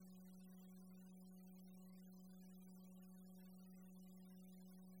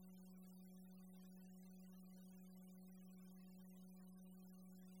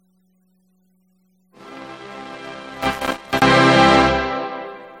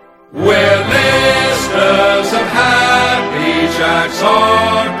We're listeners of Happy Jack's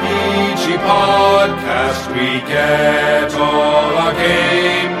RPG podcast. We get all our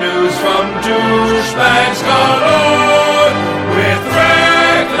game news from douchebags galore. With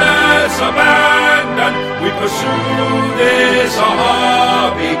reckless abandon, we pursue this a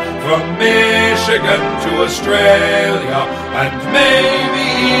hobby. From Michigan to Australia and maybe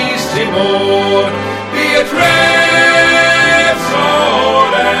East Timor. Be it riffs or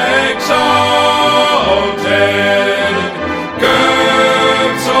exalted,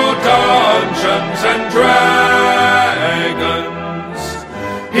 GURPS or Dungeons and Dragons,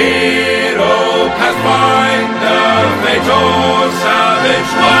 hero, pathfinder, fate or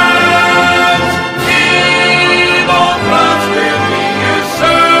savage lands, evil plots will be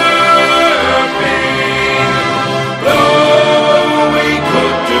usurping, though we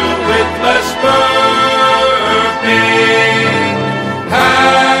could do with less burping.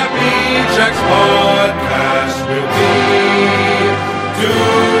 Happy Jack's podcast will be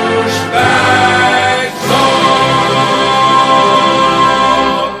douchebags all.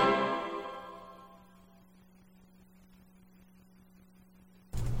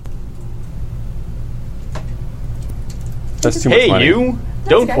 That's too much Hey, money. you!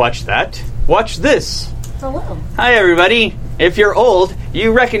 Don't okay. watch that. Watch this. Hello. Hi, everybody. If you're old,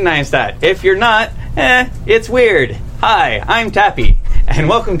 you recognize that. If you're not, it's weird. Hi, I'm Tappy, and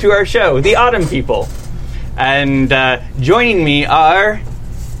welcome to our show, The Autumn People. And joining me are...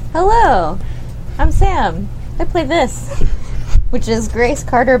 Hello, I'm Sam. I play this, which is Grace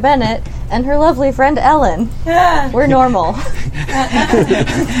Carter Bennett and her lovely friend Ellen. We're normal.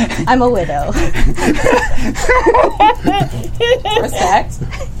 I'm a widow. Respect.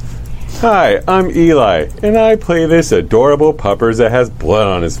 Hi, I'm Eli, and I play this adorable puppers that has blood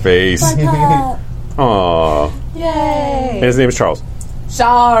on his face. Aww. Yay. And his name is Charles.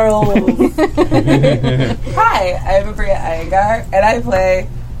 Charles. Hi, I'm Bria Iyengar, and I play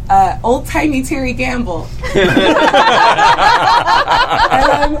old-timey Terry Gamble. And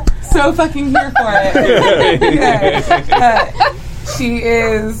I'm so fucking here for it. She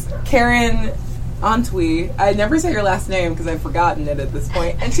is Karen Antwi. I never say her last name because I've forgotten it at this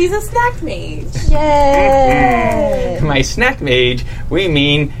point. And she's a snack mage. Yay! My snack mage, we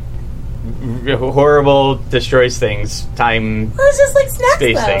mean horrible, destroys things, time, Well, it's just like snacks,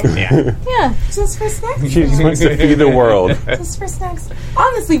 space though. things. Yeah. Yeah. Just for snacks. She just wants to feed the world. Just for snacks.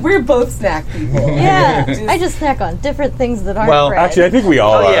 Honestly, we're both snack people. Yeah. Just- I just snack on different things that aren't Well, bread. Actually, I think we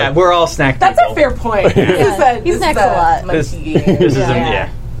all Oh, are. yeah, we're all snack That's people. a fair point. He This snacks is a lot. This, munchy game. this is Yeah.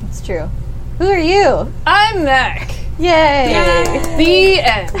 It's true. Who are you? I'm Mac. Yay! The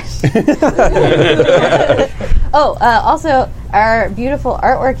end. Oh, also, our beautiful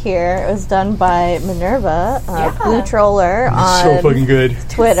artwork here was done by Minerva, Blue Troller, on good.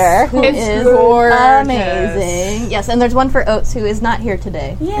 Twitter, who It's is gorgeous. amazing. Yes, and there's one for Oates, who is not here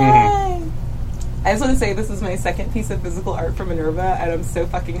today. Yay! I just want to say this is my second piece of physical art from Minerva, and I'm so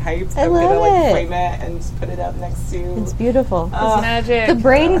fucking hyped. I I'm gonna love it. frame it and just put it up next to. It's beautiful. Magic. The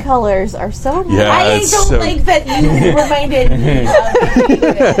brain colors are so nice. Yeah, I it's don't so, like that you reminded me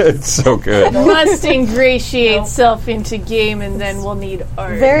of it's so good. Must ingratiate self into game, and then we'll need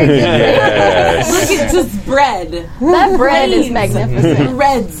art. Very good. Yes. Look at just bread. That bread is Brains. magnificent.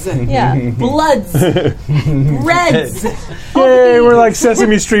 Reds. Yeah. Bloods. Reds. Yay, we're like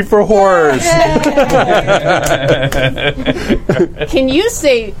Sesame Street for horrors. Can you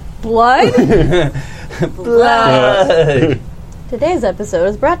say blood? Blood. Today's episode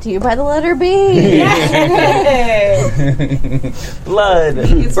is brought to you by the letter B. Blood.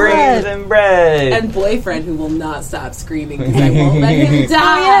 Brains bread. and bread. And boyfriend who will not stop screaming because I won't let him die.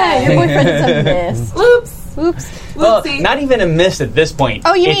 Oh, yeah, your boyfriend is a miss. Oops. Oops. Well, Whoopsie. not even a miss at this point.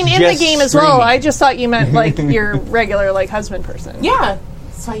 Oh, you It's mean in the just game as well? screaming. I just thought you meant like your regular like husband person. Yeah.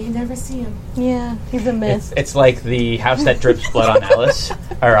 That's why you never see him. Yeah, he's a miss. It's like the house that drips blood on Alice,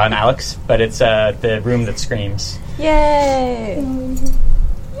 or on Alex, but it's the room that screams. Yay.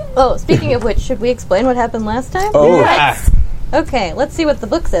 Oh, speaking of which, should we explain what happened last time? Oh, Ah, Okay, let's see what the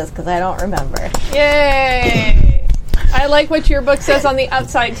book says, because I don't remember. Yay! I like what your book says on the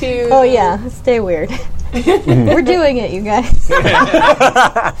outside too. Oh, yeah, stay weird. We're doing it, you guys.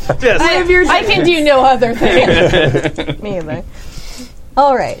 I can do no other thing. Me either.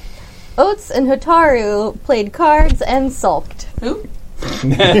 All right. Oates and Hotaru played cards and sulked. Who?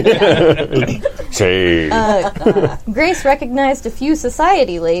 shade. Grace recognized a few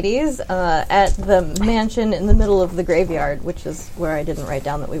society ladies at the mansion in the middle of the graveyard, which is where I didn't write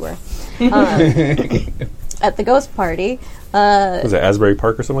down that we were. At the ghost party. Was it Asbury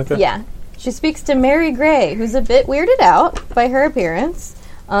Park or something like that? Yeah. She speaks to Mary Gray, who's a bit weirded out by her appearance.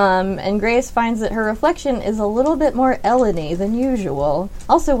 And Grace finds that her reflection is a little bit more Ellen-y than usual.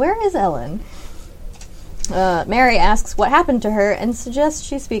 Also, where is Ellen? Mary asks what happened to her and suggests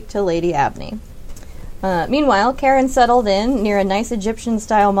she speak to Lady Abney. Meanwhile, Karen settled in near a nice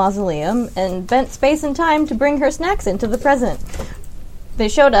Egyptian-style mausoleum and bent space and time to bring her snacks into the present. They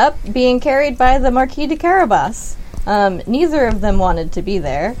showed up, being carried by the Marquis de Carabas. Neither of them wanted to be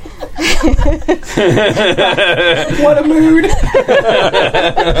there. What a mood!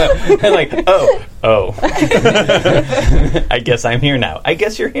 Like, oh. I guess I'm here now. I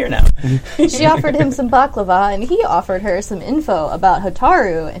guess you're here now. She offered him some baklava, and he offered her some info about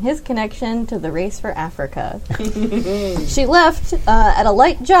Hotaru and his connection to the race for Africa. She left at a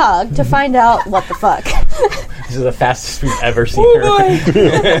light jog to find out what the fuck. This is the fastest we've ever seen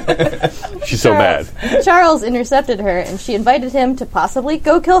her. She's so mad. Charles intercepted her, and she invited him to possibly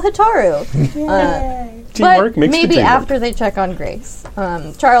go kill Hotaru. Teamwork But makes the maybe dream work. after they check on Grace.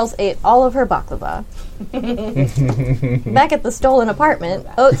 Charles ate all of her baklava. Back at the stolen apartment,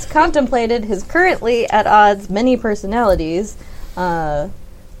 Oates contemplated his currently at odds many personalities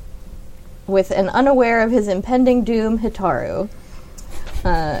with an unaware of his impending doom, Hotaru.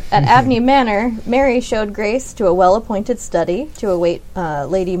 At Abney Manor, Mary showed Grace to a well-appointed study to await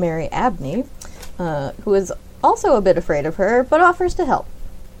Lady Mary Abney, who is also a bit afraid of her, but offers to help.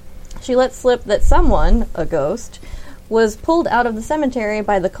 She lets slip that someone, a ghost, was pulled out of the cemetery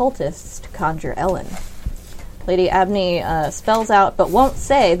by the cultists to conjure Ellen. Lady Abney spells out but won't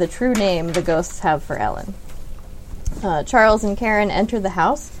say the true name the ghosts have for Ellen. Charles and Karen enter the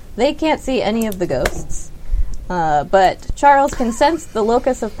house. They can't see any of the ghosts, but Charles can sense the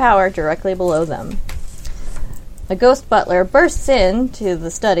locus of power directly below them. A ghost butler bursts in to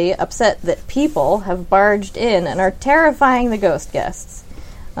the study, upset that people have barged in and are terrifying the ghost guests.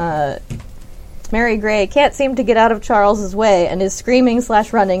 Mary Gray can't seem to get out of Charles's way and is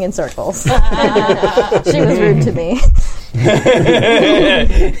screaming/running in circles. She was rude to me.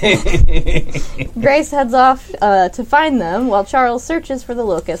 Grace heads off to find them while Charles searches for the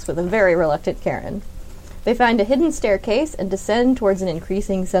locust with a very reluctant Karen. They find a hidden staircase and descend towards an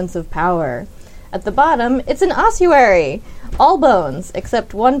increasing sense of power. At the bottom, it's an ossuary! All bones,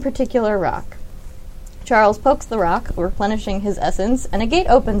 except one particular rock. Charles pokes the rock, replenishing his essence, and a gate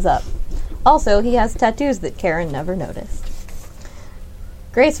opens up. Also, he has tattoos that Karen never noticed.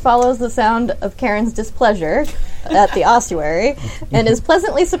 Grace follows the sound of Karen's displeasure at the ossuary and is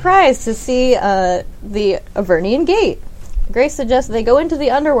pleasantly surprised to see the Avernian gate. Grace suggests they go into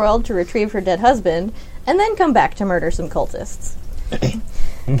the underworld to retrieve her dead husband and then come back to murder some cultists.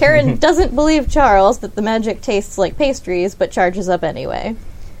 Karen doesn't believe Charles that the magic tastes like pastries, but charges up anyway.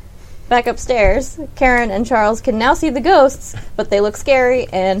 Back upstairs, Karen and Charles can now see the ghosts, but they look scary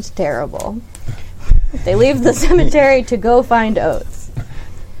and terrible. They leave the cemetery to go find Oates.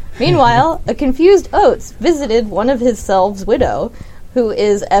 Meanwhile, a confused Oates visited one of his selves' widow, who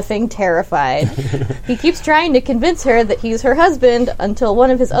is effing terrified. He keeps trying to convince her that he's her husband until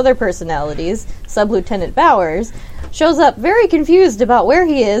one of his other personalities, Sub-Lieutenant Bowers, shows up very confused about where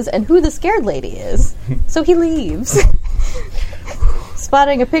he is and who the scared lady is. So he leaves.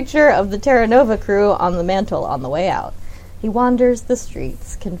 Spotting a picture of the Terra Nova crew on the mantle on the way out. He wanders the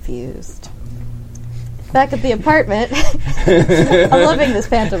streets, confused. Back at the apartment, I'm loving this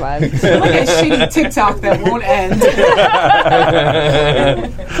pantomime. Like a shitty TikTok that won't end.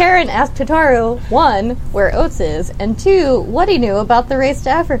 Karen asked Hotaru, 1, where Oates is, and 2, what he knew about the race to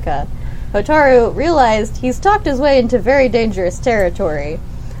Africa. Hotaru realized he's talked his way into very dangerous territory.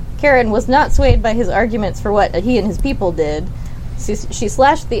 Karen was not swayed by his arguments for what he and his people did. She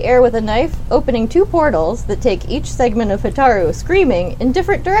slashed the air with a knife, opening 2 portals that take each segment of Hotaru screaming in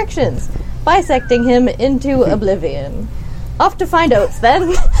different directions, bisecting him into oblivion. Off to find Oates, then.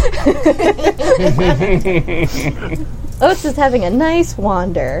 Oates is having a nice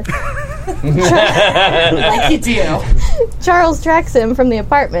wander. Like you do. Charles tracks him from the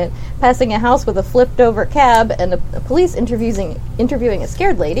apartment, passing a house with a flipped-over cab and a police interviewing a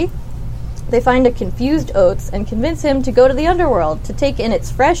scared lady. They find a confused Oates and convince him to go to the underworld to take in its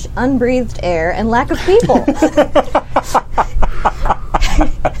fresh, unbreathed air and lack of people.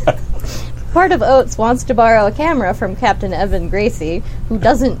 Part of Oates wants to borrow a camera from Captain Evan Gracie, who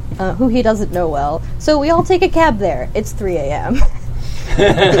he doesn't know well, so we all take a cab there. It's 3 a.m.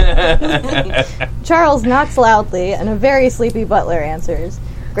 Charles knocks loudly, and a very sleepy butler answers.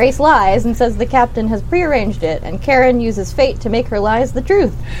 Grace lies and says the captain has prearranged it, and Karen uses fate to make her lies the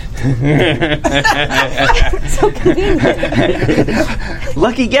truth. So convenient.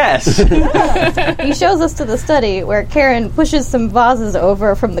 Lucky guess. He shows us to the study where Karen pushes some vases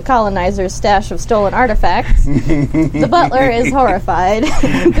over from the colonizer's stash of stolen artifacts. The butler is horrified,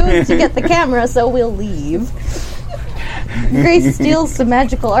 goes to get the camera, so we'll leave. Grace steals some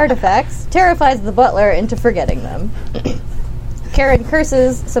magical artifacts, terrifies the butler into forgetting them. Karen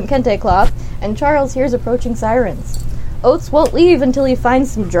curses some kente cloth, and Charles hears approaching sirens. Oates won't leave until he finds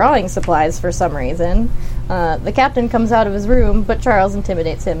some drawing supplies for some reason. The captain comes out of his room, but Charles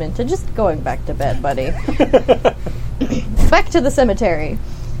intimidates him into just going back to bed, buddy. Back to the cemetery.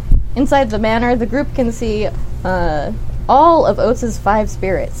 Inside the manor, the group can see all of Oates' 5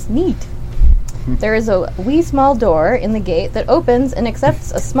 spirits. Neat. There is a wee small door in the gate that opens and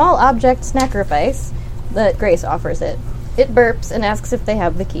accepts a small object sacrifice that Grace offers it. It burps and asks if they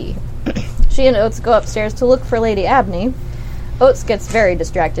have the key. She and Oates go upstairs to look for Lady Abney. Oates gets very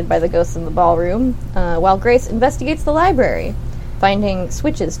distracted by the ghosts in the ballroom, while Grace investigates the library, finding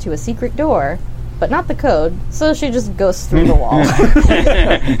switches to a secret door, but not the code, so she just goes through the wall.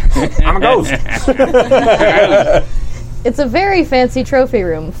 I'm a ghost. It's a very fancy trophy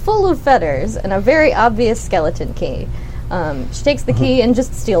room, full of feathers, and a very obvious skeleton key. She takes the key and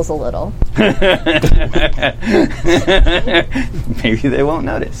just steals a little. Maybe they won't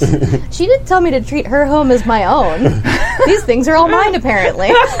notice. She did tell me to treat her home as my own. These things are all mine, apparently.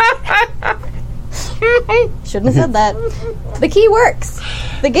 Shouldn't have said that. The key works.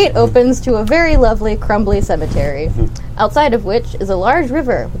 The gate opens to a very lovely, crumbly cemetery, outside of which is a large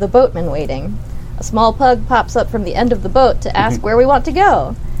river with a boatman waiting. A small pug pops up from the end of the boat to ask where we want to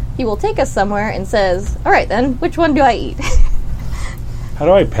go. He will take us somewhere and says, "All right then, which one do I eat?" How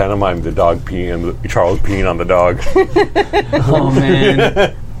do I pantomime the dog peeing and Charles peeing on the dog? Oh,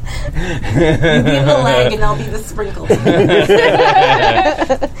 man. You be the leg and I'll be the sprinkles.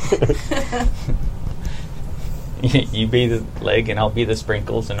 You be the leg and I'll be the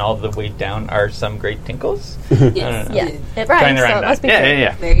sprinkles, and all the way down are some great tinkles? Yes. know. Yeah, it Trying rhymes, to so rhyme it that. must be Yeah, true. yeah,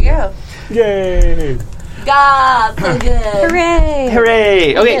 yeah. There you go. Yay! God, so good. Hooray! Hooray!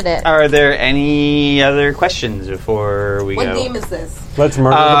 We did Okay, it. are there any other questions before we What go? game is this? Let's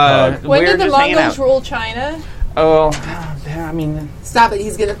murder the pug. When We're did the just hanging Mongols out. rule China? Oh, I mean... Stop it.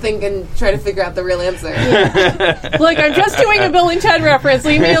 He's going to think and try to figure out the real answer. Look, I'm just doing a Bill and Ted reference.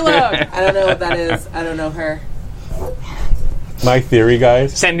 Leave me alone. I don't know what that is. I don't know her. My theory,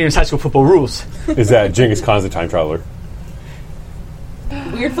 guys, San Diego's high school football rules. is that Genghis Khan's a time traveler.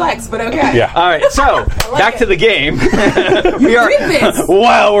 Weird flex, but okay. Yeah. All right, so back it. to the game. We are did this.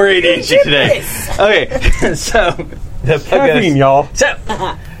 wow, we're ADHD today. this. Okay, so the pug Caffeine, goes, y'all. so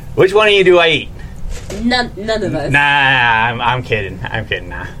which one of you do I eat? None of us. Nah, I'm kidding.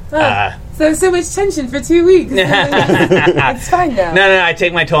 Nah. So much tension for 2 weeks. It's fine now. No, I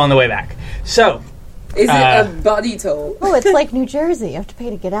take my toll on the way back. So Is it a body toll? Oh, it's like New Jersey. You have to pay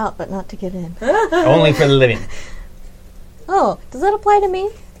to get out, but not to get in. only for the living. Oh, does that apply to me?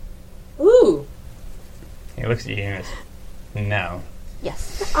 Ooh. He looks at you and goes, no.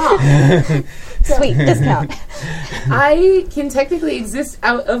 Yes. Ah. Sweet discount. I can technically exist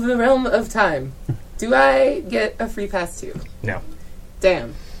out of the realm of time. Do I get a free pass too? No.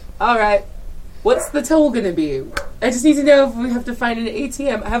 Damn. Alright. What's the toll gonna be? I just need to know if we have to find an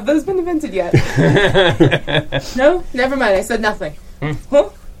ATM. Have those been invented yet? No? Never mind. I said nothing. Huh?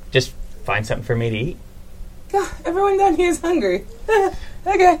 Just find something for me to eat. God, everyone down here is hungry.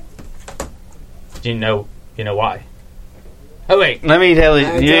 Okay. Do you know why? Oh wait, let me tell you.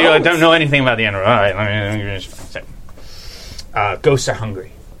 I You don't. don't know anything about the underworld. All right, let me just say. Ghosts are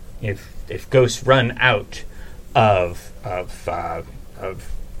hungry. If ghosts run out of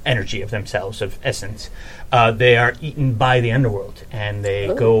energy of themselves, of essence, they are eaten by the underworld and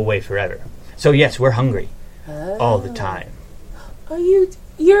they go away forever. So yes, we're hungry all the time. Oh,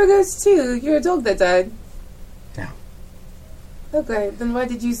 you're a ghost too. You're a dog that died. No. Okay, then why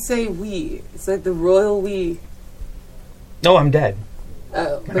did you say we? It's like the royal we. No, I'm dead.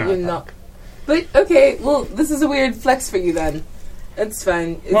 Oh, but you're not. But, okay, well, this is a weird flex for you then. It's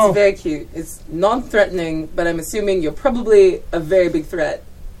fine. It's Well- very cute. It's non-threatening, but I'm assuming you're probably a very big threat.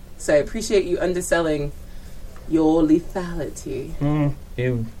 So I appreciate you underselling your lethality.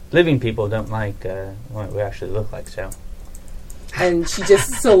 You living people don't like what we actually look like, so. And she just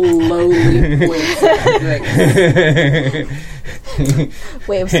slowly points at Grace.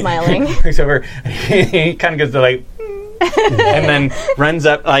 Way of smiling. Looks over. He kind of goes to like, and then runs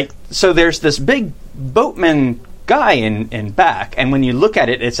up. Like, so there's this big boatman guy in back, and when you look at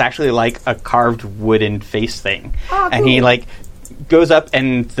it, it's actually like a carved wooden face thing. Ah, And he cool. like goes up,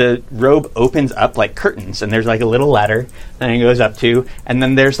 and the robe opens up like curtains, and there's like a little ladder that it goes up to, and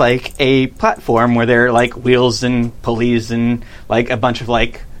then there's like a platform where there are like wheels and pulleys and like a bunch of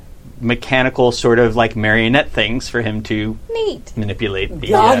like mechanical sort of like marionette things for him to Neat. manipulate the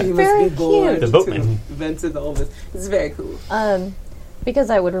God, he must Very be bored cute. The boatman. to have invented all this. It's very cool. Because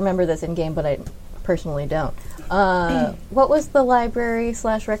I would remember this in game, but I personally don't. What was the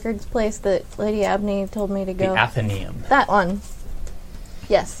library/records place that Lady Abney told me to the go? Athenaeum. That one.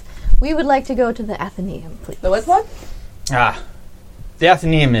 Yes. We would like to go to the Athenaeum, please. The what's what? The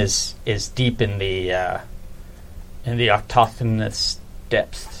Athenaeum is deep in the autochthonous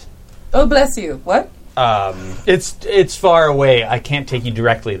depths. Oh, bless you. What? It's far away. I can't take you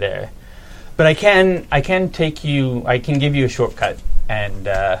directly there, but I can take you. I can give you a shortcut and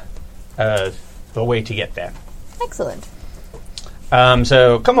a way to get there. Excellent.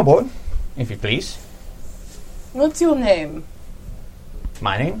 So come aboard, if you please. What's your name?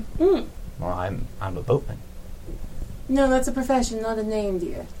 My name? Mm. Well, I'm a boatman. No, that's a profession, not a name,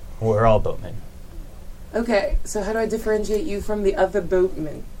 dear. We're all boatmen. Okay, so how do I differentiate you from the other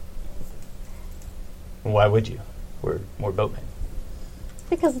boatmen? Why would you? We're boatmen.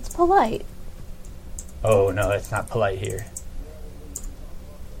 Because it's polite. Oh no, that's not polite here.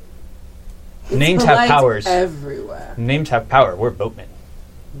 It's Names have polite powers. everywhere. Names have power. We're boatmen.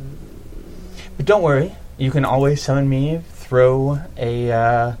 But don't worry. You can always summon me. Throw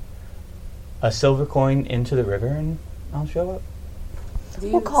a silver coin into the river, and I'll show up.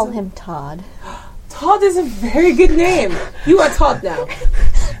 We'll call him Todd. Todd is a very good name. You are Todd now.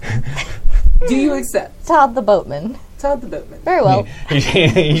 Do you accept? Todd the boatman. Todd the boatman. Very well.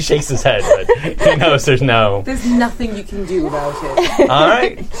 He shakes his head, but he knows there's no. There's nothing you can do about it. All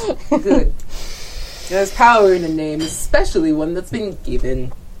right. Good. There's power in a name, especially one that's been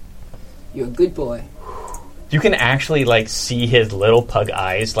given. You're a good boy. You can actually like see his little pug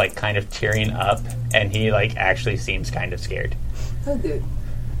eyes like kind of tearing up, and he like actually seems kind of scared. Oh, good.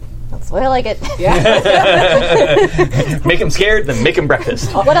 That's the way I like it. Yeah. Make him scared, then make him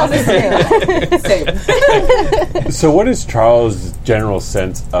breakfast. What else is new? Same. So, what is Charles' general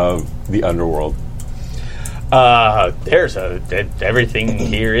sense of the underworld? Everything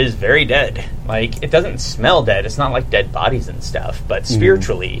here is very dead. Like, it doesn't smell dead. It's not like dead bodies and stuff, but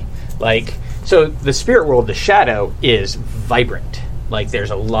spiritually, like, so the spirit world, the shadow, is vibrant. Like,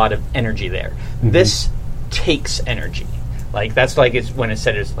 there's a lot of energy there. This takes energy. Like, that's like it's when it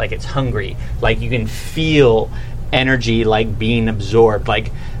said it's like it's hungry. Like, you can feel energy like being absorbed.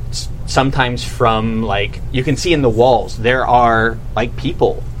 Like, sometimes from like you can see in the walls there are like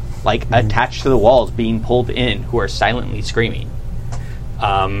people like attached to the walls being pulled in who are silently screaming.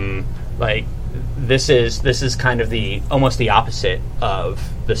 Like this is kind of the almost the opposite of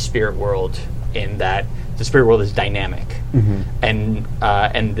the spirit world in that the spirit world is dynamic, and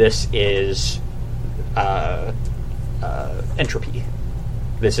this is entropy.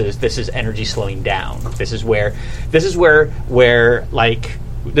 This is energy slowing down. This is where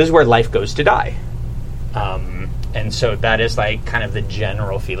life goes to die. And so that is like kind of the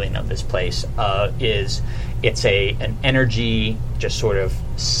general feeling of this place. Is it's an energy just sort of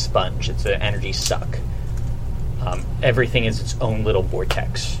sponge. It's an energy suck. Everything is its own little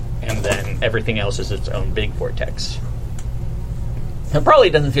vortex, and then everything else is its own big vortex. It probably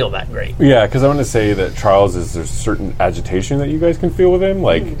doesn't feel that great. Yeah, because I want to say that Charles there's certain agitation that you guys can feel with him.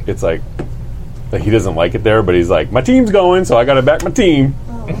 Like it's like he doesn't like it there, but he's like, my team's going, so I got to back my team.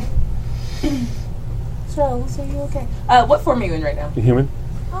 Charles, are you okay? What form are you in right now? Human.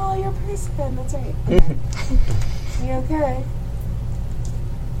 Oh, you're a person. That's right. Okay. You okay?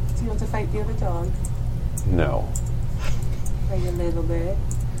 Do you want to fight the other dog? No, Like a little bit.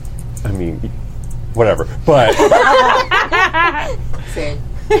 I mean, whatever. But Same.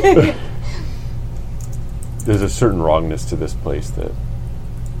 there's a certain wrongness to this place that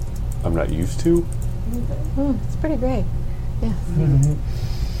I'm not used to. It's pretty great.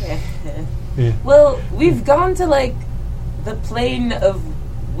 Well, we've gone to like the plane of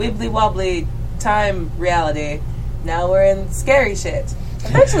wibbly wobbly time reality. Now we're in scary shit.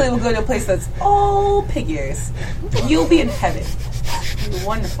 Eventually we'll go to a place that's all pig ears. You'll be in heaven. It'll be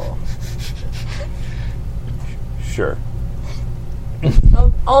wonderful. Sure.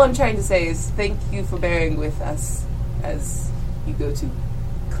 All I'm trying to say is thank you for bearing with us as you go to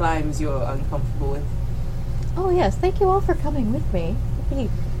climbs you're uncomfortable with. Oh yes, thank you all for coming with me. It'd be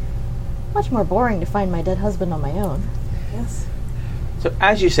much more boring to find my dead husband on my own. Yes. So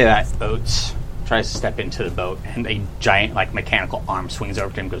as you say that, Oates tries to step into the boat, and a giant, like, mechanical arm swings over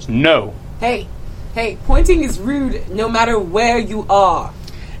to him and goes, "No! Hey, pointing is rude no matter where you are.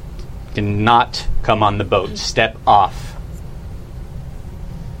 Do not come on the boat. Step off."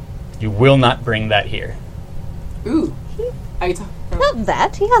 You will not bring that here. Ooh. Are you talking? Not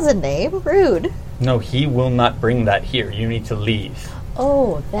that. He has a name. Rude. No, he will not bring that here. You need to leave.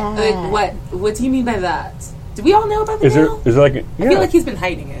 Oh, that. What do you mean by that? Do we all know about the mail? Is there like? I feel like he's been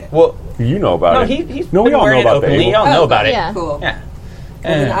hiding it. Well, you know about no, it. he's no, we been all know wearing it about the openly. able. We all know about it. Yeah. Cool. Yeah.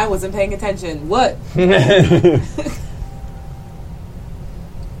 Well, then I wasn't paying attention. What?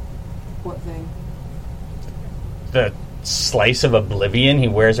 What thing? The slice of oblivion he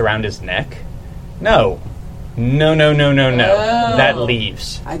wears around his neck? No. No. That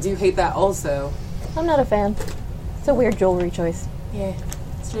leaves. I do hate that also. I'm not a fan. It's a weird jewelry choice. Yeah.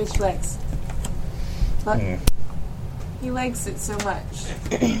 Strange flex. But he likes it so much.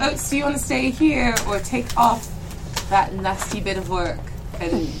 Oats, do you want to stay here or take off that nasty bit of work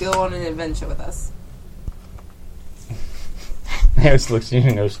and go on an adventure with us? Harris looks at you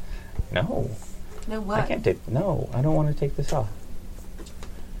and goes, no. No, what? I can't take... No, I don't want to take this off.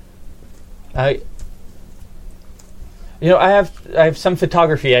 I have some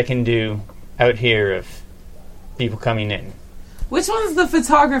photography I can do out here of people coming in. Which one's the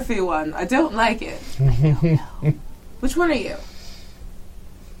photography one? I don't like it. Which one are you?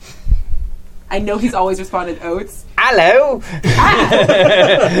 I know he's always responded Oats. Hello!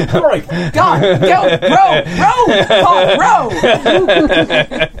 God, go, row!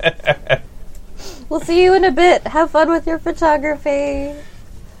 We'll see you in a bit. Have fun with your photography.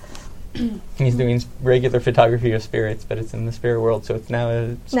 He's doing regular photography of spirits, but it's in the spirit world, so it's now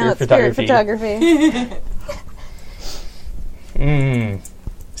a spirit Now it's photography. spirit photography.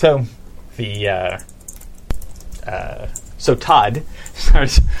 So, so Todd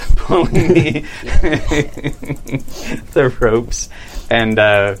starts pulling the ropes, and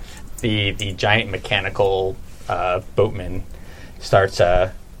the giant mechanical boatman starts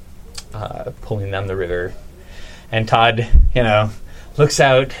pulling down the river, and Todd, looks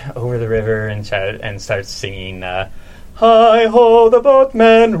out over the river and starts singing, "Hi ho, the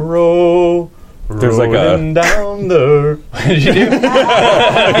boatman row." There's like a down the. What did you do? he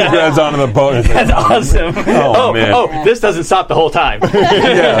grabs onto the boat. And That's awesome. Oh, man. Oh, this doesn't stop the whole time.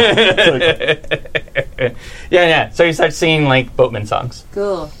 Yeah. So he starts singing like boatman songs.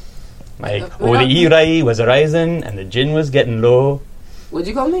 Cool. Like, oh, the Irai was arising and the gin was getting low. What'd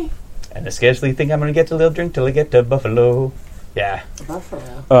you call me? And I scarcely think I'm going to get a little drink till I get to Buffalo. Yeah.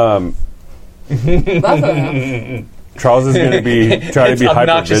 Buffalo. Um, Buffalo. Charles is going to be trying to be hyper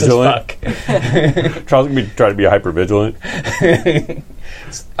obnoxious as vigilant. Charles is going to be trying to be hyper vigilant.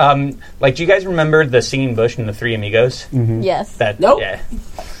 Like, do you guys remember the singing bush in the Three Amigos? Yes. Nope.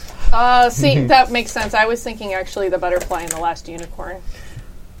 Yeah. See, that makes sense. I was thinking actually the butterfly in The Last Unicorn.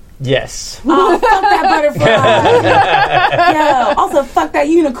 Yes. Oh, fuck that butterfly. Yo, also fuck that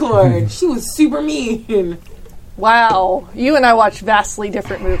unicorn. She was super mean. Wow. You and I watched vastly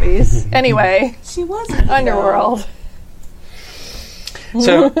different movies. Anyway, She wasn't. Underworld.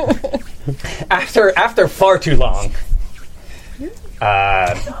 So, after far too long,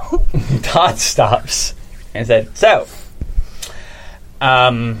 Todd stops and said, "So,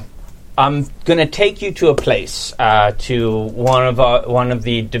 I'm going to take you to a place, to one of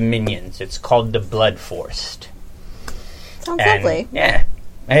the dominions. It's called the Blood Forest. Sounds And, lovely. yeah,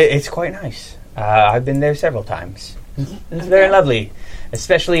 it's quite nice. I've been there several times. It's very lovely,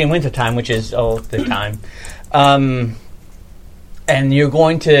 especially in wintertime, which is all the time. And you're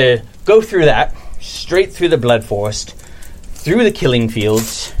going to go through that, straight through the Blood Forest, through the killing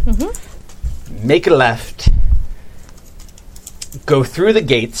fields, make a left, go through the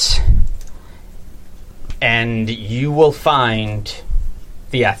gates, and you will find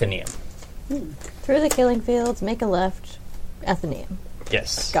the Athenaeum. Through the killing fields, make a left. Athenaeum.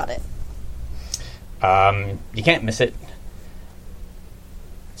 Yes. Got it. You can't miss it.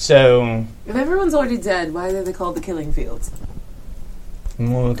 So, If everyone's already dead, why are they called the killing fields?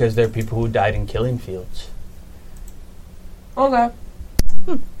 well, because there are people who died in killing fields. Okay.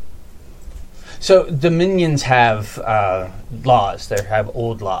 So, dominions have laws. They have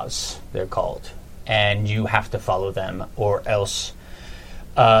old laws, they're called. And you have to follow them, or else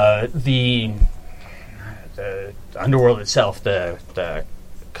the underworld itself, the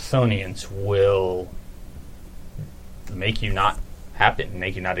Chthonians, will make you not happen,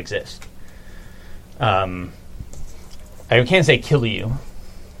 make you not exist. I can't say kill you,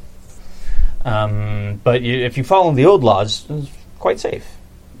 but if you follow the old laws, it's quite safe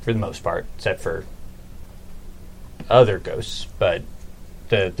for the most part, except for other ghosts, but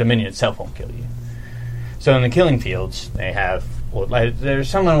the Dominion itself won't kill you. So in the killing fields, they have... there's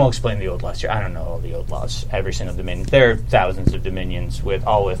someone will explain the old laws here. I don't know all the old laws. Every single dominion. There are thousands of dominions with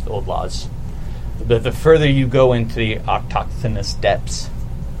old laws. But the further you go into the autochthonous depths,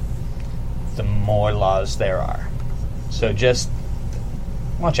 the more laws there are. So just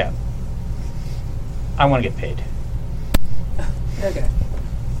watch out. I want to get paid. Okay.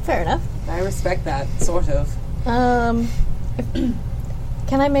 Fair enough. I respect that, sort of. Can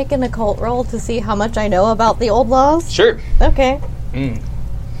I make an occult roll to see how much I know about the old laws? Sure. Okay. Mm.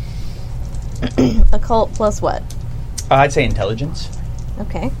 Occult plus what? I'd say intelligence.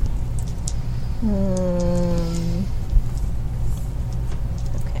 Okay.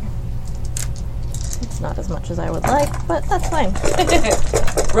 Okay. It's not as much as I would like, but that's fine.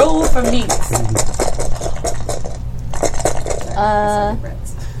 Roll for me.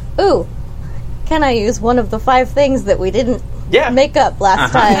 Ooh. Can I use one of the 5 things that we didn't make up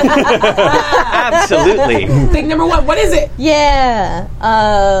last time? Absolutely. Thing number 1, what is it? Yeah.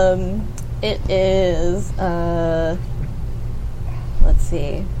 It is, let's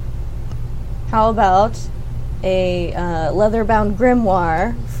see. How about a leather-bound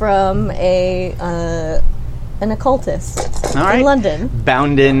grimoire from an occultist All right. in London?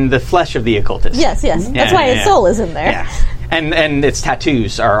 Bound in the flesh of the occultist. Yes. That's why his soul is in there. Yeah. And its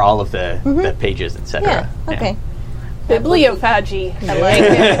tattoos are all of the pages, etc. Yeah, okay. Bibliophagy. I like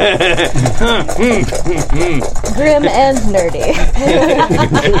it. Grim and nerdy.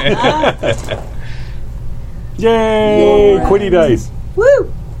 Yay! Quitty dice.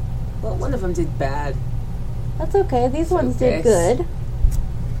 Woo! Well, one of them did bad. That's okay. These ones did Okay. good.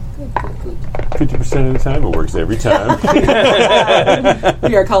 Good. 50% of the time, it works every time.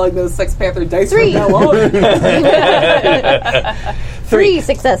 We are calling those Sex Panther dice 3. from now on. 3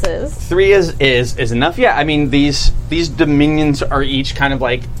 successes. 3 is enough. Yeah, I mean these dominions are each kind of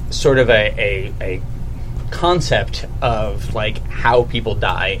like sort of a concept of like how people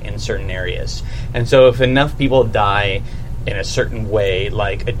die in certain areas. And so if enough people die in a certain way,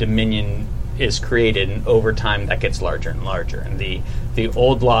 like a dominion is created, and over time that gets larger and larger. And the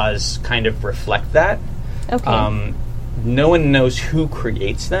old laws kind of reflect that. Okay. No one knows who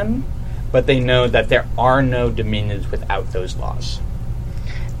creates them, but they know that there are no dominions without those laws.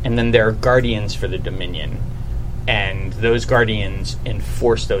 And then there are guardians for the dominion, and those guardians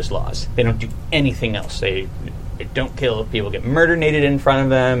enforce those laws. They don't do anything else. They don't kill people, get murdered in front of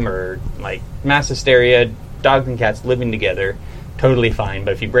them, or like mass hysteria, dogs and cats living together, totally fine.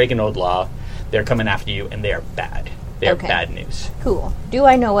 But if you break an old law, they're coming after you, and they are bad. They are bad news. Cool. Do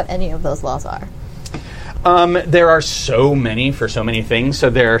I know what any of those laws are? There are so many for so many things.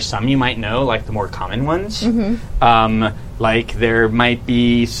 So there are some you might know, like the more common ones. Like there might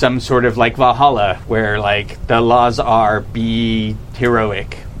be some sort of like Valhalla, where like the laws are be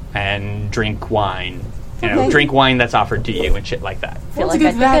heroic and drink wine. You know, drink wine that's offered to you and shit like that. I feel Once like you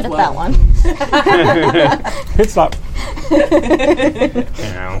I'd get be that good at that one. Hit stop.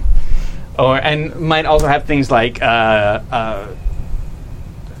 You know, or and might also have things like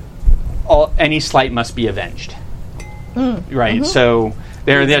any slight must be avenged. Right. So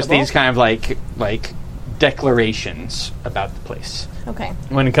there's these kind of like declarations about the place. Okay.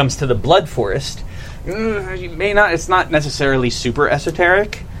 When it comes to the Blood Forest, you may not. It's not necessarily super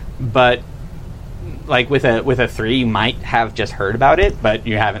esoteric, but like with a 3, you might have just heard about it, but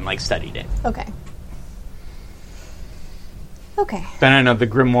you haven't like studied it. Okay. Okay. Then I know the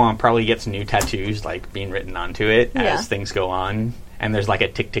grimoire probably gets new tattoos like being written onto it Yeah. as things go on, and there's like a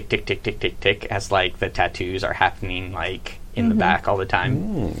tick tick tick tick tick tick tick as like the tattoos are happening like in the back all the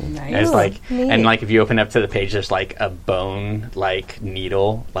time. Nice. It's like, neat. and like if you open up to the page, there's like a bone like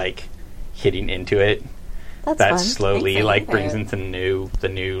needle like hitting into it. That's That fun. slowly Exciting. like brings into the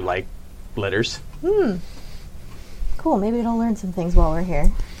new like letters. Cool. Maybe it'll learn some things while we're here.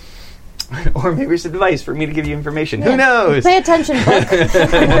 Or maybe it's advice for me to give you information. Who knows? Pay attention, book.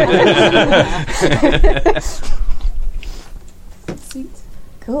 Sweet.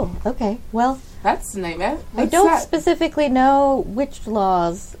 Cool. Okay. Well, That's a nightmare. I don't specifically know which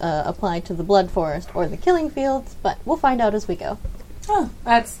laws apply to the Blood Forest or the Killing Fields, but we'll find out as we go. Oh,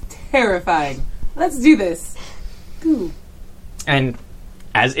 that's terrifying. Let's do this. Ooh. And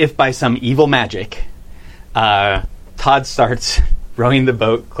as if by some evil magic, Todd starts rowing the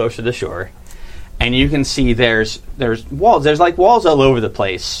boat closer to the shore, and you can see there's walls. There's like walls all over the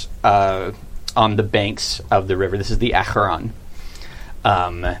place on the banks of the river. This is the Acheron,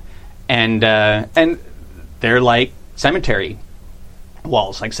 and they're like cemetery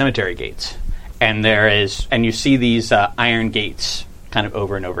walls, like cemetery gates. And you see these iron gates kind of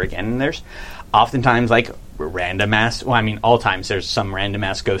over and over again. And there's oftentimes like random ass. Well, I mean, all times there's some random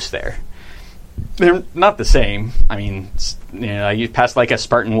ass ghosts there. They're not the same. I mean, you know, you pass like a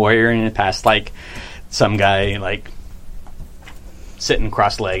Spartan warrior, and you pass like some guy like sitting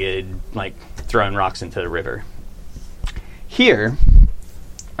cross-legged, like throwing rocks into the river. Here,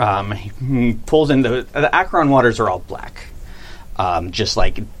 He pulls in the Acheron waters are all black, just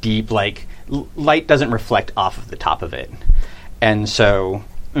like deep, like light doesn't reflect off of the top of it, and so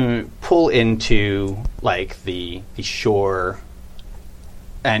pull into like the shore,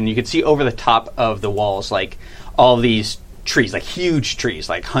 and you can see over the top of the walls like all these trees, like huge trees,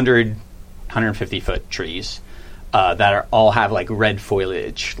 like 150 foot trees that all have like red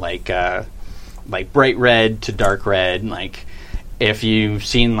foliage, like bright red to dark red, like. If you've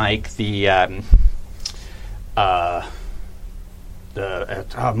seen like the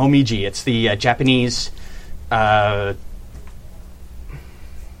momiji, it's the Japanese. It's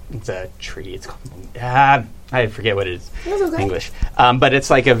a tree. It's called. I forget what it is in English, but it's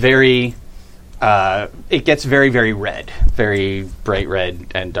like a very. It gets very, very red, very bright red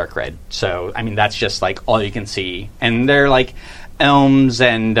and dark red. So I mean, that's just like all you can see, and they're like elms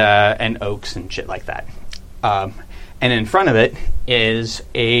and oaks and shit like that. And in front of it is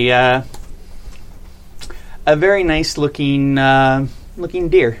a very nice looking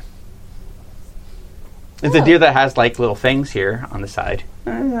deer. It's a deer that has like little fangs here on the side.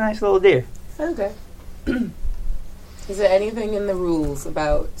 A nice little deer. Okay. Is there anything in the rules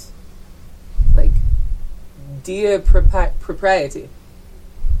about like deer propriety? Do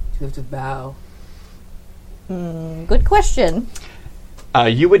you have to bow? Good question.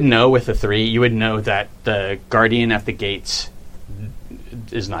 You would know with the 3, you would know that the guardian at the gates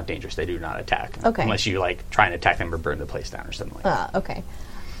is not dangerous. They do not attack. Okay. Unless you like try and attack them or burn the place down or something like that. Okay.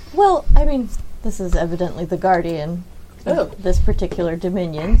 Well, I mean, this is evidently the guardian of this particular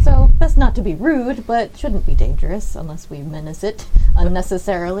dominion, so best not to be rude, but shouldn't be dangerous unless we menace it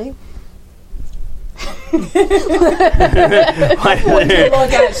unnecessarily. Look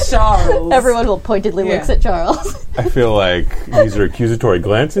at Charles. Everyone will pointedly looks at Charles. I feel like these are accusatory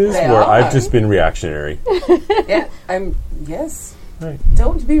glances They where are. I've just been reactionary. Yeah, yes. Right.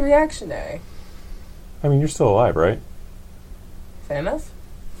 Don't be reactionary. I mean, you're still alive, right? Fair enough.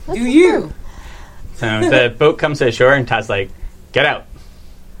 Do you? So the boat comes to the shore and Todd's like, "Get out."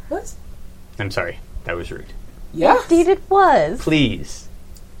 What? I'm sorry. That was rude. Yeah. Indeed it was. Please.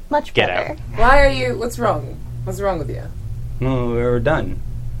 Much Get better. out. Why are you? What's wrong? What's wrong with you? No, we're done.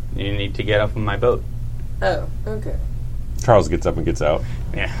 You need to get off of my boat. Oh, okay. Charles gets up and gets out.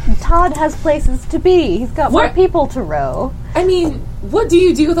 Yeah. Todd has places to be. He's got more What? people to row. I mean, what do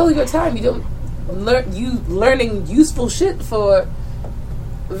you do with all your time? You don't learning useful shit for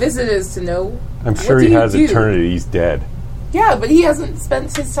visitors to know. I'm What sure do he you has do? eternity. He's dead. Yeah, but he hasn't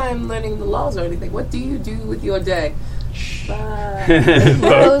spent his time learning the laws or anything. What do you do with your day? Bye.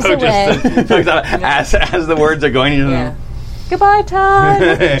 Rows away. as the words are going, you know. Yeah. Goodbye, Todd.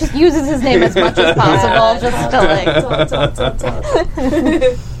 Just uses his name as much as possible. Just to like.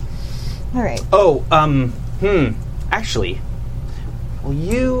 All right. Oh, actually, will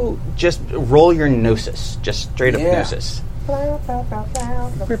you just roll your gnosis? Just straight up Yeah. gnosis.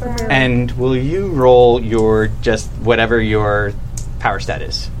 And will you roll your just whatever your power stat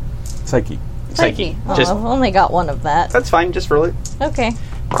is? Psyche. Psyche. Oh, Just I've only got one of that. that's fine. Just roll it. Okay.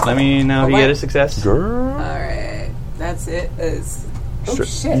 Let me know if you get a success. Girl. All right. That's it. Is Stra-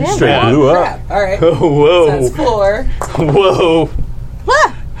 shit. you straight Yeah. blew up. Crap. All right. Whoa! That's 4. Whoa!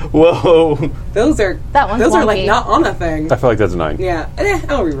 Ah! Whoa! Those are That one's those are like wonky. not on a thing. I feel like that's a 9. Yeah.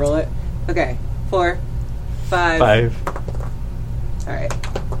 I'll re-roll it. Okay. 4, 5. 5. All right.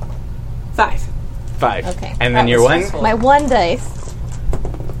 5. 5. Okay. And That then your was one. stressful. My one dice.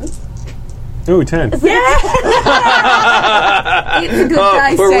 Ooh, 10. It's a good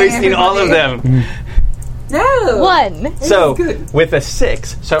dice We're day, wasting all of everybody. them. No. 1. So, good. with a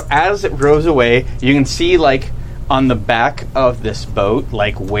 6, so as it rows away, you can see, like, on the back of this boat,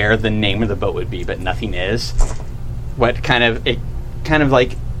 like, where the name of the boat would be, but nothing is.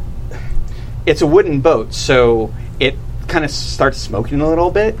 It's a wooden boat, so it kind of starts smoking a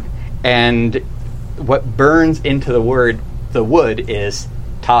little bit, and what burns into the wood is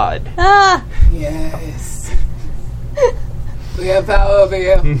Todd. Ah! Yes. We have power over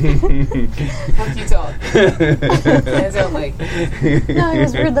you. Fuck you, Todd. I don't like. No, he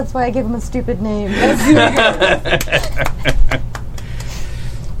was rude. That's why I gave him a stupid name.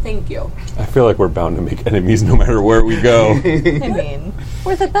 Thank you. I feel like we're bound to make enemies no matter where we go. I mean,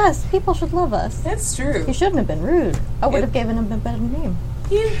 we're the best. People should love us. That's true. He shouldn't have been rude. I would have given him a better name.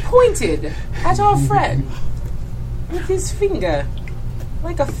 He pointed at our friend with his finger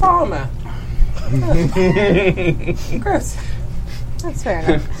like a farmer. Gross. That's fair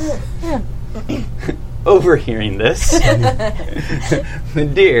enough. Yeah. Overhearing this,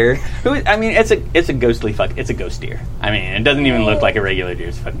 the deer, it's a ghostly it's a ghost deer. I mean, it doesn't even look like a regular deer.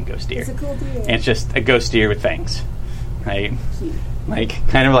 It's a fucking ghost deer. It's a cool deal. And it's just a ghost deer with fangs, right? like,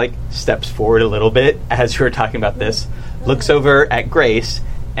 kind of like steps forward a little bit as you were talking about this, looks over at Grace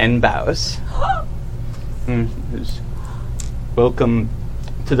and bows. Welcome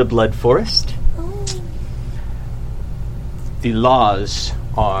to the Blood Forest. The laws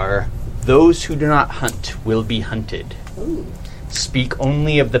are those who do not hunt will be hunted. Speak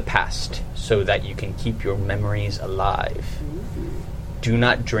only of the past so that you can keep your memories alive. Do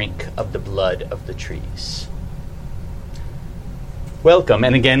not drink of the blood of the trees. Welcome,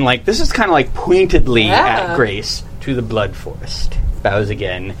 and again, like, this is kind of like pointedly at Grace to the Blood Forest. Bows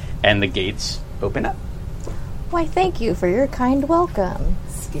again, and the gates open up. Why, thank you for your kind welcome.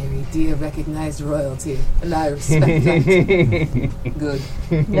 Scary deer recognized royalty, and I respect that. Good.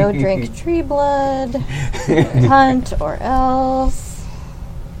 No drink tree blood, hunt or else,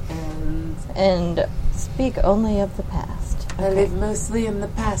 and speak only of the past. I live mostly in the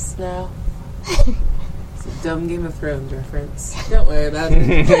past now. It's a dumb Game of Thrones reference. Don't worry about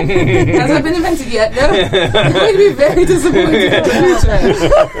it. Hasn't been invented yet, no? I'm going to be very disappointed in the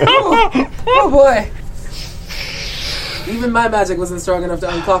future. Oh boy. Even my magic wasn't strong enough to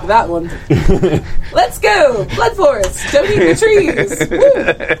unclock that one. Let's go! Blood Forest! Don't eat the trees!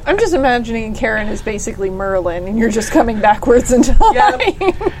 Woo. I'm just imagining Karen is basically Merlin, and you're just coming backwards in time. Yeah.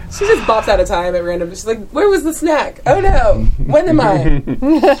 She just bops out of time at random. She's like, where was the snack? Oh no! When am I?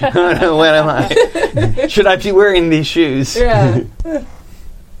 Oh no, when am I? Should I be wearing these shoes? Yeah. Oh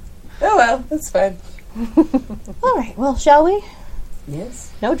well, that's fine. All right, well, shall we?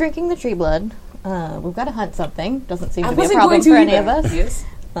 Yes. No drinking the tree blood. We've got to hunt something. Doesn't seem I to be a wasn't problem going to for any of either. us. Yes.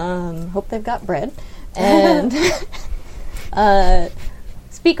 Hope they've got bread. And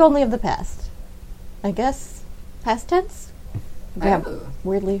speak only of the past. I guess past tense?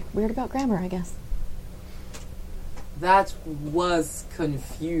 Weirdly weird about grammar, I guess. That was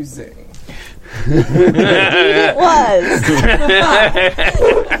confusing. It was.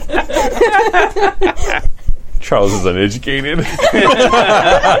 Charles is uneducated.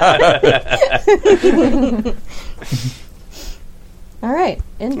 All right,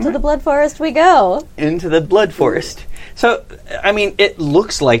 into the Blood Forest we go. Into the Blood Forest. So, I mean, it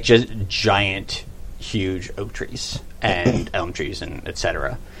looks like just giant, huge oak trees and elm trees and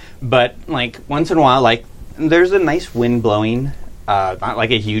etc. But, like, once in a while, like, there's a nice wind blowing. Not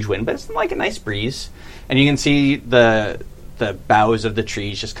like a huge wind, but it's like a nice breeze. And you can see the boughs of the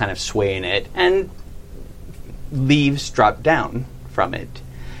trees just kind of swaying it. And leaves drop down from it.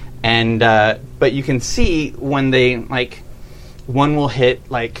 And, but you can see when they, like, one will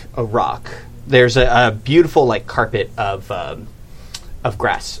hit, like, a rock. There's a beautiful, like, carpet of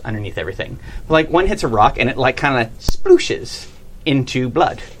grass underneath everything. But, like, one hits a rock and it, like, kind of splooshes into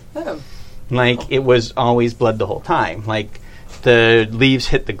blood. Oh. Like, it was always blood the whole time. Like, the leaves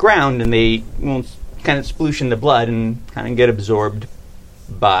hit the ground and they will kind of sploosh into blood and kind of get absorbed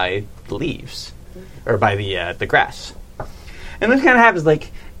by the leaves. Or by the grass. And this kind of happens,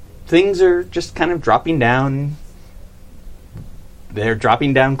 like, things are just kind of dropping down. They're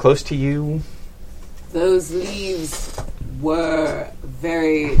dropping down close to you. Those leaves were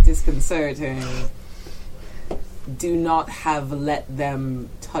very disconcerting. Do not have let them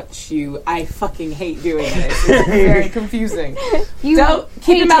touch you. I fucking hate doing this. It's very confusing. You Don't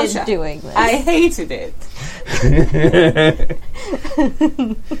keep your mouth shut. doing this. I hated it.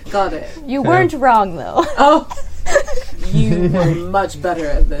 Got it. You weren't wrong, though. Oh, you were much better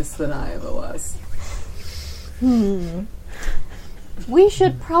at this than I ever was. We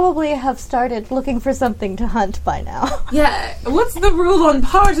should probably have started looking for something to hunt by now. Yeah, what's the rule on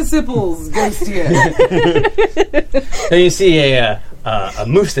participles, Ghostier? So you see a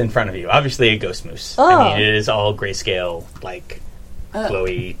moose in front of you. Obviously a ghost moose. Oh. I mean, it is all grayscale, like,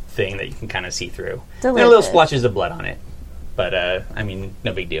 glowy thing that you can kind of see through. There are little Delicious. splotches of blood on it. But, I mean,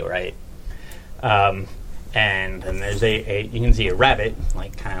 no big deal, right? And then there's you can see a rabbit,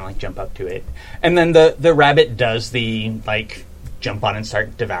 like, kind of, like, jump up to it. And then the rabbit does the, like, jump on and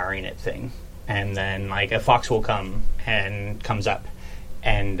start devouring it thing. And then, like, a fox will comes up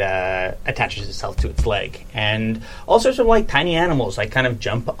and attaches itself to its leg. And all sorts of, like, tiny animals, like, kind of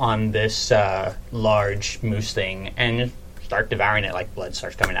jump on this large moose thing and start devouring it. Like, blood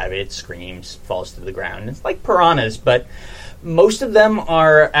starts coming out of it, it screams, falls to the ground. It's like piranhas, but most of them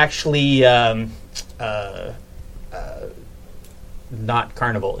are actually not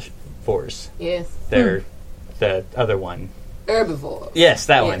carnivores. Yes. They're the other one. Herbivores. Yes,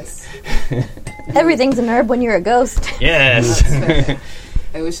 that Yes. one. Everything's an herb when you're a ghost. Yes. That's fair.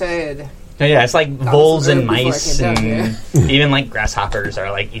 I wish I had. So yeah, it's like voles some and herb before I mice came down and even like grasshoppers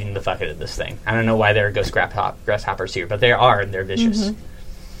are like eating the fuck out of this thing. I don't know why there are ghost grasshoppers here, but there are, and they're vicious.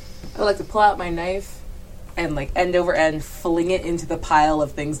 I like to pull out my knife and like end over end fling it into the pile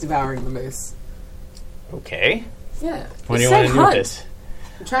of things devouring the moose. Okay. Yeah. What do It you said want to do with hunt. this?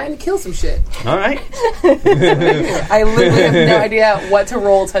 I'm trying to kill some shit. All right. I literally have no idea what to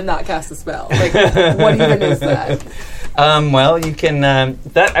roll to not cast a spell. Like, what even is that? Well, you can.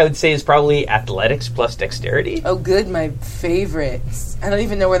 That I would say is probably athletics plus dexterity. Oh, good, my favorite. I don't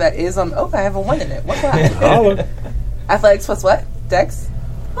even know where that is. I have a 1 in it. What's that? Holla. Athletics plus what? Dex?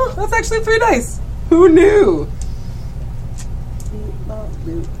 Oh, that's actually 3 dice. Who knew?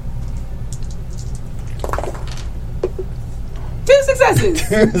 2 successes.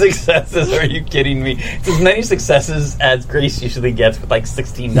 2 successes? Are you kidding me? It's as many successes as Grace usually gets with like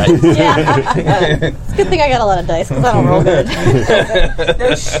 16 dice. Yeah. It's a good thing I got a lot of dice because I don't roll good.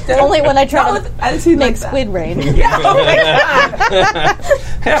 Only when I try to attitude make like that. squid rain.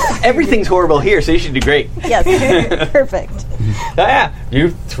 Everything's horrible here, so you should do great. Yes. Perfect. Yeah. You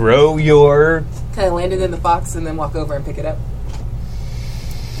throw your. Can I land it in the box and then walk over and pick it up?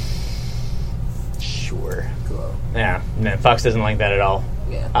 Sure. Cool. Yeah. No, Fox doesn't like that at all.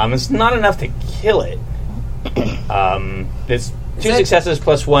 Yeah. It's not enough to kill it. It's 2 it- successes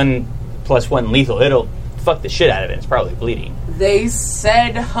plus one lethal. It'll fuck the shit out of it. It's probably bleeding. They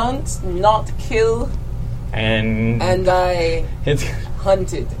said hunt, not kill, And and I it's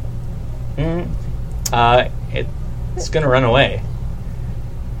hunted. it's gonna run away.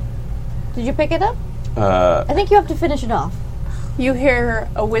 Did you pick it up? I think you have to finish it off. You hear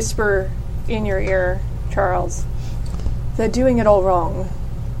a whisper in your ear, Charles. They're doing it all wrong.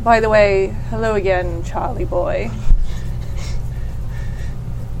 By the way, hello again, Charlie boy.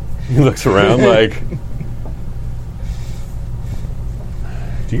 He looks around like.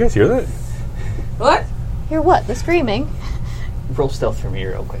 Do you guys hear that? What? Hear what? The screaming. Roll stealth for me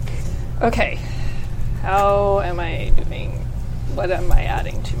real quick. Okay. How am I doing? What am I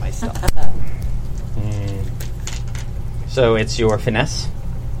adding to myself? So it's your finesse.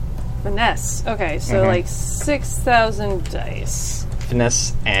 Finesse. Okay, so like 6,000 dice.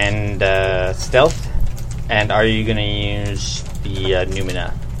 Finesse and stealth. And are you going to use the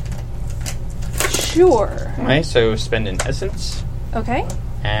Numina? Sure. Right, so spend an essence Okay.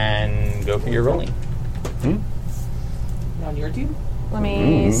 and go for your rolling. On your team? Let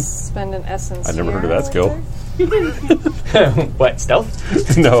me spend an essence. I never heard of here. that skill. What,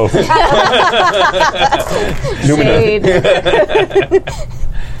 stealth? No. Shade.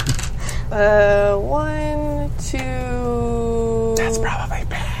 1, 2. That's Probably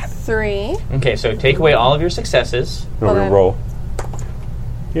bad. 3. Okay, so take away all of your successes. No, we're gonna then- roll.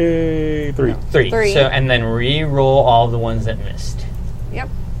 Yay, 3. 3. 3. So, and then re-roll all the ones that missed. Yep.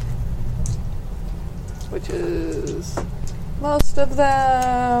 Which is most of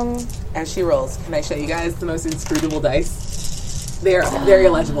them. As she rolls, can I show you guys the most inscrutable dice? They're very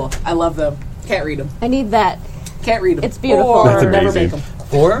illegible. I love them. Can't read them. I need that. Can't read them. It's beautiful. That's Never amazing. make them.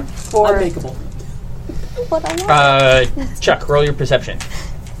 4. 4. Unmakeable. What I want. Chuck, roll your perception.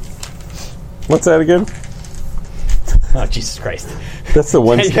 What's that again? Oh, Jesus Christ. That's the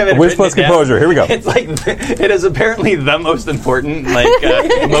one. You haven't Wins written plus it down. composure. Here we go. It's like, it is apparently the most important,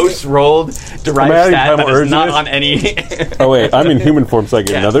 most rolled derived I'm adding stat primal that is urge not to on any... Oh wait, I'm in human form, so I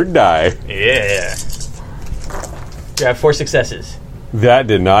get Yeah. another die. Yeah. You have 4 successes. That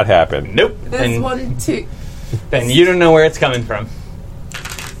did not happen. Nope. This And one, too. then you don't know where it's coming from.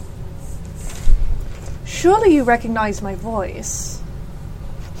 Surely you recognize my voice.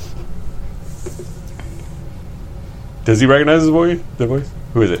 Does he recognize his voice? The voice?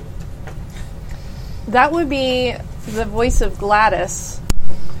 Who is it? That would be the voice of Gladys,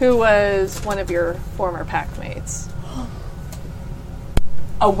 who was one of your former pack mates.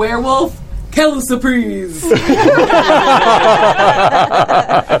 A werewolf? Quelle surprise!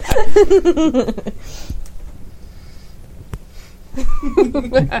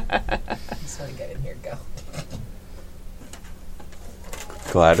 Just want to get in here. Go.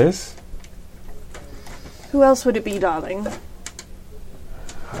 Gladys? Who else would it be, darling?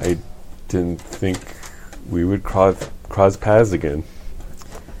 I didn't think we would cross paths again.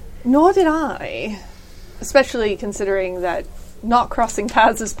 Nor did I. Especially considering that not crossing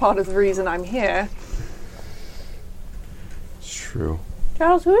paths is part of the reason I'm here. It's true.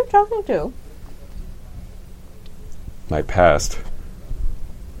 Charles, who are you talking to? My past.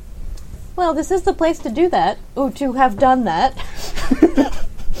 Well, this is the place to do that. Oh, to have done that.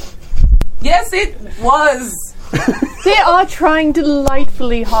 Yes, it was! They are trying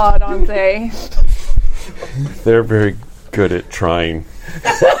delightfully hard, aren't they? They're very good at trying.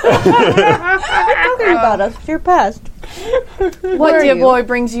 Talking about us, your past. What, are dear you? boy,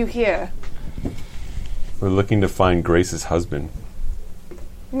 brings you here? We're looking to find Grace's husband.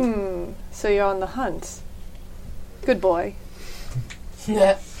 So you're on the hunt. Good boy.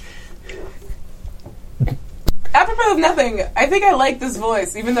 Apropos of nothing, I think I like this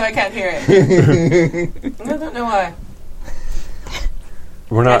voice, even though I can't hear it. I don't know why.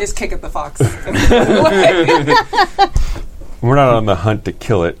 We're I not. just kick at the fox. We're not on the hunt to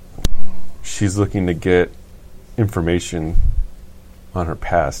kill it. She's looking to get information on her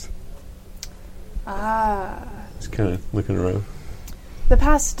past. Ah. Just kind of looking around. The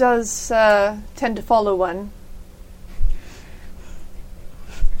past does tend to follow one.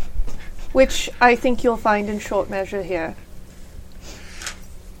 Which I think you'll find in short measure here.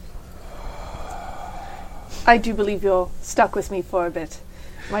 I do believe you're stuck with me for a bit,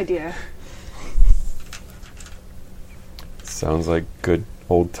 my dear. Sounds like good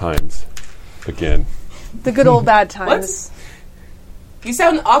old times. Again. The good old bad times. You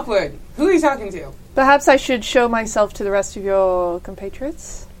sound awkward. Who are you talking to? Perhaps I should show myself to the rest of your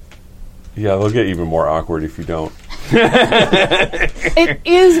compatriots? Yeah, they'll get even more awkward if you don't. It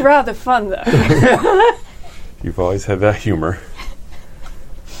is rather fun, though. You've always had that humor.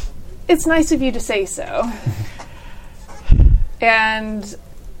 It's nice of you to say so. And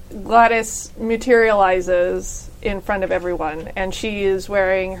Gladys materializes in front of everyone, and she is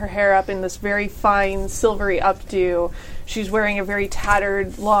wearing her hair up in this very fine, silvery updo. She's wearing a very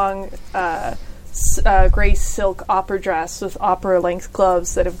tattered, long, gray silk opera dress with opera-length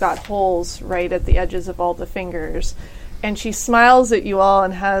gloves that have got holes right at the edges of all the fingers. And she smiles at you all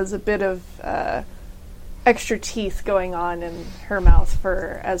and has a bit of extra teeth going on in her mouth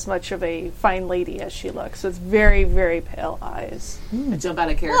for as much of a fine lady as she looks. So it's very, very pale eyes. I jump out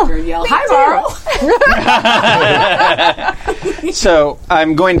of character and yell, "Hi, Marl!" So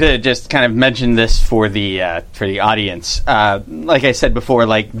I'm going to just kind of mention this for the audience. Like I said before,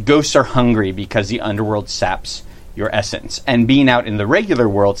 like ghosts are hungry because the underworld saps your essence, and being out in the regular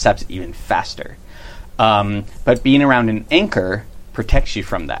world saps it even faster. But being around an anchor protects you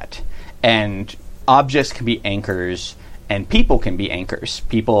from that, and objects can be anchors, and people can be anchors.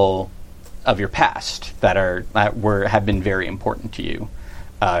 People of your past that have been very important to you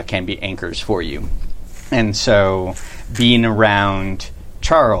can be anchors for you. And so being around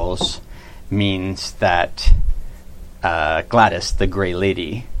Charles means that Gladys, the Grey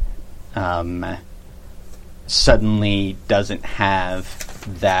Lady, suddenly doesn't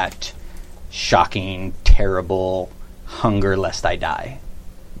have that shocking, terrible hunger lest I die.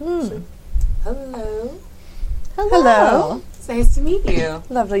 Hello. Hello. It's nice to meet you.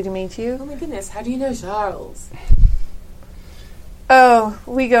 Lovely to meet Oh you. my goodness, how do you know Charles? Oh,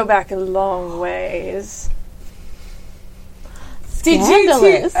 we go back a long ways. Did you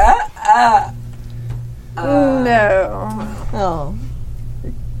Scandalous. No. Oh.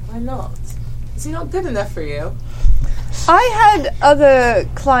 Why not? Is he not good enough for you? I had other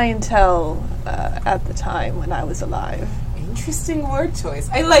clientele at the time when I was alive. Interesting word choice.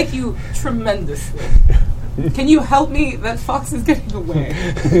 I like you tremendously. Can you help me? That fox is getting away.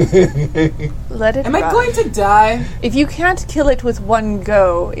 Let it Am I run. going to die? If you can't kill it with one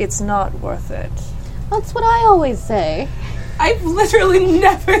go, it's not worth it. That's what I always say. I've literally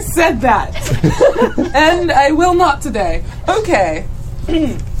never said that. And I will not today. Okay.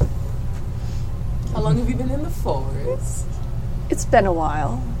 How long have you been in the forest? It's been a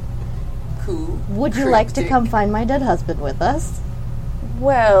while. Cool. Would you like to Cryptic. come find my dead husband with us?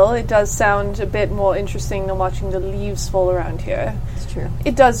 Well, it does sound a bit more interesting than watching the leaves fall around here. It's true.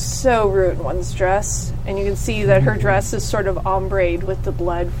 It does so ruin one's dress, and you can see that her dress is sort of ombreed with the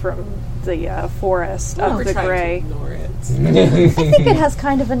blood from the forest of We're the trying to gray. ignore it. I think it has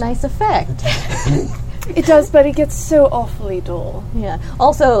kind of a nice effect. It does, but it gets so awfully dull. Yeah.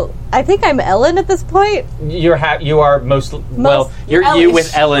 Also, I think I'm Ellen at this point. You are most well. You're you Ellish.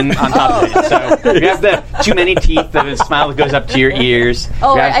 with Ellen on top of it. So you have the too many teeth, the smile that goes up to your ears.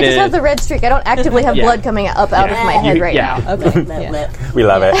 Oh, You right. I just have the red streak. I don't actively have Yeah. blood coming up out of my head right yeah. now. Okay. Lip, Yeah. lip. We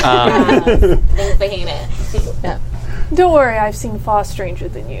love it. Thanks for hearing it. Yeah. Don't worry, I've seen far stranger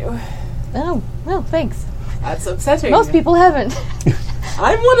than you. Oh, well, thanks. That's upsetting. Most people haven't.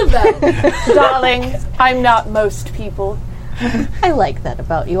 I'm one of them. Darling, I'm not most people. I like that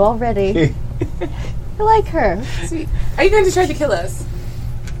about you already. I like her. Sweet. Are you going to try to kill us?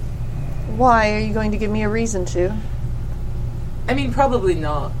 Why are you going to give me a reason to? I mean, probably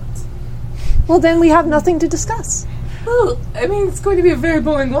not. Well, then we have nothing to discuss. Well, I mean, it's going to be a very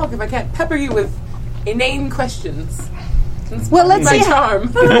boring walk if I can't pepper you with inane questions. Well, let's my see.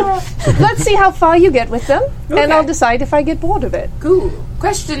 charm. Let's see how far you get with them, Okay. and I'll decide if I get bored of it. Cool.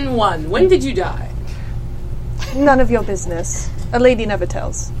 Question 1. When did you die? None of your business. A lady never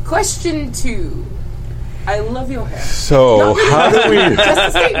tells. Question 2. I love your hair. So how do we? Just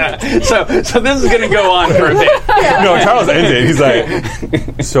a statement. So this is going to go on for a bit. No, Charles ends it. He's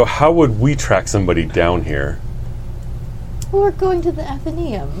like, so how would we track somebody down here? We're going to the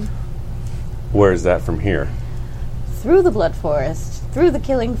Athenaeum. Where is that from here? Through the Blood Forest, through the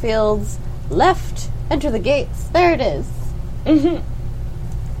killing fields, left, enter the gates. There it is.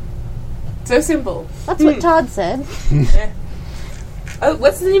 So simple. That's what Todd said. Oh,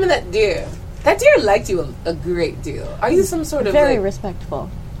 what's the name of that deer? That deer liked you a great deal. Are you some sort of Very like, respectful.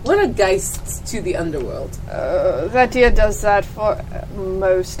 what are geists to the underworld? That deer does that for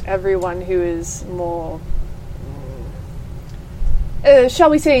most everyone who is more, shall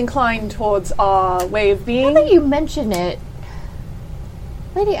we say, inclined towards our way of Now being. that you mention it,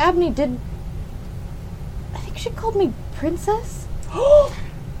 Lady Abney did. I think she called me princess.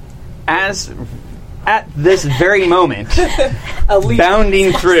 As at this very moment, Elite.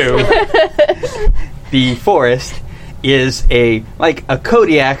 bounding through the forest is a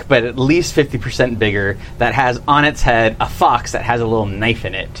Kodiak, but at least 50% bigger, that has on its head a fox that has a little knife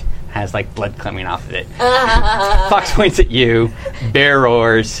in it. Has like blood coming off of it. Fox points at you, bear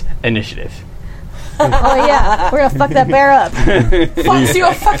roars, initiative. Oh yeah, we're gonna fuck that bear up. Fox, you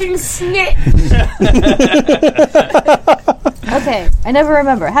a fucking snitch! Okay, I never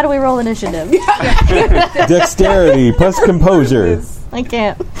remember. How do we roll initiative? Dexterity plus composure I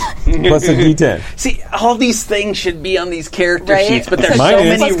can't. plus a D10. See, all these things should be on these character Right? sheets, but there's Mine so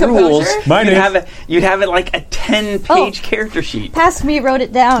is. many Plus rules. composure? Mine is. You'd have it like a 10-page character sheet. Past me wrote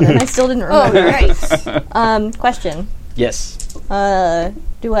it down, and I still didn't Oh, remember. right. Question. Yes.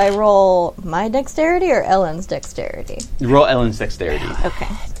 Do I roll my dexterity or Ellen's dexterity? Roll Ellen's dexterity. Okay.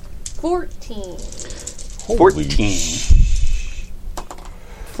 14. 14.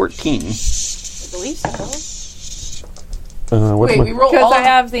 14. I believe so. What's Wait, my... we roll Because all I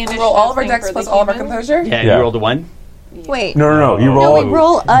have the initiative. roll all of our thing decks for plus the all of our human. composure? Yeah, Yeah. you rolled a 1? Wait. No. You roll. we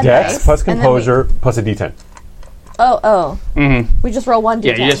roll a dex dice, plus and then we- composure plus a D10. Oh. Mm-hmm. We just roll 1d10.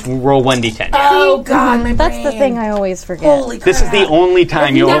 Yeah, you just roll 1d10. Oh, God, my That's the brain. thing I always forget. Holy crap. This is the only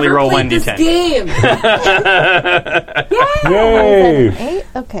time you only roll Never played 1d10. this game. Yay! 8?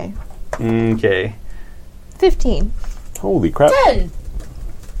 Okay. Okay. 15. Holy crap! 10.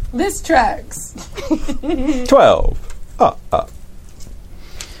 This tracks. 12.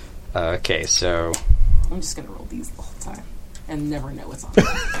 Okay, so... I'm just going to roll these the whole time and never know what's on.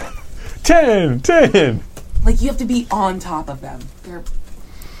 10. Like, you have to be on top of them.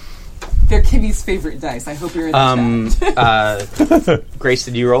 They're Kimmy's favorite dice. I hope you're in the chat. Grace,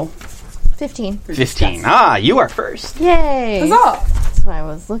 did you roll? 15. 15. Ah, you are first. Yay! Huzzah! That's why I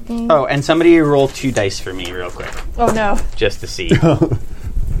was looking. Oh, and somebody roll 2 dice for me real quick, Oh no. just to see.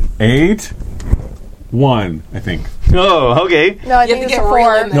 8. 1, I think. Oh, okay. No, I You think have to it's a get real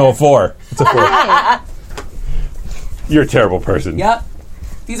 4. in there. No, 4. It's a 4. Hey, You're a terrible person. Yep.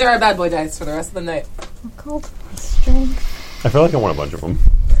 These are our bad boy dice for the rest of the night. called strength. I feel like I want a bunch of them.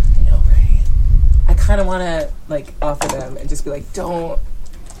 I know, right? I kind of want to, like, offer them and just be like, don't.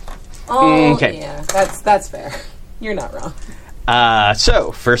 Oh, Okay. yeah. That's fair. You're not wrong.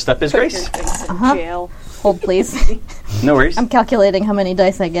 So, first up is Grace. Jail. Hold, please. No worries. I'm calculating how many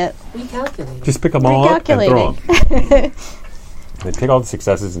dice I get. We calculated. Just pick them all up and throw Recalculating. them. Then take all the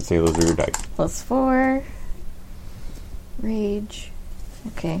successes and say those are your dice. Plus 4. Rage.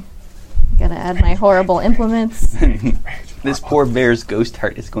 Okay. Gotta add my horrible implements. This poor bear's ghost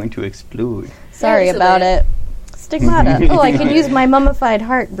heart is going to explode. Sorry That's about okay. it. Stigmata. Oh, I can use my mummified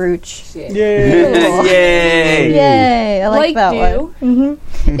heart brooch. Shit. Yay! Yay! Yay! I like that do. one.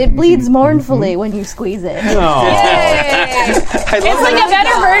 It bleeds mournfully when you squeeze it. I love It's like a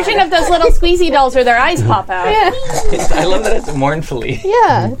better version of those little squeezy dolls where their eyes pop out. I love that it's mournfully.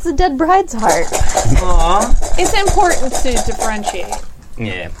 Yeah, it's a dead bride's heart. Aww. It's important to differentiate.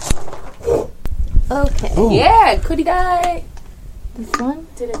 Yeah. Okay. Yeah, could die. This one.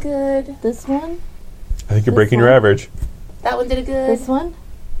 Did it good. This one. I think you're breaking your average. That one did it good. This one.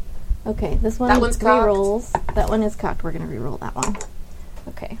 Okay, this one That one's cocked. re-rolls. That one is cocked. We're going to re-roll that one.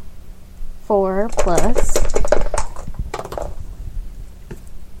 Okay. 4 plus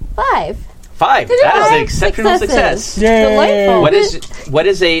 5. 5. That is an 5 exceptional successes. success. Yay! Delightful. What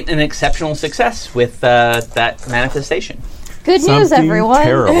is an exceptional success with that manifestation? Good news, Something everyone.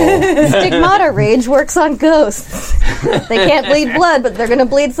 terrible. Stigmata rage works on ghosts. They can't bleed blood, but they're going to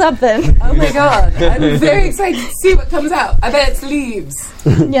bleed something. Oh my god. I'm very excited to see what comes out. I bet it's leaves.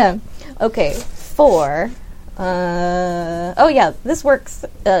 Yeah. Okay. 4. Oh yeah, this works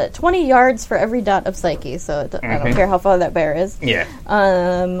 20 yards for every dot of psyche, so I don't care how far that bear is. Yeah.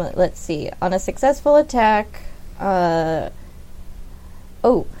 Let's see. On a successful attack,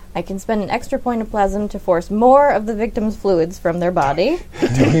 I can spend an extra point of plasm to force more of the victim's fluids from their body.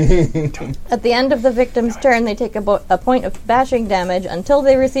 At the end of the victim's turn, they take a point of bashing damage until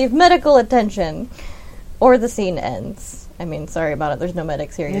they receive medical attention, or the scene ends. I mean, sorry about it, there's no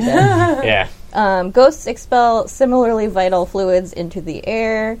medics here, you're dead. Yeah. Ghosts expel similarly vital fluids into the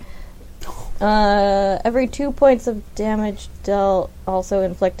air. Every 2 points of damage dealt also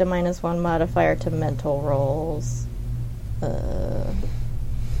inflict a -1 modifier to mental rolls.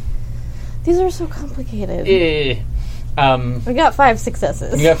 These are so complicated. We got 5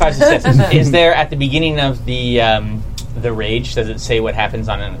 successes. You got 5 successes. Is there, at the beginning of the rage, does it say what happens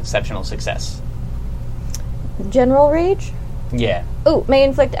on an exceptional success? General rage? Yeah. Oh, may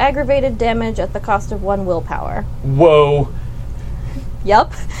inflict aggravated damage at the cost of 1 willpower. Whoa.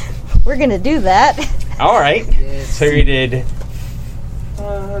 Yup. We're gonna do that. Alright. So you did...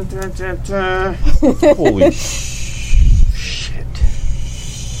 Holy shit.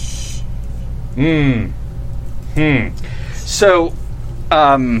 So,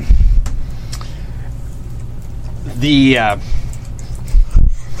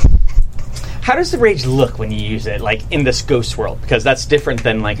 how does the rage look when you use it, like, in this ghost world? Because that's different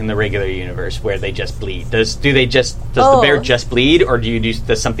than, like, in the regular universe where they just bleed. Does the bear just bleed, or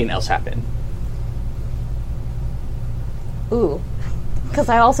does something else happen? Ooh. Because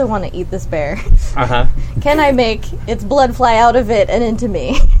I also want to eat this bear. Uh-huh. Can I make its blood fly out of it and into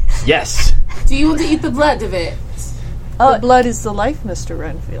me? Yes. Do you want to eat the blood of it? The blood is the life, Mr.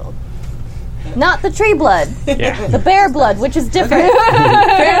 Renfield. Not the tree blood. Yeah. The bear blood, which is different.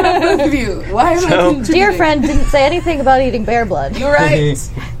 Fair enough, both of you. Why am I contributing? Dear friend didn't say anything about eating bear blood. You're right.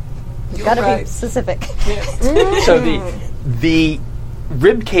 You're Gotta right. be specific. So the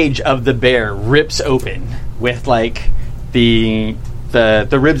rib cage of the bear rips open with, like, the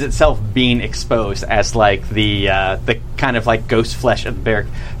ribs itself being exposed as, like, the kind of, like, ghost flesh of the bear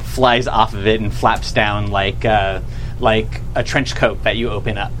flies off of it and flaps down like a trench coat that you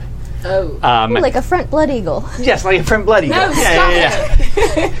open up. Oh. Like a front blood eagle. Yes, like a front blood eagle. No, stop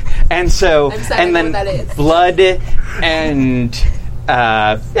it. And so, I'm sorry, and I then know what that is. blood and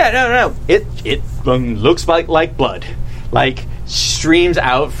it looks like blood, like streams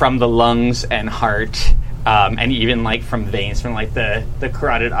out from the lungs and heart, and even like from veins, from like the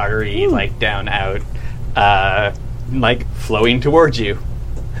carotid artery, like down out, like flowing towards you.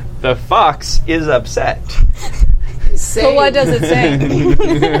 The fox is upset. So what does it say?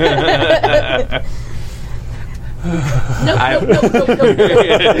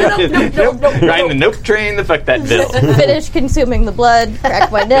 Nope. Riding the nope train, the fuck that bill. Finish consuming the blood,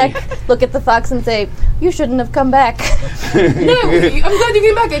 crack my neck, look at the fox and say, you shouldn't have come back. No, I'm glad you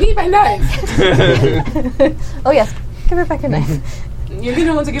came back. I need my knife. Oh yes, give her back her knife. You're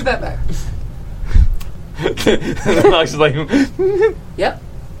gonna want to give that back. The fox is like, Yep.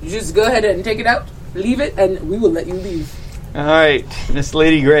 You just go ahead and take it out, leave it, and we will let you leave. all right, Miss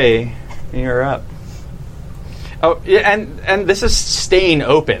Lady Grey, you're up. Oh, yeah, and this is staying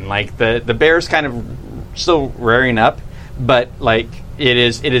open. Like the bear's kind of still rearing up, but like it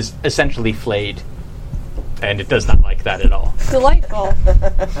is essentially flayed, and it does not like that at all. Delightful.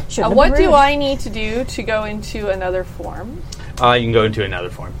 What do rude. I need to do to go into another form? You can go into another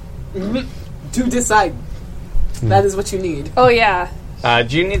form. To decide. That is what you need. Oh, yeah.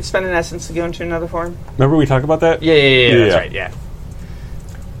 Do you need to spend an essence to go into another form? Remember we talked about that? Yeah. That's right. Yeah.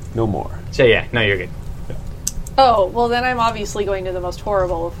 No more. So yeah, no, you're good. Oh, well, then I'm obviously going to the most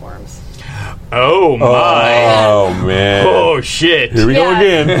horrible of forms. Oh my! Oh man! Oh shit! Here we go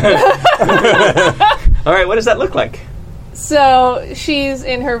again. All right, what does that look like? So she's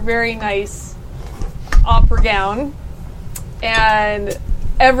in her very nice opera gown, and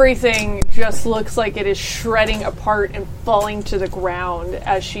everything just looks like it is shredding apart and falling to the ground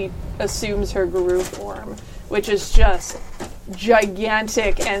as she assumes her guru form, which is just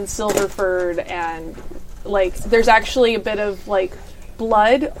gigantic and silver-furred, and like there's actually a bit of like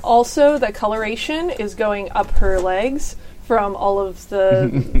blood also. The coloration is going up her legs from all of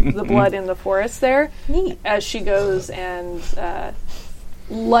the blood in the forest there. Neat. As she goes and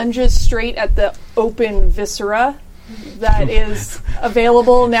lunges straight at the open viscera that is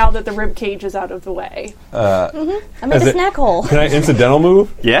available now that the rib cage is out of the way. I made a snack hole. Can I incidental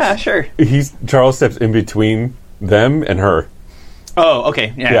move? Yeah, sure. Charles steps in between them and her. Oh,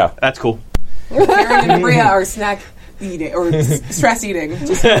 okay. Yeah. That's cool. Karen and Bria are snack eating or stress eating.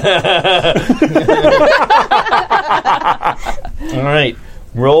 Just All right.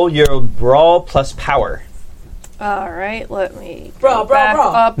 Roll your brawl plus power. All right, let me Brawl, go back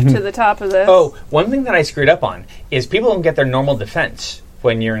brawl. up to the top of this. Oh, one thing that I screwed up on is people don't get their normal defense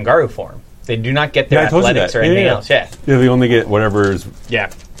when you're in Garu form. They do not get their Yeah, I told you athletics that. or anything Yeah. else. Yeah. Yeah, they only get whatever's. Yeah.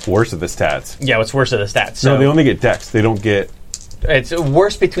 worse of the stats. Yeah, what's worse of the stats? So No, they only get dex. They don't get. it's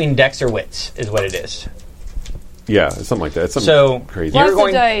worse between dex or wits, is what it is. Yeah, it's something like that. It's something So crazy. you're Lots of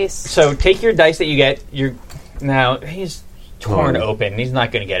going. dice. So take your dice that you get. Now he's torn Oh. open. He's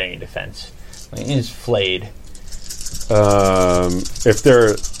not going to get any defense. He's flayed. If they're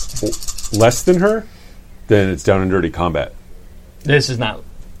less than her, then it's down in dirty combat. This is not.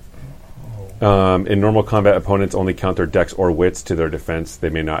 In normal combat, opponents only count their dex or wits to their defense. They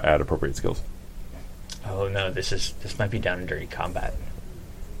may not add appropriate skills. Oh no, this might be down in dirty combat.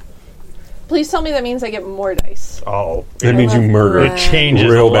 Please tell me that means I get more dice. Oh, That means you murder it changes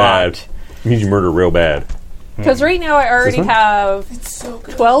real a bad. lot. It means you murder real bad. Because right now I already one? have It's so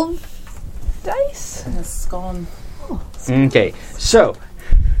good. 12 dice. It's gone. Okay, so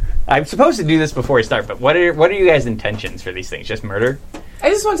I'm supposed to do this before we start, but what are you guys' intentions for these things? Just murder? I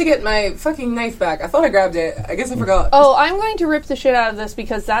just want to get my fucking knife back. I thought I grabbed it. I guess I forgot. Oh, I'm going to rip the shit out of this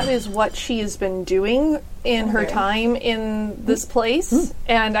because that is what she has been doing in her Okay. time in this place.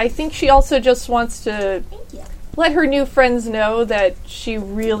 And I think she also just wants to let her new friends know that she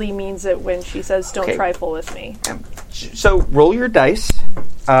really means it when she says, don't Okay. trifle with me. So roll your dice.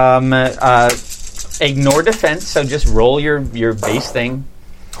 Ignore defense. So just roll your base thing.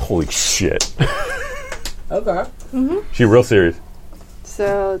 Holy shit. Okay. She's real serious.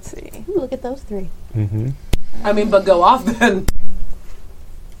 So let's see. Ooh, look at those 3. I mean, but go off then.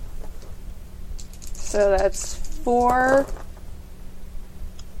 So that's 4,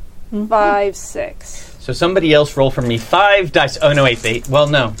 5, 6. So somebody else roll for me 5 dice. Oh no, wait.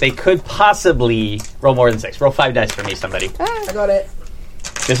 They could possibly roll more than 6. Roll 5 dice for me, somebody. I got it.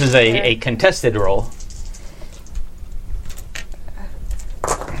 This is a contested roll.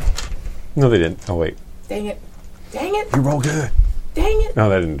 No, they didn't. Oh, wait. Dang it. Dang it. You roll good. Dang it. No,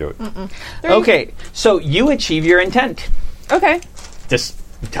 that didn't do it. Okay, so you achieve your intent. Okay. Just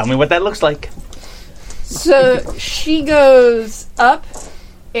tell me what that looks like. So she goes up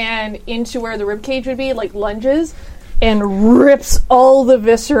and into where the ribcage would be, like lunges, and rips all the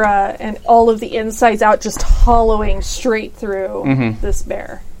viscera and all of the insides out, just hollowing straight through this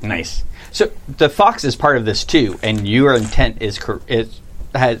bear. Nice. So the fox is part of this too, and your intent is correct.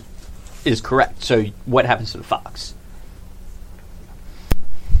 So what happens to the fox?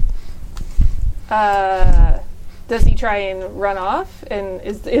 Does he try and run off? And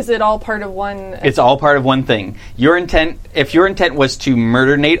is it all part of one? It's all part of one thing. Your intent, if your intent was to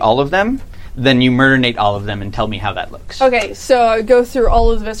murder Nate all of them, then you murder Nate all of them and tell me how that looks. Okay, so I go through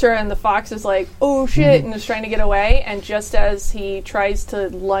all of the viscera, and the fox is like, oh shit, and is trying to get away. And just as he tries to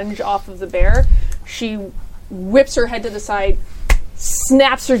lunge off of the bear, she whips her head to the side,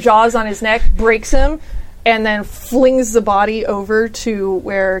 snaps her jaws on his neck, breaks him, and then flings the body over to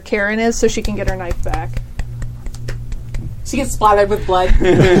where Karen is so she can get her knife back. She gets splattered with blood. You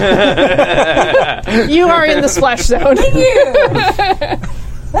are in the splash zone. Thank you.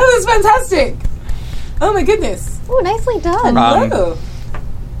 That was fantastic. Oh my goodness. Oh, nicely done. Oh.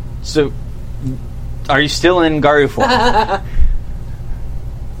 So, are you still in Garu form?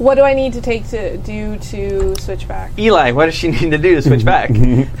 What do I need to take to do to switch back? Eli, what does she need to do to switch back?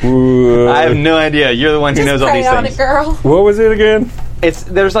 Ooh, I have no idea. You're the one who Just knows all pray these on things. it, girl. what was it again?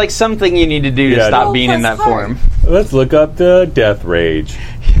 There's like something you need to do to Yeah, stop no. being in Press that hard. form. Let's look up the death rage.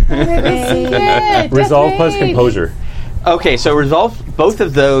 Resolve plus composure. Okay, so resolve. Both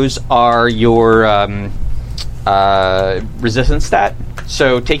of those are your resistance stat.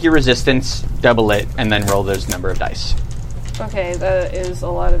 So take your resistance, double it, and then roll those number of dice. Okay, that is a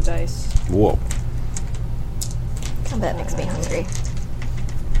lot of dice. Whoa. That makes me hungry.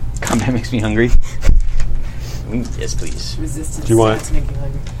 Combat makes me hungry. Yes, please. Resistance. Do you want- stats make you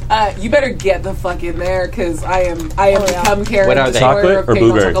hungry. You better get the fuck in there, because I am yeah. become Karen. What are they? destroyer Chocolate of or King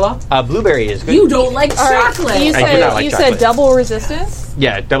blueberry? Chocolat. Blueberry is good. You don't like All right, chocolate. You I do not like said chocolate. double resistance?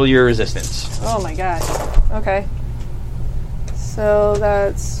 Yeah, double your resistance. Oh my god. Okay. So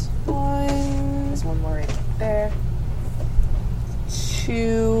that's 1, There's one more right there.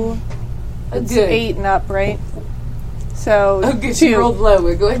 2. It's Good. 8 and up, right? So Oh, good. 2. She rolled low.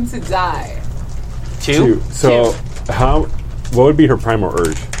 We're going to die. Two. So, what would be her primal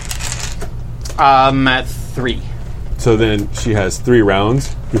urge? At 3. So then she has 3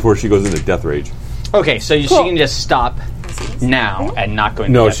 rounds before she goes into death rage. Okay, so she Cool. can just stop now and not go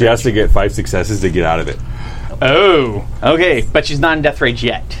into No, death she rage. has to get 5 successes to get out of it. Oh, okay, but she's not in death rage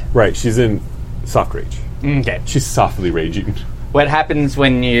yet. Right, she's in soft rage. Okay. She's softly raging. What happens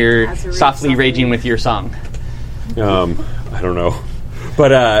when you're Has to read softly softly. raging with your song? I don't know.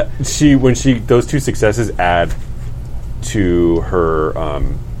 But those 2 successes add to her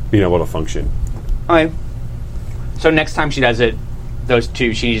being able to function. Okay. So next time she does it, those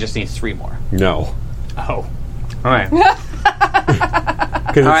 2. She just needs 3 more. No. Oh. All right.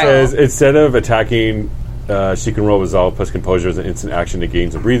 Because it Alright. says, instead of attacking, she can roll Resolve plus Composure as an instant action to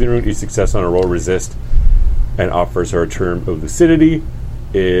gain a breathing room. Each success on a roll resist and offers her a term of lucidity.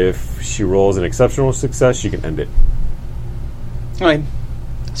 If she rolls an exceptional success, she can end it. Okay.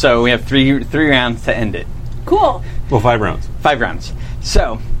 So we have 3 rounds to end it. Cool. Well, 5 rounds. 5 rounds.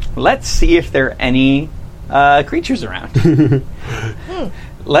 So let's see if there are any creatures around.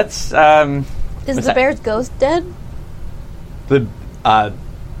 Let's. Is What's the that? bear's ghost dead? The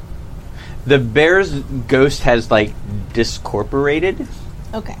bear's ghost has like discorporated,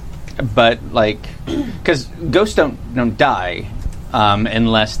 Okay. but like because ghosts don't die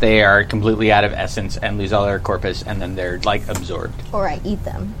unless they are completely out of essence and lose all their corpus, and then they're like absorbed. Or I eat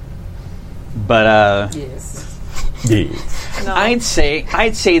them. But Yes. Yeah. No. I'd say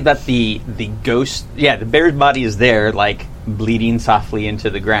that the ghost, the bear's body is there, like bleeding softly into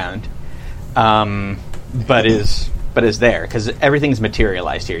the ground, but is there because everything's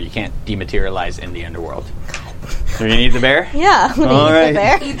materialized here. You can't dematerialize in the underworld. You're gonna eat the bear. Yeah, I'm gonna All eat right. the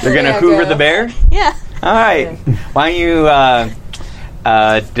bear. You're gonna hoover the bear. Yeah. All right. Why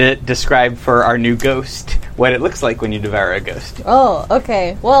don't you describe for our new ghost what it looks like when you devour a ghost? Oh,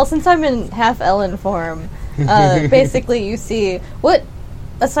 okay. Well, since I'm in half Ellen form, basically you see what,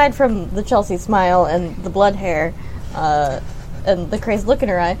 aside from the Chelsea smile and the blood hair, and the crazed look in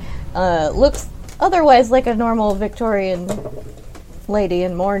her eye, looks otherwise like a normal Victorian lady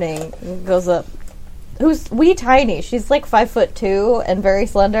in mourning. Goes up, who's wee tiny. She's like 5'2" and very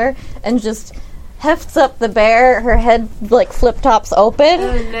slender, and just hefts up the bear. Her head like flip tops open,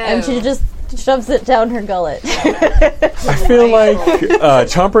 and she just shoves it down her gullet. I feel like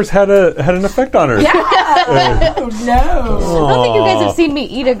Chompers had an effect on her. Oh, no. I don't think you guys have seen me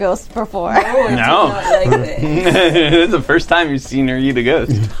eat a ghost before. No. Not like this. This is the first time you've seen her eat a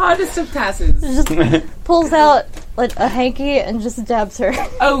ghost. Hardest of passes. Just pulls out like a hanky and just dabs her.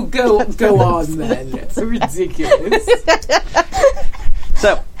 Oh, go on, then. It's ridiculous.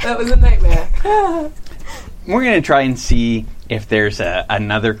 So That was a nightmare. we're gonna try and see if there's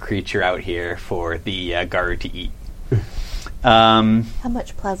another creature out here for the Garu to eat. How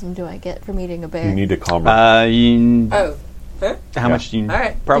much plasm do I get from eating a bear? You need to calm her. Oh. Huh? How much do you? All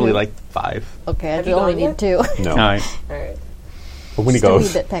right. Probably like 5. Okay, I Have you only gone need 2. No. All right. All right. But when he Just a wee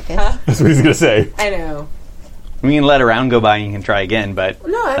goes, bit peckish. that's what he's going to say. I know. We can let a round go by and you can try again, but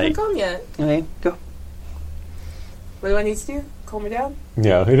No, I haven't like, gone yet. okay, go. What do I need to do? Calm me down?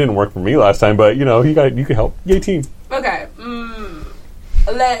 Yeah, it didn't work for me last time, but you know, you could help. Yay, team. Okay.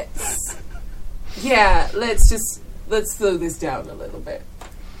 Let's slow this down a little bit.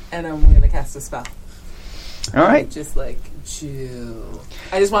 And I'm going to cast a spell. All right. Just like chill.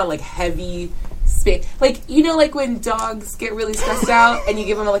 I just want like heavy space. Like, you know, like when dogs get really stressed out and you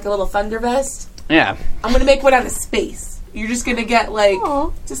give them like a little thunder vest? Yeah. I'm going to make one out of space. You're just going to get like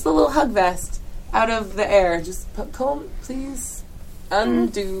Aw. just a little hug vest out of the air. Just comb, please.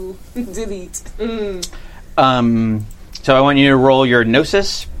 Undo. Delete. So I want you to roll your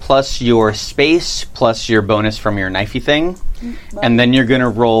Gnosis plus your space plus your bonus from your knifey thing. And then you're going to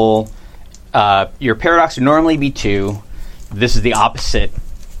roll... your paradox would normally be 2. This is the opposite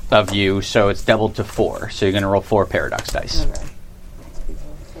of you, so it's doubled to 4. So you're going to roll 4 paradox dice. Okay.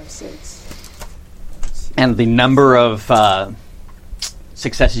 4, 6. And the number of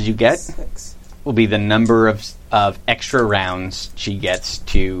successes you get 6. will be the number of extra rounds she gets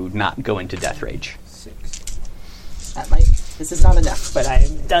to not go into death rage. 6. This is not enough, but I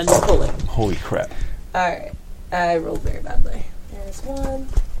am done pulling. Holy crap. Alright. I rolled very badly. There's 1.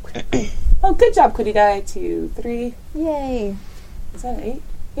 Oh, good job, Quiddy Guy. 2, 3. Yay. Is that 8?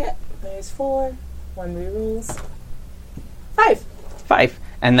 Yeah. There's 4. 1 rerolls. 5. 5.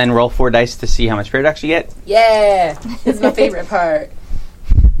 And then roll 4 dice to see how much paradox you get. Yeah. This is my favorite part.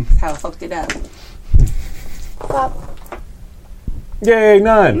 That's how I fucked it up. Plop. Yay,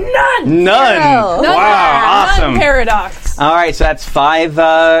 none. None! Zero. Wow, awesome. Paradox. All right, so that's 5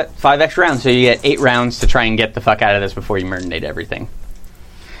 extra rounds. So you get 8 rounds to try and get the fuck out of this before you marinate everything.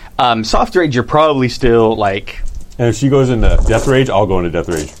 Soft rage, you're probably still like... And if she goes into death rage, I'll go into death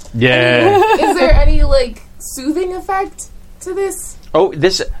rage. Yeah. Is there any, like, soothing effect to this? Oh,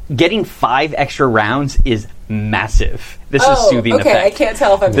 this getting 5 extra rounds is massive. This is soothing okay. effect. I can't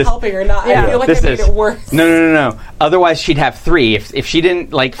tell if I'm This- helping or not. Yeah. I feel like This I made is- it worse. No. Otherwise, she'd have 3. If she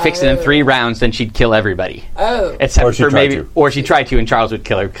didn't like fix it in 3 rounds, then she'd kill everybody. Oh. Except Or she'd for try maybe, to. or she tried to, and Charles would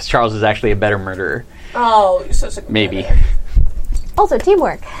kill her because Charles is actually a better murderer. Oh, you're such a good Maybe. brother. Also,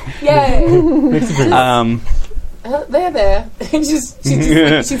 teamwork. Yay. Um, There.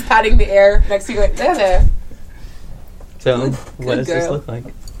 She's patting the air next to you, like, there. So, what does this girl. look like?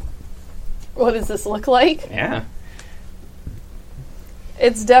 What does this look like? Yeah.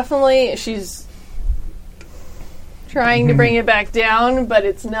 It's definitely, she's trying to bring it back down, but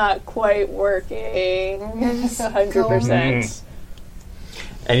it's not quite working 100%.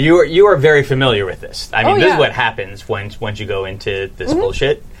 And you are very familiar with this. I mean, Oh, this yeah. is what happens once you go into this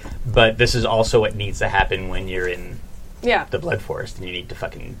bullshit. But this is also what needs to happen when you're in Yeah. the Blood Forest and you need to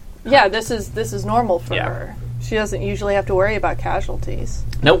fucking... Yeah, this is normal for Yeah. her. She doesn't usually have to worry about casualties.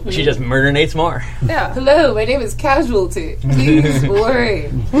 Nope, she just murderates more. Yeah. Hello, my name is Casualty. Please worry.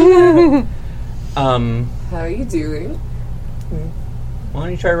 Why How are you doing?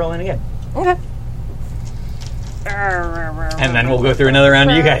 don't you try rolling again? Okay. And then we'll go through another round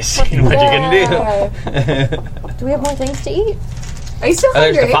of you guys seeing what you're going to do. Do we have more things to eat? Are you still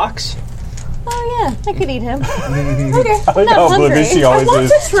There's hungry? the fox. Oh yeah, I could eat him. Okay. I like not how hungry. oblivious she I always want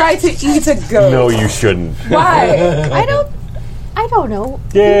is. to try to eat a goat. No, you shouldn't. Why? I don't know.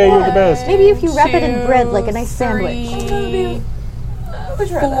 Yay, you're the best. Maybe if you wrap it in bread like a nice sandwich. 3, I'll try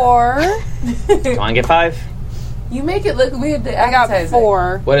that. 4. Come on, get 5. You make it look weird to I got advertise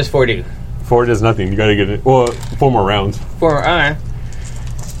 4. What does 4 do? 4 does nothing. You gotta get it. Well, 4 more rounds. 4, alright.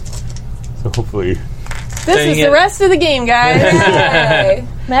 So hopefully. This you is get- the rest of the game, guys. Yay.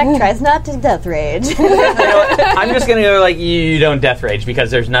 Mac tries not to death rage. I'm just going to go like you don't death rage because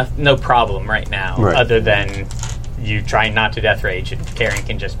there's no problem right now Right. other than you trying not to death rage and Karen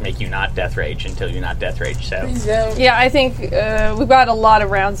can just make you not death rage until you're not death rage. So Please don't. Yeah, I think we've got a lot of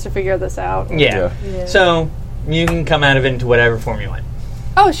rounds to figure this out. yeah. So you can come out of it into whatever form you want.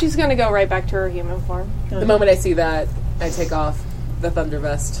 Oh, she's going to go right back to her human form. The moment I see that, I take off the thunder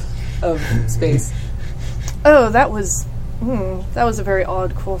vest of space. Oh, that was a very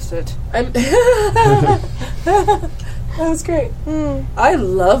odd corset. That was great. I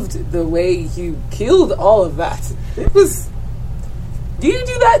loved the way you killed all of that. It was. Do you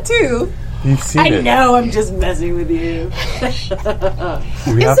do that too? You've seen I it. know. I'm just messing with you.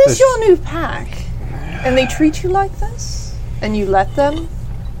 We have Is this to your new pack? And they treat you like this? And you let them?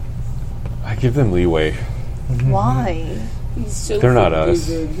 I give them leeway. Why? He's so They're not us.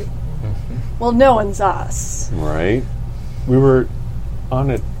 confusing. Well, no one's us. Right? We were on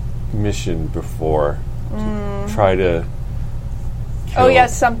a mission before to try to kill. Oh,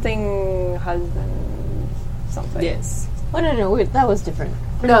 yes, something husband. Something. Yes. Oh no, wait, that was different.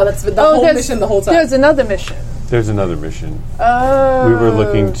 No, that's the whole mission the whole time. There's another mission. There's another mission. Oh. We were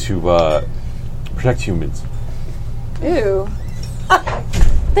looking to protect humans. Ew.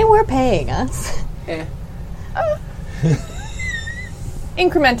 They were paying us. Eh.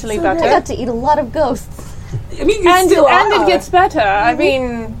 Incrementally I better. got to eat a lot of ghosts. I mean, you And still it are. gets better. I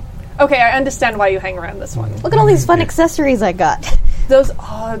mean, okay, I understand why you hang around this one. Look at all these fun accessories I got. Those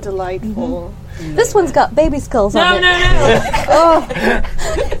are delightful. This one's got baby skulls on it.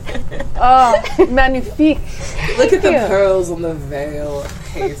 Oh, magnifique. Look at the you. pearls on the veil. I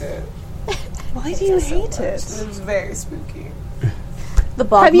hate it. Why do you hate It it? was very spooky. The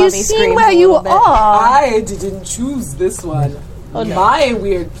Bob Have you Mummy seen screams where a you little bit. are? I didn't choose this one. My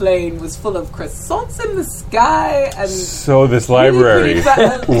weird plane was full of croissants in the sky and So this library,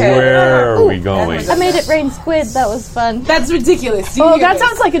 Okay. where are we going? I made it rain squid. That was fun. that's ridiculous. Do you Oh, hear that this?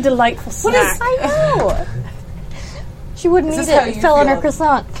 sounds like a delightful snack. I know. She wouldn't Is eat this how it. It you fell on her feel?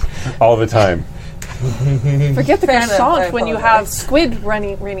 croissant. All the time. Forget the Fair enough, I croissant when you have apologize. squid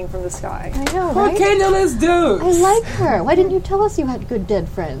raining from the sky. I know, What right? kind of this dude? I like her. Why didn't you tell us you had good dead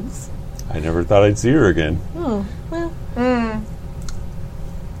friends? I never thought I'd see her again. Well,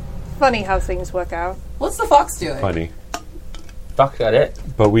 Funny how things work out. What's the fox doing? Funny. Fox got it.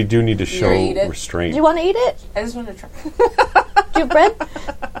 But we do need to show eat it? do restraint. you want to eat it? I just want to try. Do you have bread?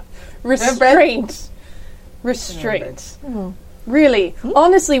 Restraint. Restraint. Really,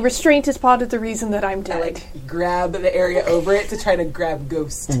 honestly, restraint is part of the reason that I'm dead. Like, grab the area over it to try to grab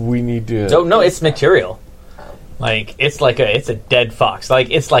ghost. We need to. Oh no, it's material. Like it's a dead fox. Like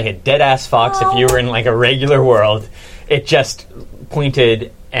it's like a dead ass fox if you were in like a regular world. It just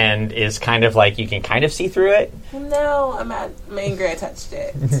pointed and is kind of like you can kind of see through it. No, I'm angry I touched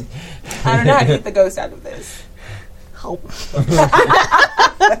it. I don't know how to get the ghost out of this.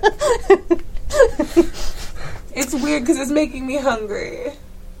 It's weird because it's making me hungry.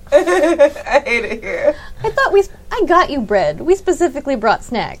 I hate it here. I thought I got you bread. We specifically brought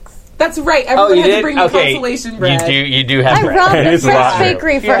snacks. That's right. Everyone had to bring me consolation bread. You do have I bread. robbed It the is French lot.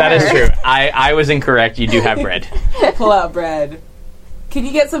 bakery for That her. is true. I was incorrect. You do have bread. Pull out bread. Can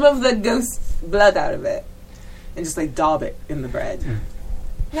you get some of the ghost blood out of it? And just like daub it in the bread.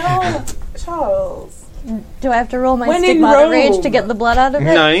 No, Charles. Do I have to roll my When in stigmata Rome. rage to get the blood out of it?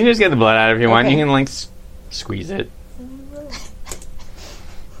 No, you can just get the blood out if you want. Okay. You can like squeeze it.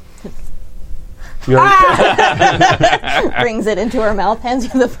 You already- Brings it into her mouth, hands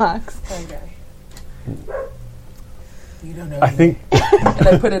you the box. Okay. You don't know. I think And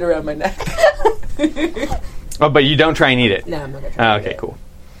I put it around my neck. Oh, but you don't try and eat it. No, I'm not gonna try. Oh, okay, cool.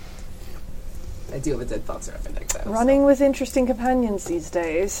 I deal with dead thoughts around my neck. Though, Running with interesting companions these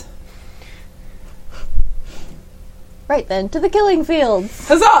days. Right then, to the killing fields.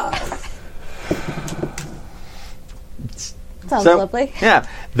 So. Huzzah! Sounds So- lovely. Yeah,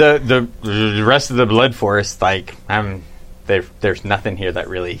 the rest of the Blood Forest, like, there's nothing here that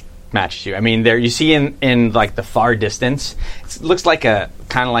really matches you. I mean, there you see in like the far distance, it looks like a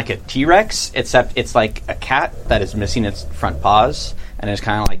kind of like a T-Rex, except it's like a cat that is missing its front paws and is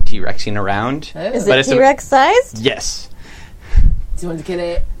kind of like T-Rexing around. Is But it it's a- T-Rex sized? Yes. Do you want to kill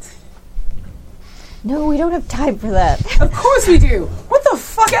it? No, we don't have time for that. Of course we do. What the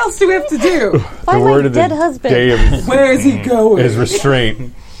fuck else do we have to do? Find the word my of the dead husband. day of Where is he going? is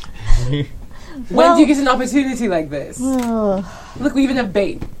restraint. When Well- do you get an opportunity like this? Ugh. Look, we even have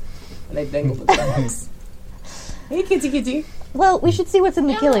bait. And I dangle the box. Hey, kitty. Well, we should see what's in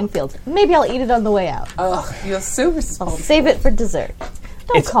the killing fields. Maybe I'll eat it on the way out. Ugh, you're so I'll responsible. save it for dessert.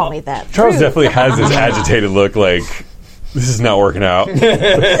 Don't It's call all- me that. Charles Rude. definitely has this agitated look, like this is not working out.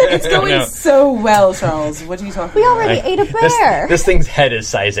 It's going No. so well, Charles. What are you talking We about? already ate a bear. This thing's head is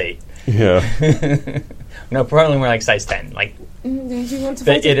size 8. Yeah, No, probably more like size 10. Like, Do you want to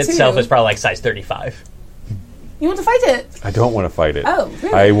the, fight it it itself too? is probably like size 35. You want to fight it? I don't want to fight it. Oh,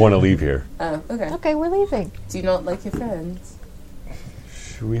 really? I want to leave here. Oh, okay. Okay, we're leaving. Do you not like your friends?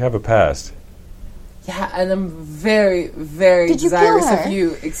 We have a past. Yeah, and I'm very, very Did you desirous kill her? of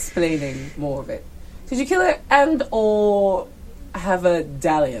you explaining more of it. Did you kill her and or have a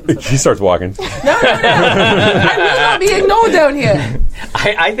dalliance with She her? starts walking. No. I will not be ignored down here.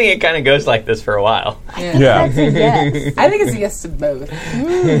 I think it kind of goes like this for a while. Yeah, That's a yes. I think it's a yes to both. I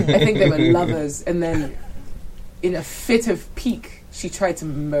think they were lovers, and then in a fit of pique, she tried to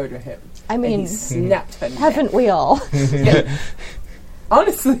murder him. I And he mean, snapped her neck. haven't we all? Yeah.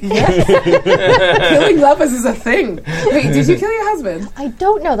 Honestly, yes. Killing lovers is a thing. Wait, did you kill your husband? I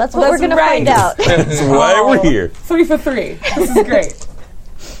don't know. That's what Well, we're that's going to right. find out. that's why we're here. 3 for 3. This is great.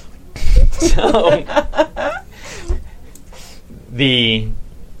 So, the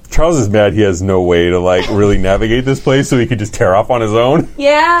Charles is mad he has no way to like really navigate this place, so he could just tear off on his own.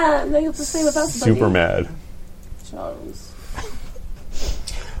 Yeah, no, you have to stay with us, buddy. Super mad. Charles.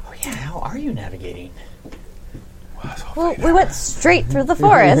 oh yeah, how are you navigating? Well, we went straight through the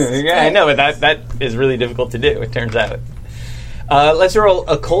forest. Yeah, I know, but that is really difficult to do. It turns out. Let's roll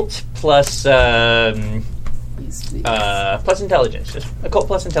occult plus Please, please. plus intelligence. Just occult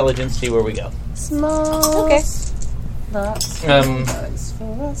plus intelligence. See where we go. Small. Okay. That's nice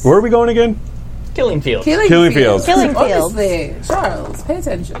for us. Where are we going again? Killing field. Killing fields. Killing fields. Obviously, Charles, pay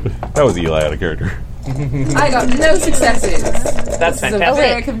attention. That was Eli out of character. I got no successes. That's This is a fantastic.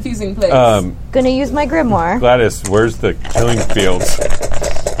 very wait. confusing place. Gonna use my grimoire. Gladys, where's the killing fields?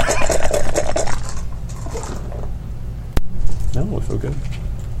 No, so good.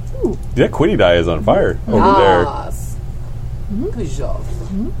 That Quiddy die is on fire over there. Yes. Good job.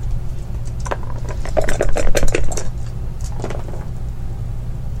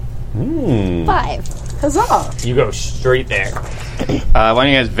 Hmm. 5. Huzzah! You go straight there. Why don't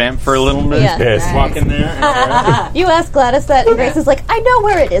you guys vamp for a little bit? Yeah. Yes. Walk in there. You ask Gladys that, and Grace is like, I know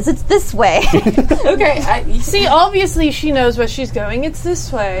where it is. It's this way. Okay, See, obviously she knows where she's going. It's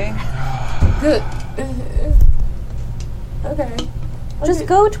this way. good. Okay. Just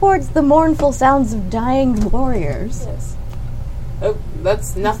go towards the mournful sounds of dying warriors. Yes. Oh,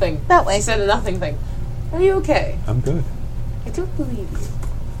 that's nothing. That way. She said a nothing thing. Are you okay? I'm good. I don't believe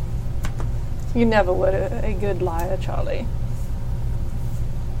you. You never would a good liar, Charlie.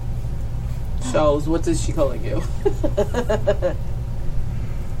 Charles, what is she calling you?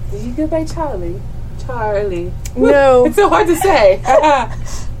 Did you go by Charlie? Charlie. No, It's so hard to say.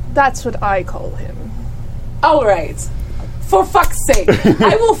 that's what I call him. All right. For fuck's sake,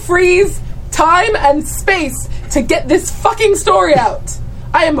 I will freeze time and space to get this fucking story out.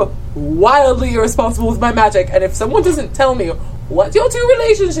 I am wildly irresponsible with my magic, and if someone doesn't tell me what your two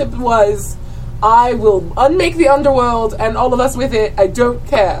relationship was, I will unmake the underworld and all of us with it. I don't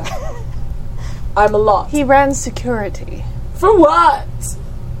care. I'm a lot. He ran security. For what?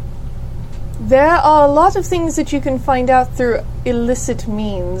 There are a lot of things that you can find out through illicit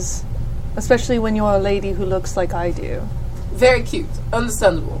means, especially when you're a lady who looks like I do. Very cute.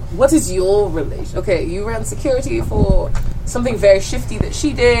 Understandable. What is your relation? Okay, you ran security for something very shifty that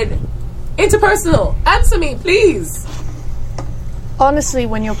she did. Interpersonal. Answer me, please. Honestly,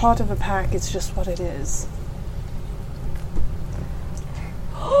 when you're part of a pack, it's just what it is.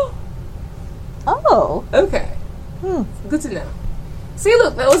 Oh. Okay. Good to know. See,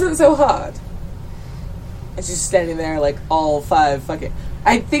 look, that wasn't so hard. And she's standing there like all 5 fucking...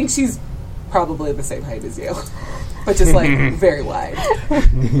 I think she's probably the same height as you. But just like very wide.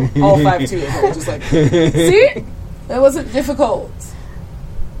 All 5'2" of her. Just like, see? That wasn't difficult.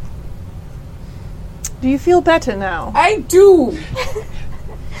 Do you feel better now? I do.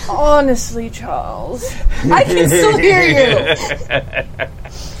 Honestly, Charles. I can still hear you.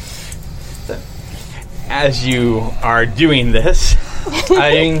 As you are doing this, you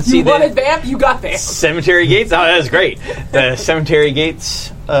can see You the wanted vamp? You got there. cemetery gates. Oh, that's great. The cemetery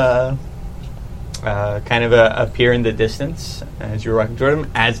gates kind of appear in the distance as you're walking toward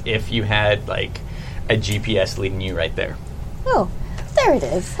them, as if you had like a GPS leading you right there. Oh, there it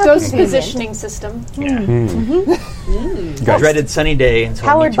is. How Ghost convenient. positioning system. Yeah. Guys, Dreaded sunny day until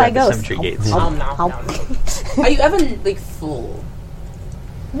Powered meet you by at the ghosts. cemetery gates. Are you ever like full?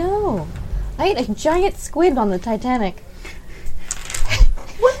 No. I ate a giant squid on the Titanic.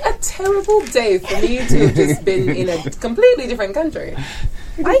 What a terrible day for me to have just been in a completely different country.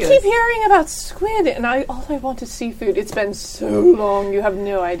 I keep hearing about squid, and all I want is seafood. It's been so long, you have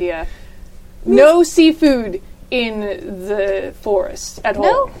no idea. No seafood in the forest at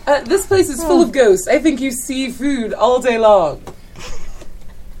all. This place is full of ghosts. I think you see food all day long.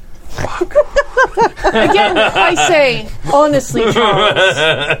 Again, I say, honestly,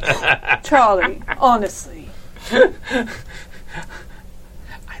 Charles. Charlie, honestly.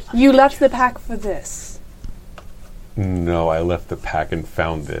 You left the pack for this. no, I left the pack and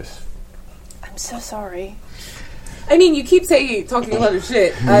found this. I'm so sorry. I mean, you keep talking a lot of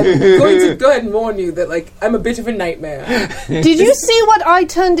shit. I'm going to go ahead and warn you that, like, I'm a bit of a nightmare. Did you see what I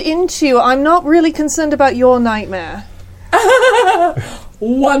turned into? I'm not really concerned about your nightmare.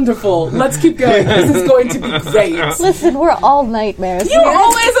 Wonderful. Let's keep going. This is going to be great. Listen, we're all nightmares. You're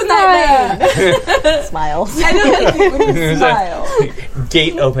always a nightmare. Smile. I don't like it when you smile.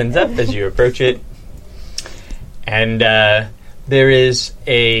 Gate opens up as you approach it, and there is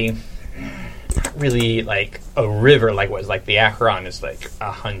a really like a river, like what is like the Acheron is like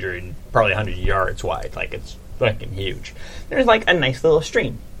 100 yards wide, like it's fucking huge. There's like a nice little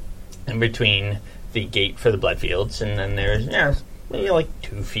stream in between the gate for the Bloodfields, and then there's maybe like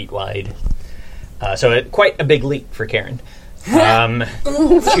 2 feet wide. So quite a big leap for Karen. To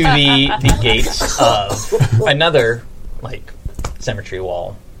the gates of another like cemetery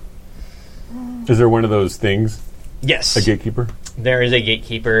wall. Is there one of those things? Yes, A gatekeeper? there is a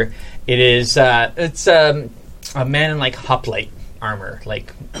gatekeeper. It is it's a man in like hoplite armor,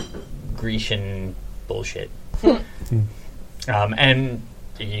 like Grecian bullshit. And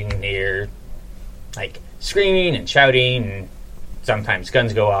you can hear like screaming and shouting, and sometimes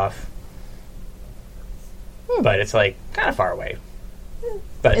guns go off. But it's like kind of far away.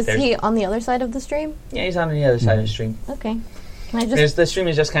 But Is he on the other side of the stream? Yeah, he's on the other side of the stream. Okay. The stream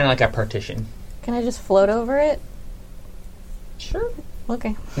is just kind of like a partition. Can I just float over it? Sure.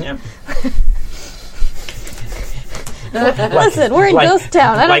 Okay. Yeah. Listen, we're in Ghost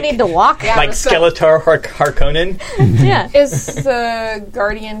Town. I don't need to walk. Like Skeletor or Harkonnen. Yeah. Is the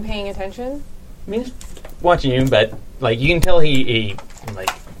guardian paying attention? I mean, he's watching you, but like you can tell he like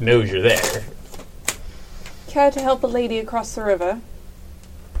knows you're there. Care to help a lady across the river?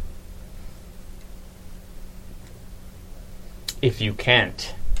 If you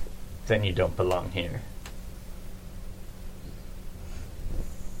can't, then you don't belong here.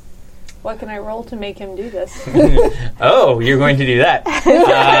 What can I roll to make him do this? Oh, you're going to do that.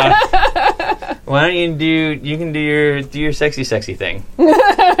 Why don't you do? You can do your sexy thing.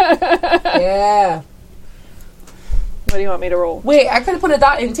 Yeah. What do you want me to roll? Wait, I could have put a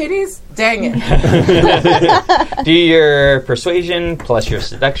dot in titties? Dang it. Do your persuasion plus your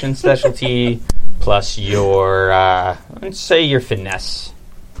seduction specialty plus your let's say your finesse.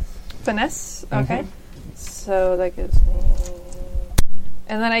 Finesse? Okay. So that gives me...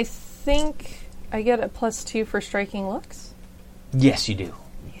 And then I think I get a +2 for striking looks? Yes, you do.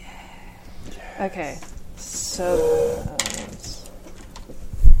 Okay. So...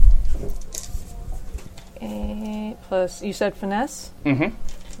 8 plus... You said finesse?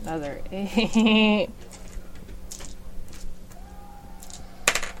 Mm-hmm. Another 8.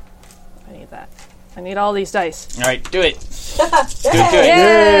 I need that. I need all these dice. All right, do it. Do it.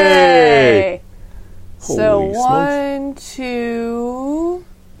 Yay! So Holy smokes. 1, 2,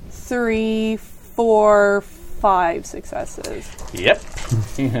 3, 4, 5 successes. Yep.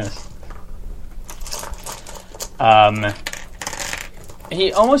 Yes.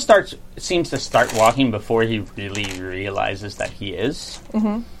 He almost seems to start walking before he really realizes that he is.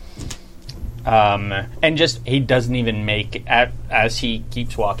 Mm-hmm. And just, he doesn't even make, as he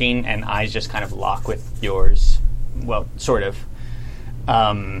keeps walking, and eyes just kind of lock with yours. Well, sort of.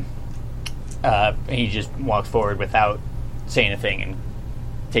 He just walks forward without saying a thing and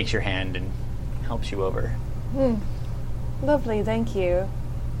takes your hand and helps you over. Lovely, thank you.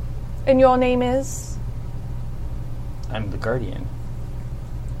 And your name is? I'm the Guardian.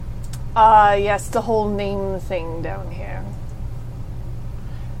 Yes, the whole name thing down here.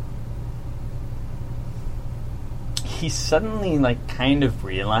 He suddenly, like, kind of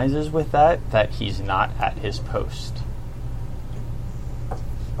realizes with that he's not at his post.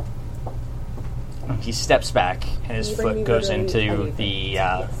 He steps back, and his foot goes into the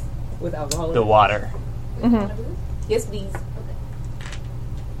With alcohol. the water. Yes, please.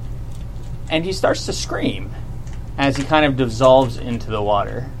 And he starts to scream as he kind of dissolves into the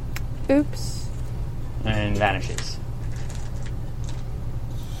water Oops. and vanishes.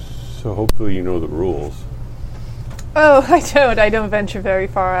 So hopefully you know the rules. Oh, I don't. I don't venture very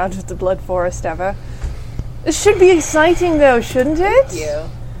far out of the Blood Forest ever. It should be exciting, though, shouldn't it? Yeah.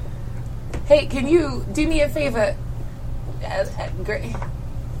 Hey, can you do me a favor? Grace,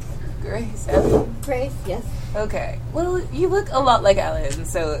 Abby? Grace, yes. Okay. Well, you look a lot like Alan,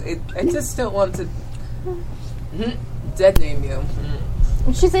 so I just don't want to dead name you.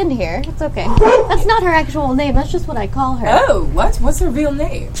 She's in here. It's okay. That's not her actual name. That's just what I call her. Oh, what? What's her real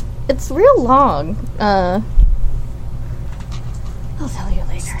name? It's real long. I'll tell you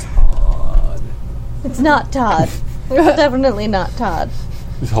later. Todd. It's not Todd. It's definitely not Todd.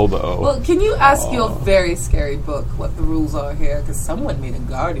 Just hold the O. Well, can you ask your very scary book what the rules are here? Because someone made a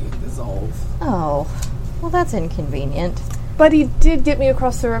guardian dissolve. Oh, well, that's inconvenient. But he did get me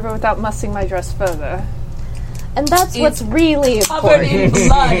across the river without mussing my dress further. And that's what's really Covered in important.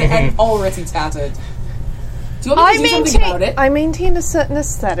 blood and already tattered. Do you want me to do something about it? I maintain a certain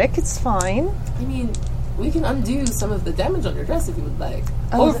aesthetic. It's fine. I mean, we can undo some of the damage on your dress if you would like.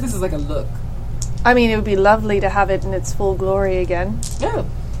 Oh, or if this is like a look. I mean, it would be lovely to have it in its full glory again. Yeah.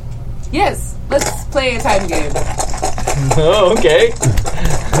 Yes, let's play a time game. Oh, okay.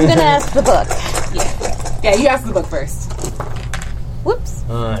 I'm gonna ask the book. Yeah, you ask the book first. Whoops.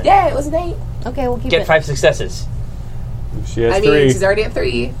 Yeah, it was an 8. Okay, we'll keep Get it. 5 successes. She has I mean, 3. she's already at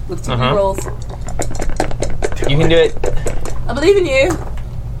 3 with 2 rolls. You can do it. I believe in you.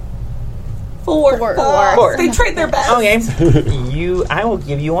 4. Four. They trade their best. Okay. I will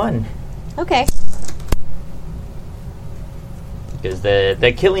give you 1. Okay. Because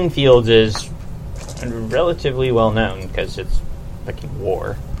the Killing Fields is relatively well known because it's fucking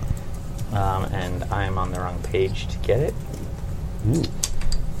war. And I am on the wrong page to get it.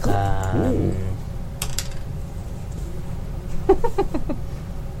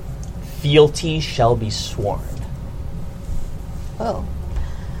 Fealty shall be sworn. Oh.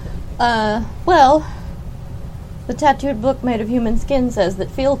 Well, the tattooed book made of human skin says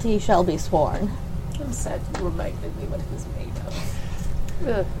that fealty shall be sworn. I'm sad you reminded me what it was made of.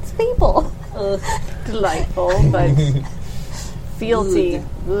 Ugh, It's people. delightful, but fealty.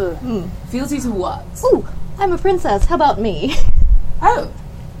 Ugh. Fealty to what? Ooh, I'm a princess. How about me? Oh,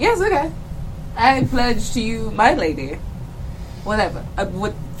 yes, okay. I pledge to you, my lady. Whatever.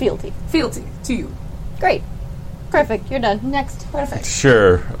 What Fealty. fealty to you? Great. Perfect. You're done. Next. Perfect.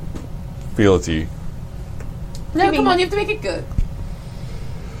 Sure. Fealty. No, come on, you have to make it good.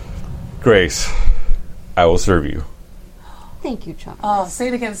 Grace, I will serve you. Thank you, Charles. Oh, say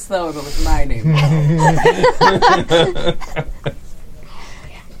it again slower, but with my name.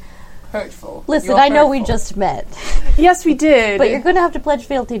 Hurtful. Listen, You're I know we hurtful. just met, Yes, we did. but you're going to have to pledge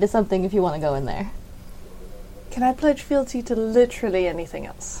fealty to something if you want to go in there. Can I pledge fealty to literally anything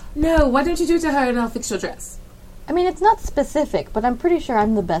else? No, why don't you do it to her and I'll fix your dress? I mean, it's not specific, but I'm pretty sure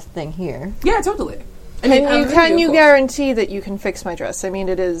I'm the best thing here. Yeah, totally. I mean, I'm Can with you of course. guarantee that you can fix my dress? I mean,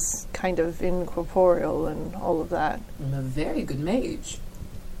 it is kind of incorporeal and all of that. I'm a very good mage.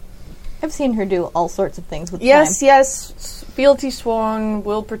 I've seen her do all sorts of things with Yes, time. yes. Fealty sworn,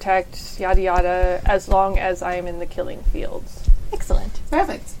 will protect, yada yada, as long as I am in the killing fields. Excellent.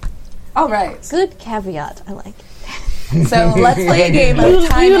 Perfect. All right. Good caveat. I like it. So let's play a game of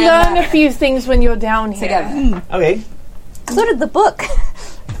time You and learn a matter few things when you're down here. together. Okay. So did the book.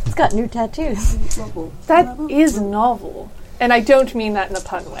 It's got new tattoos. That is novel. And I don't mean that in a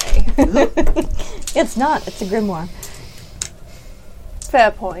pun way. It's not. It's a grimoire.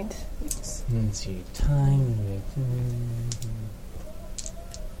 Fair point. Let's see. Time.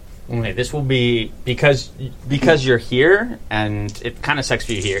 Okay, this will be because you're here, and it kind of sucks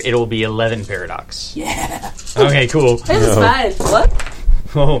for you here. It will be 11 paradox. Yeah. Okay, cool. This is fine. What?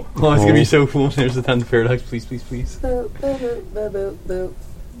 Oh, it's gonna be so cool. There's a ton of paradox. Please, please, please. Boop, boop, boop, boop, boop.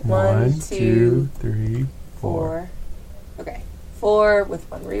 1, 1, 2, 2, 3, 4. 4. Okay. 4 with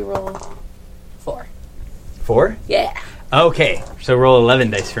 1 reroll. 4. 4? Yeah. Okay, so roll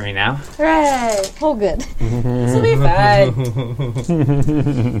 11 dice for me now. Hooray. Oh, good. This will be fun.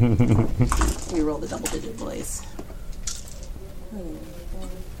 We roll the double digit, boys.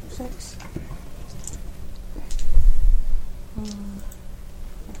 6.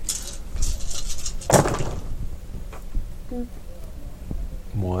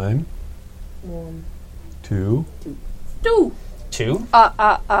 1, 2. 2. 2?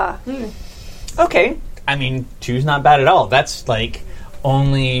 Okay. I mean, 2's not bad at all. That's like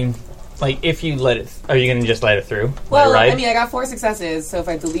only like if you let it. Are you going to just let it through? Well, let it ride? I mean, I got 4 successes, so if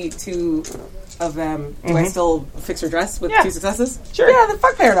I delete 2 of them, do I still fix or dress with Yeah. 2 successes? Sure. Yeah, then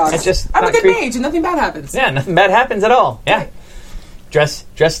fuck Paradox. It's just I'm a not good creep- mage and nothing bad happens. Yeah, nothing bad happens at all. Yeah. Dress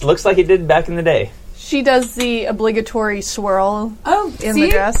looks like it did back in the day. She does the obligatory swirl Oh, in see?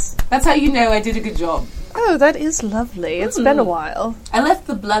 the dress. That's how you know I did a good job. Oh, that is lovely. It's been a while. I left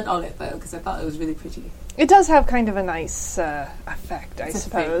the blood on it, though, because I thought it was really pretty. It does have kind of a nice effect, I It's a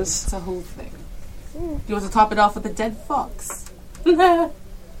thing. suppose. It's a whole thing. Do you want to top it off with a dead fox?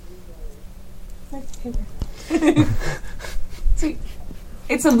 Sweet.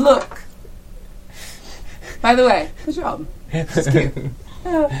 It's a look. By the way, good job. It's cute.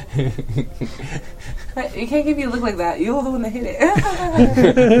 But you can't give me a look like that. You're the one that hit it.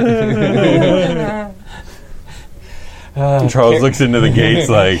 And Charles looks into the gates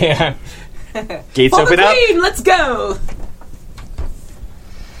like, Yeah. Gates For the open up. queen, let's go.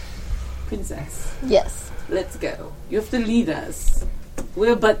 Princess, Yes. let's go. You have to lead us.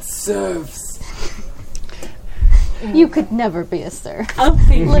 We're but serfs. You could never be a sir. Oh,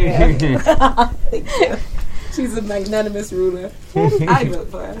 thank you. Thank you. She's a magnanimous ruler. I vote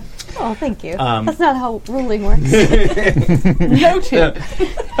for her. Oh, thank you. Um, That's not how ruling works. Noted.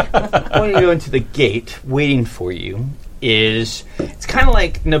 When you go into the gate, waiting for you is it's kind of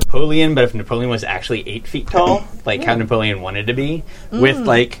like Napoleon, but if Napoleon was actually 8 feet tall, like how Napoleon wanted to be, with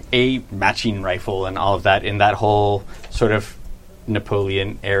like a matching rifle and all of that in that whole sort of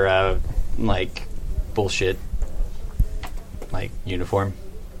Napoleon era like bullshit like uniform.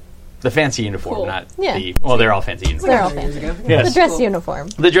 The fancy uniform, Cool. not Yeah. the well, they're all fancy uniforms. They're all 100 years fancy. ago. Yes. The dress Cool. uniform.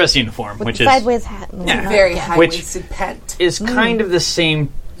 The dress uniform, With which the is sideways hat. And Yeah. whatnot. Very Yeah. high-waisted pant. is kind of the same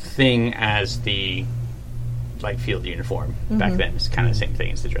thing as the like field uniform back then. It's kind of the same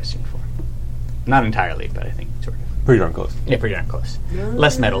thing as the dress uniform. Not entirely, but I think sort of. pretty darn close. Yeah, pretty darn close.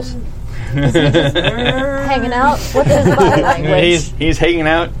 Less medals. Hanging out. What is body language? He's hanging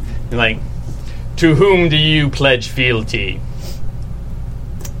out, like, to whom do you pledge fealty?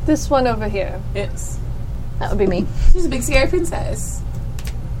 This one over here. Yes. That would be me. She's a big scary princess.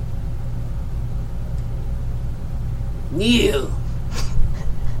 Neil.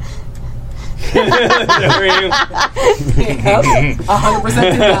 Yep.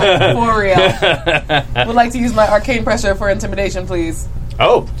 100% did that. For real. Would like to use my arcane pressure for intimidation, please.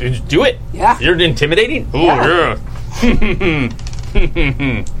 Oh, do it. Yeah. You're intimidating? Oh,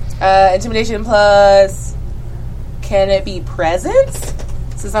 Yeah. Intimidation plus... Can it be presence?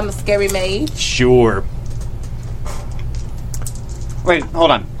 Since I'm a scary mage. Sure. Wait,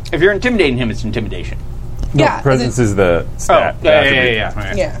 hold on. If you're intimidating him, it's intimidation. No, Yeah, presence is the stat. yeah, attribute.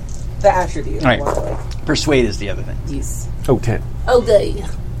 Right. Yeah. The attribute. Right. Persuade is the other thing. Yes. Oh, 10. Okay.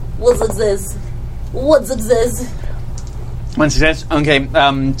 What's this? What's this? One success. Okay,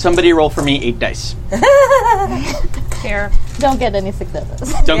 somebody roll for me 8 dice. Here. Don't get any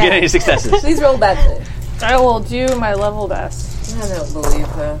successes. Don't get any successes. Please roll badly. I will do my level best. I don't believe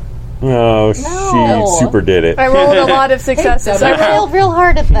her. Oh, she super did it. I rolled a lot of successes. Hey, I I failed real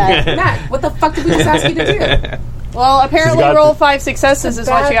hard at that. Matt, what the fuck did we just ask you to do? Well, apparently got roll the- 5 successes is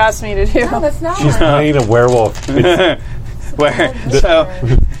what bad- you asked me to do. No, that's not. She's playing a werewolf. It's, Where so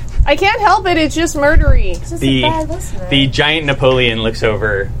I can't help it, it's just murdery. It's just the a bad listener. the giant Napoleon looks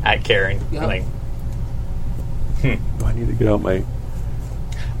over at Karen Yup. like, I need to get out my...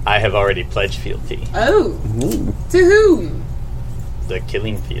 I have already pledged fealty. Oh. To whom? The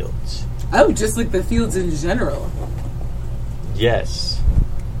killing fields. Oh, just like the fields in general. Yes.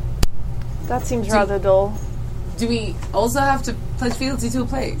 That seems rather dull. Do we also have to pledge fealty to a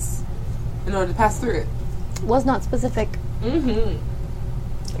place in order to pass through it? Was not specific.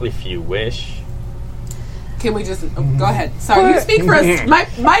 If you wish. Can we just... Oh, go ahead. Sorry, you speak for us.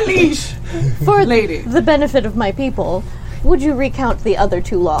 My liege. For Lady. the benefit of my people, would you recount the other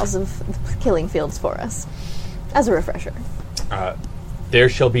 2 laws of the killing fields for us? As a refresher. There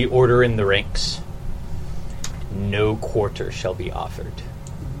shall be order in the ranks. No quarter shall be offered.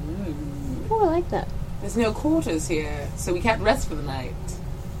 Oh, I like that. There's no quarters here, so we can't rest for the night.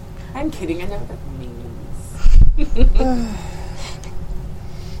 I'm kidding. I know what that means.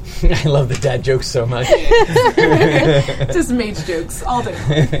 I love the dad jokes so much. Just mage jokes all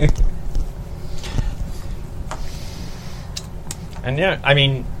day. And yeah, I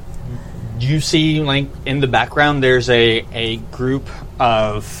mean, you see, like, in the background, there's a group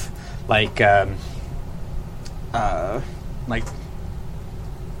of,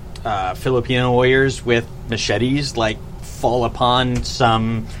 Filipino warriors with machetes, like, fall upon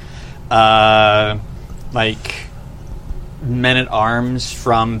some, men-at-arms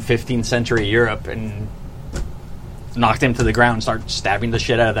from 15th century Europe and knock them to the ground, start stabbing the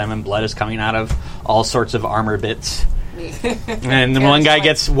shit out of them, and blood is coming out of all sorts of armor bits. And then one guy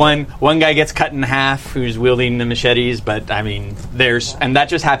gets cut in half who's wielding the machetes, but I mean, and that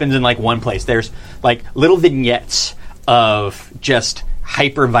just happens in like one place. There's like little vignettes of just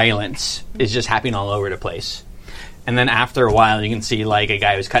hyper violence is just happening all over the place. And then after a while, you can see like a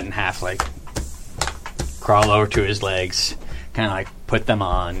guy who's cut in half, like crawl over to his legs, kind of like put them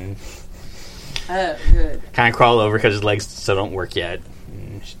on. Oh, good. Kind of crawl over because his legs still don't work yet,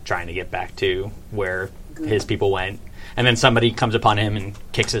 and trying to get back to where his people went. And then somebody comes upon him and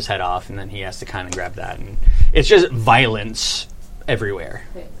kicks his head off, and then he has to kind of grab that. And it's just violence everywhere.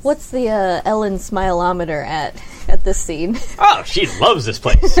 What's the Ellen Smileometer at this scene? Oh, she loves this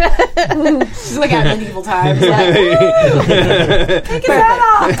place. She's like at medieval times. Like, take his head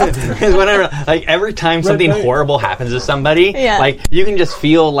off. Whenever, like every time something horrible happens to somebody, like you can just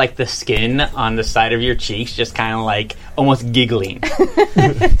feel like the skin on the side of your cheeks just kind of like almost giggling.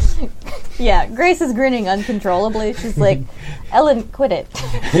 Yeah, Grace is grinning uncontrollably. She's like, Ellen, quit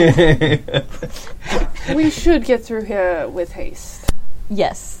it. We should get through here with haste.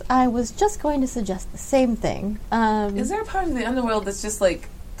 Yes, I was just going to suggest the same thing. Is there a part of the underworld that's just like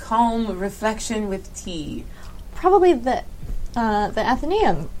calm reflection with tea? Probably the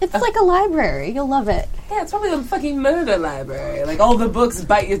Athenaeum. It's like a library. You'll love it. Yeah, it's probably a fucking murder library. Like all the books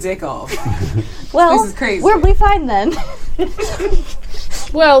bite your dick off. Well, this is crazy. We'll be fine then.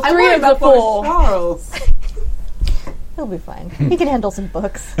 Well, 3 of the 4. Charles. He'll be fine. He can handle some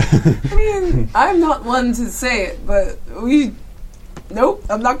books. I mean, I'm not one to say it, but nope,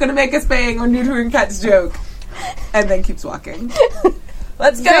 I'm not going to make a spaying or neutering cats joke. And then keeps walking.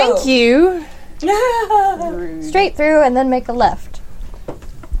 Let's go. Thank you. Straight through and then make a left.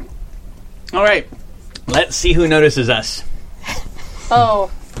 All right, let's see who notices us. Oh,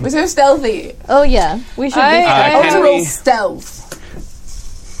 We're so stealthy. Oh yeah, we should be can Roll we- stealth.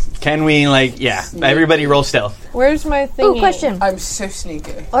 Can we, everybody roll stealth. where's my thingy? Ooh, question. I'm so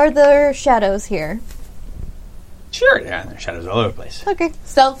sneaky. Are there shadows here? Sure, yeah, there's shadows all over the place. Okay.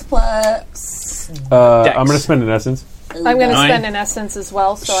 Stealth plus. Dex. I'm going to spend an essence. I'm going to Nine. spend an essence as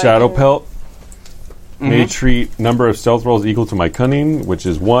well. So Shadow I can, Pelt may treat number of stealth rolls equal to my cunning, which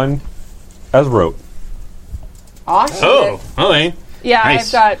is 1, as rote. Aw, shit. Oh, okay. Yeah,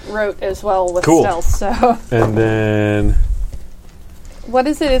 Nice. I've got rote as well with Cool. stealth. So And then what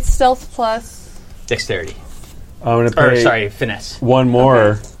is it? It's stealth plus. Dexterity. I'm going to pay finesse. 1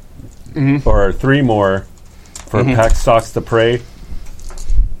 more, or 3 more, for pack stalks to prey.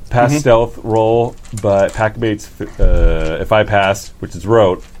 Pass stealth roll, but pack mates, if I pass, which is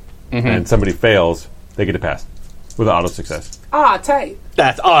rote, and somebody fails, they get to pass with an auto success. Ah, tight.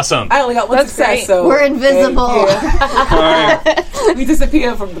 That's awesome. I only got one That's success, great. so. We're invisible. All right. We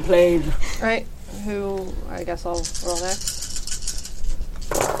disappear from the plane. Right. Who? I guess I'll roll next.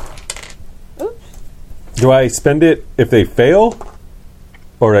 Oops. Do I spend it if they fail,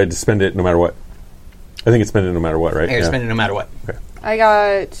 or do I just spend it no matter what? I think it's spend it no matter what, right? You're spending no matter what. I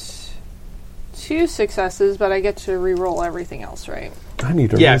got 2 successes, but I get to re-roll everything else, right? I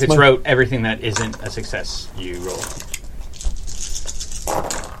need to Yeah, raise if it's my- rote, everything that isn't a success, you roll.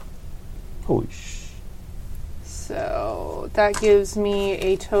 Holy sh! So that gives me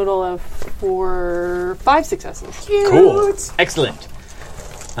a total of 5 successes. Cool. Excellent.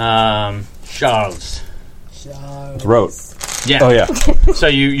 Charles. It's rote. Yeah. Oh yeah, So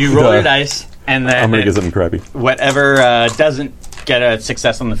you roll Duh. your dice, and then I'm gonna get something crappy. whatever doesn't get a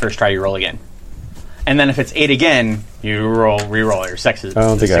success on the first try, you roll again. And then if it's 8 again, you re-roll your successes. I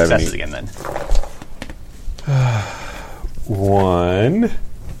don't think I have successes any. again then. 1.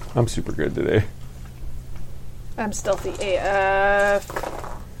 I'm super good today. I'm stealthy AF.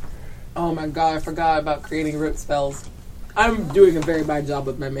 Oh my god, I forgot about creating root spells. I'm doing a very bad job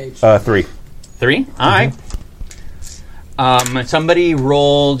with my mage. 3. 3? All right. Somebody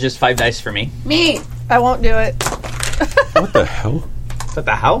roll just 5 dice for me. Me! I won't do it. What the hell? What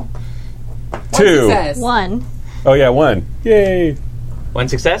the hell? 2. Success. 1. Oh yeah, 1. Yay! 1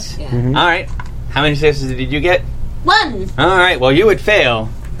 success? Yeah. All right. How many successes did you get? 1! All right. Well, you would fail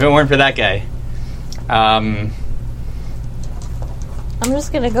If it weren't for that guy. I'm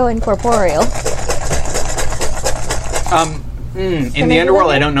just gonna go incorporeal. In I the do underworld,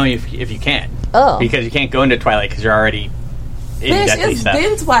 that? I don't know if you can. Oh. Because you can't go into Twilight because you're already in Bitch, deathly it's stuff.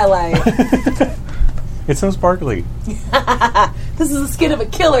 been Twilight. It's so sparkly. This is the skin of a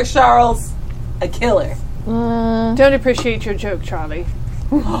killer, Charles. A killer. Don't appreciate your joke, Charlie.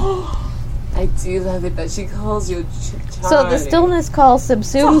 I do love it that she calls you Charlie. So the stillness call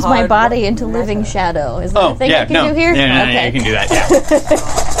subsumes It's a my hard body meta. into living shadow. Is that Oh, a thing yeah, I can no. do here? Yeah, okay. you can do that, yeah.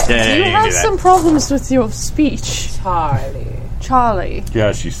 You you can have do that. some problems with your speech, Charlie. Charlie.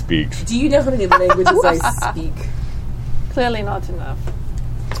 Yeah, she speaks. Do you know how many languages I speak? Clearly not enough.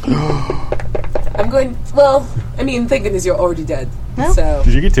 I'm going. Well, I mean, thank goodness you're already dead. Well, So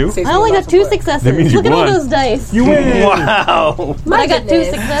Did you get 2? saves I me only a lot got of 2 work. successes. That means you Look at all won. those dice. You win. Wow. But I got 2 goodness.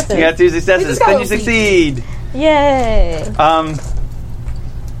 successes. You got 2 We successes, just then got you a succeed. Yay.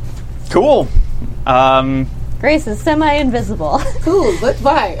 Cool. Grace is semi-invisible. Cool.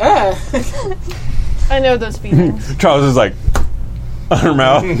 Goodbye. I know those feelings. Charles is like on her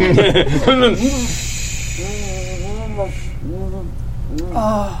mouth.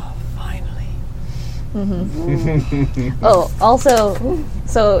 Oh, finally. Oh, also,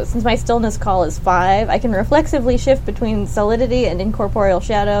 so since my stillness call is 5, I can reflexively shift between solidity and incorporeal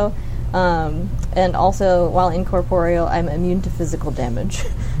shadow. And also, while incorporeal, I'm immune to physical damage.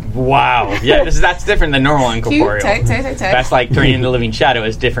 Wow. Yeah, that's different than normal Cute. incorporeal. Tight. That's like turning into living shadow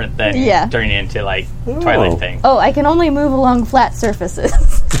is different than Yeah. turning into like Twilight thing. Oh, I can only move along flat surfaces.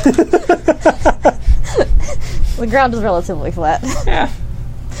 The ground is relatively flat. Yeah.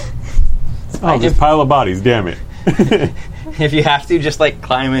 Oh, this pile of bodies, damn it. If you have to, just like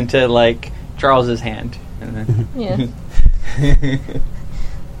climb into like Charles's hand. And then Yeah.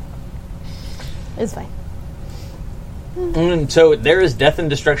 It's fine. So there is death and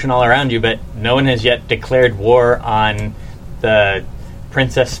destruction all around you, but no one has yet declared war on the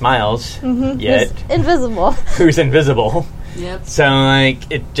Princess Smiles yet, It's invisible. who's invisible. Yep. So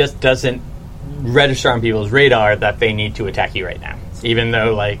like it just doesn't register on people's radar that they need to attack you right now, even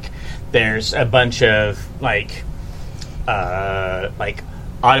though like there's a bunch of like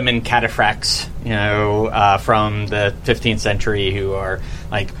Ottoman cataphracts, from the 15th century who are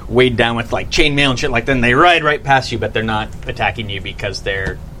like weighed down with like chainmail and shit like that. And they ride right past you, but they're not attacking you because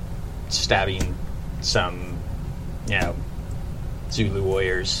they're stabbing some, Zulu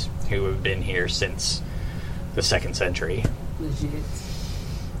warriors who have been here since the 2nd century. Legit.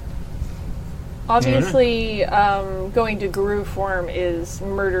 Obviously, going to Guru form is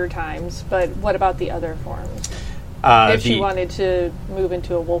murder times, but what about the other forms? If she wanted to move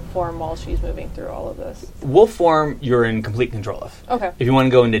into a wolf form while she's moving through all of this. Wolf form, you're in complete control of. Okay. If you want to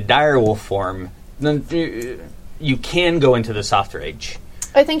go into dire wolf form, then you can go into the soft rage.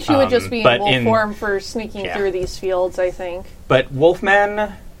 I think she would just be in but wolf in- form for sneaking Yeah. through these fields, I think. But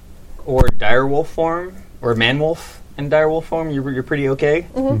Wolfman or dire wolf form or man wolf and dire wolf form, you're pretty okay.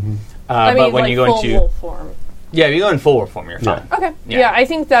 Mm-hmm. I mean, but when like you go full into wolf form. if you go in full wolf form, you're fine. Okay. Yeah. Yeah, I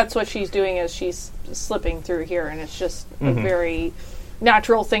think that's what she's doing is she's slipping through here, and it's just a very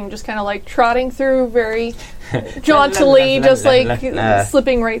natural thing, just kind of like trotting through very jauntily, just like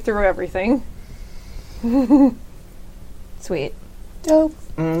slipping right through everything. Sweet. Dope.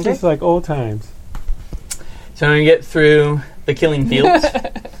 Just like old times. So when you get through the killing fields,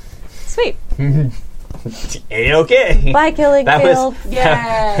 Sweet. A-okay. Bye, killing That field.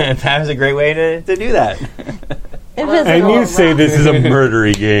 Yeah. that was a great way to do that. Invisible. And you say this is a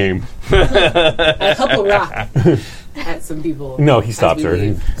murdery game. A couple rock at some people. No, he stops her.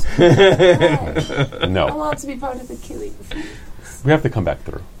 leave. I No. want to be part of the killing. We have to come back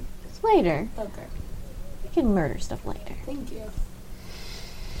through. Later. Okay. We can murder stuff later. Thank you.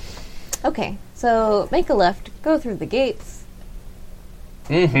 Okay, so make a left, go through the gates.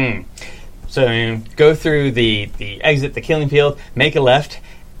 So you go through the exit, the killing field, make a left,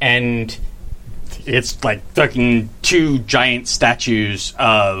 and it's like fucking 2 giant statues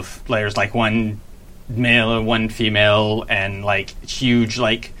of there's like one male and one female, and like huge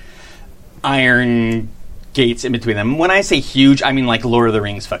like iron gates in between them. When I say huge, I mean like Lord of the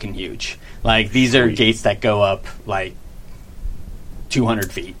Rings fucking huge. Like these are gates that go up like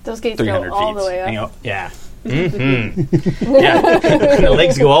 200 feet. Those gates 300 go all feet. the way up. And yeah. Yeah. The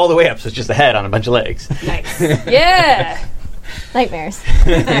legs go all the way up, so it's just a head on a bunch of legs. Nice. Yeah! Nightmares.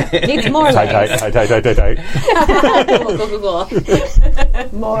 Needs more Tight, legs. tight.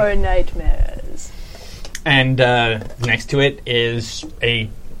 Cool. More nightmares. And next to it is a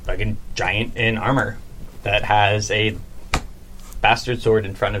fucking giant in armor that has a bastard sword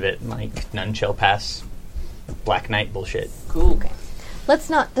in front of it, like none shall pass Black Knight bullshit. Cool. Let's Let's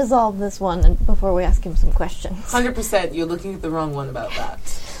not dissolve this one before we ask him some questions. 100%, you're looking at the wrong one about that.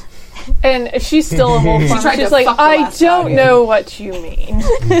 And she's still a whole farm. tried She's to like, fuck the I last don't guardian." know what you mean.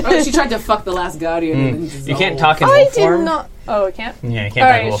 Oh, she tried to fuck the last guardian. And then You can't dissolve. talk in I wolf did form. not. Oh, it can't? Yeah, you can't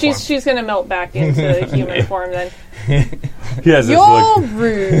All talk in right, wolf she's going to melt back into human form then. He has this You're look.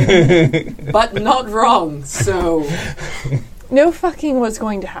 rude. But not wrong, so No fucking was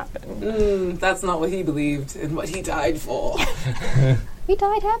going to happen. that's not what he believed and what he died for. He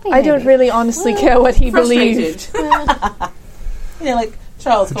died happy. I don't maybe. really honestly care what he believed. Frustrated. Yeah, like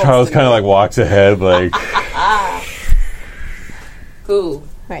Charles. Charles kind of like walks ahead, like Cool.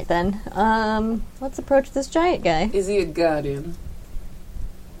 Right then, let's approach this giant guy. Is he a guardian?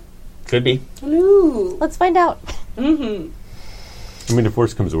 Could be. Hello. Let's find out. Mm-hmm. I mean, if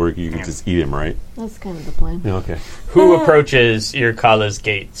worse comes to work, you can just eat him, right? That's kind of the plan. Yeah, okay. Who approaches Irkala's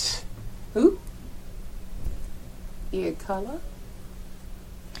gates? Who? Ear color?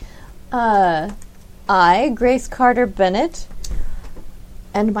 I, Grace Carter Bennett,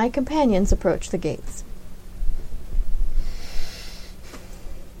 and my companions approach the gates.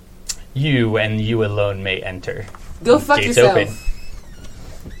 You and you alone may enter. Go fuck Gates yourself. open.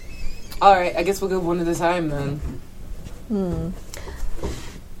 Alright, I guess we'll go one at a time then.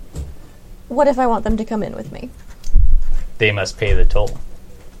 What if I want them to come in with me? They must pay the toll.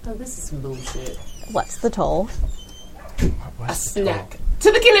 Oh, this is some bullshit. What's the toll? A snack.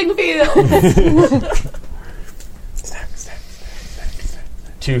 To the killing field!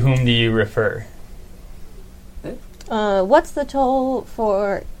 To whom do you refer? What's the toll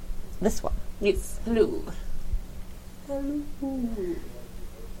for this one? Yes, hello.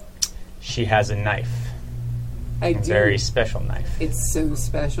 She has a knife. I A do. very special knife. It's so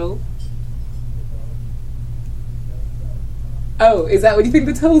special. Oh, is that what you think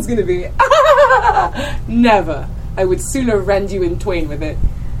the toll's gonna be? Never. I would sooner rend you in twain with it.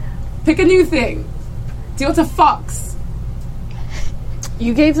 Pick a new thing. Do you want a fox?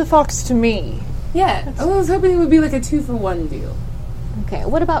 You gave the fox to me. Yeah. I was hoping it would be like a 2-for-1 deal. Okay,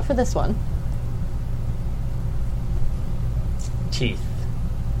 what about for this one? Teeth.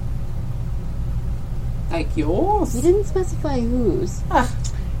 Like yours? You didn't specify whose.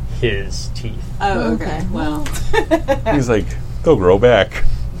 His teeth. Oh, okay. Okay. Well, He's like, they'll grow back.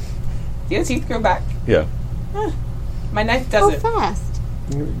 your teeth grow back. Yeah. My knife How doesn't. fast?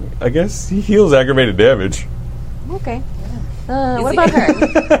 I guess he heals aggravated damage. Okay. What it- about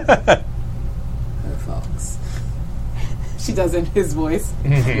her? Oh, fox. She does in his voice.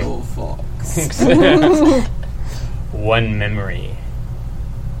 Your fox. One memory.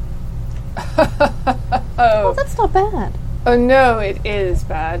 Oh, that's not bad. Oh no, it is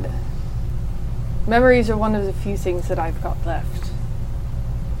bad. Memories are one of the few things that I've got left.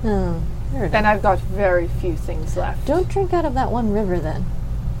 Oh, fair enough. And I've got very few things left. Don't drink out of that one river then.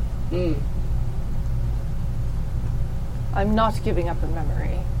 I'm not giving up a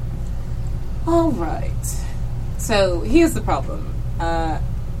memory. All right. So here's the problem.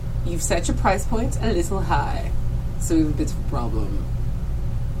 You've set your price point a little high, so we have a bit of a problem.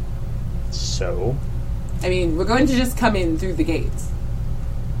 So? I mean, we're going to just come in through the gates.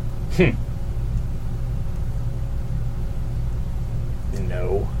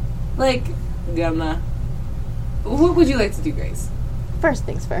 No. Like, gonna. What would you like to do, Grace? First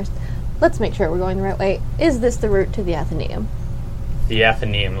things first. Let's make sure we're going the right way. Is this the route to the Athenaeum? The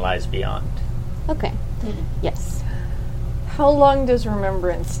Athenaeum lies beyond. Okay. Yes. How long does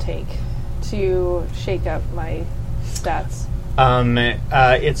remembrance take to shake up my stats?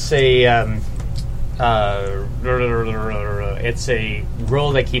 It's a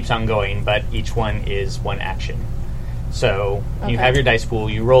roll that keeps on going, but each one is one action. So you Okay. have your dice pool,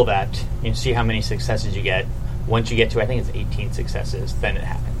 you roll that, you see how many successes you get. Once you get to, I think it's 18 successes, then it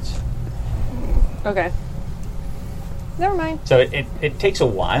happens. Okay. Never mind. So it takes a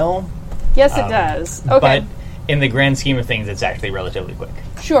while, Yes, it does. Okay. but in the grand scheme of things, it's actually relatively quick.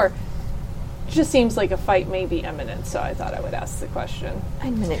 Sure. Just seems like a fight may be imminent, so I thought I would ask the question. Wait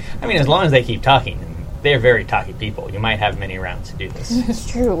a minute. I mean, as long as they keep talking, they're very talky people. You might have many rounds to do this. You It's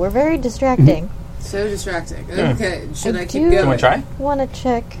true. We're very distracting. So distracting. Okay, should I keep do- going? want to try? Want to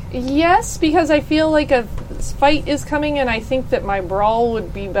check? Yes, because I feel like a fight is coming, and I think that my brawl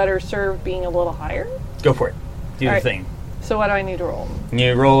would be better served being a little higher. Go for it. Do All the right. thing. So what do I need to roll?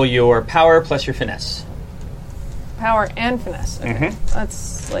 You roll your power plus your finesse. Power and finesse. Okay. Mhm.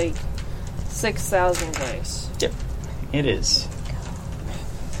 That's like 6,000 dice. Yep. It is.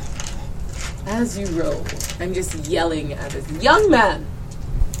 As you roll, I'm just yelling at this young man.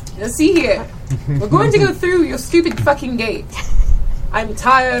 Now see here, we're going to go through your stupid fucking gate. I'm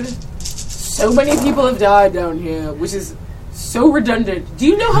tired. So many people have died down here, which is So redundant. Do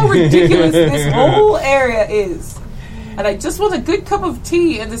you know how ridiculous this whole area is? And I just want a good cup of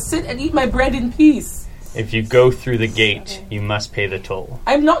tea and to sit and eat my bread in peace. If you go through the gate, you must pay the toll.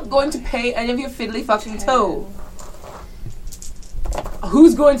 I'm not going to pay any of your fiddly fucking toll.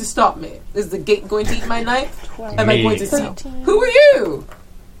 Who's going to stop me? Is the gate going to eat my knife? Am I going to see? 13. Who are you?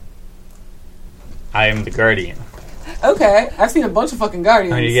 I am the guardian. Okay, I've seen a bunch of fucking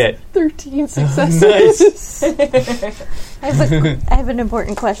guardians. How do you get? 13 successes. I have an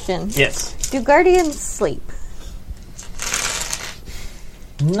important question. Yes. Do guardians sleep?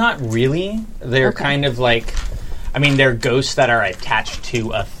 Not really. They're Okay. kind of like, I mean, they're ghosts that are attached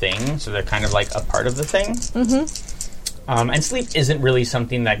to a thing, so they're kind of like a part of the thing. Mm-hmm. And sleep isn't really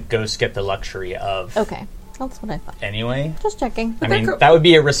something that ghosts get the luxury of Okay, that's what I thought. anyway. Just checking. I mean, that would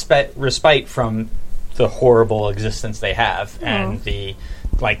be a respite from the horrible existence they have and the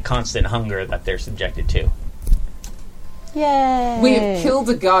like constant hunger that they're subjected to. Yay! We have killed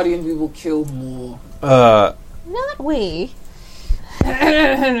a guardian, we will kill more. Not we.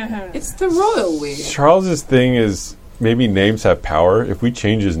 It's the royal way. Charles's thing is maybe names have power. If we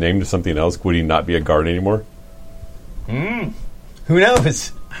change his name to something else, would he not be a guard anymore? Who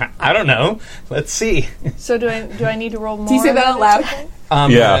knows? I don't know. Let's see. So do I need to roll more? Do you say that out loud?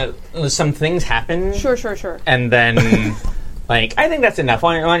 Yeah. Some things happen. Sure. And then, like, I think that's enough.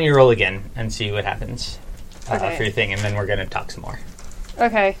 Why don't you roll again and see what happens Okay. for your thing, and then we're going to talk some more.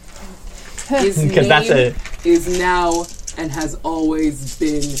 Okay. His name 'Cause that's is now and has always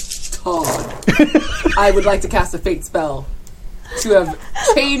been Todd. I would like to cast a fate spell to have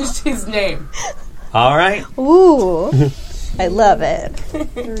changed his name. All right. Ooh, I love it.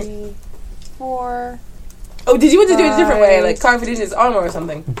 3, 4. Oh, did you want to do it a different way? Like carve it in his armor or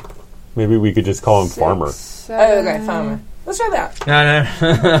something? Maybe we could just call him Farmer. Oh, okay, farmer. Let's try that. No.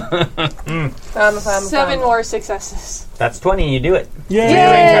 Farmer. 7 more successes. That's 20. You do it. Yay!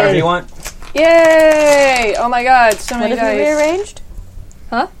 Rearrange however you want. Yay! Oh my god, so What many if we dice. rearranged?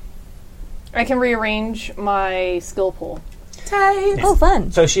 I can rearrange my skill pool. Tight. Oh,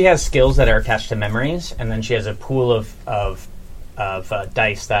 fun. So she has skills that are attached to memories, and then she has a pool of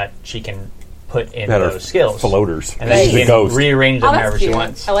dice that she can put in That are those skills. floaters. And then She's she a can ghost. rearrange Oh, them that's however cute. she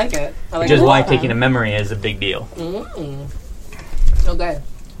wants. I like it. I like Which is it. why taking a memory is a big deal. Okay.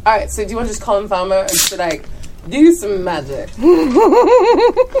 Alright, so do you want to just call him farmer and just be like, do some magic?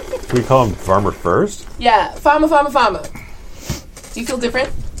 Can we call him Farmer first? Yeah, farmer. Do you feel different?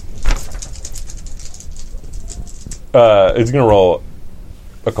 It's going to roll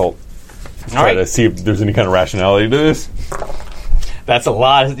occult. Try to see if there's any kind of rationality to this. That's a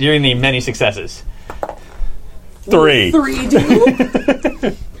lot. You're going to need many successes. 3. 3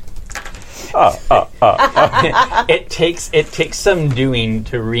 do? It takes some doing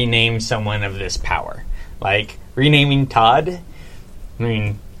to rename someone of this power. Like renaming Todd. I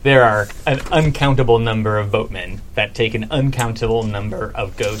mean, there are an uncountable number of boatmen that take an uncountable number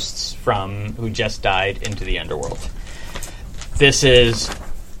of ghosts from who just died into the underworld. This is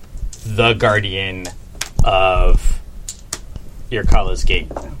the guardian of Irkala's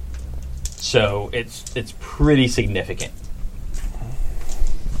Gate. So it's pretty significant.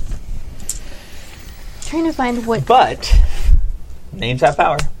 Trying to find what. But names have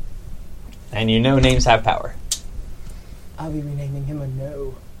power. And you know names have power. Are we renaming him or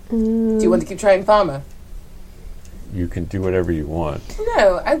no? Do you want to keep trying farmer? You can do whatever you want.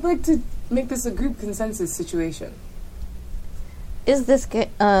 No, I'd like to make this a group consensus situation. Is this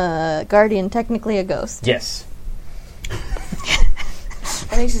guardian technically a ghost? Yes.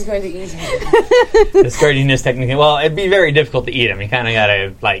 I think she's going to eat him. This guardian is technically... Well, it'd be very difficult to eat him. You kind of got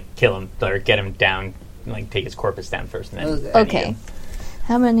to, like, kill him or get him down, like, take his corpus down first and then... then eat Okay. him.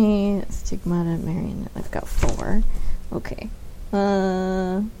 How many stigmata marionette? I've got 4. Okay.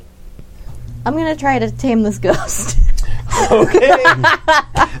 I'm gonna try to tame this ghost. Okay.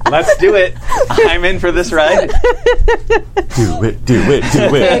 Let's do it. I'm in for this ride. Do it.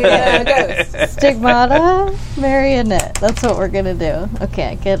 Ghost. Stigmata marionette. That's what we're gonna do. Okay,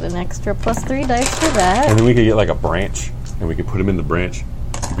 I get an extra +3 dice for And that. then we could get like a branch, and we could put him in the branch.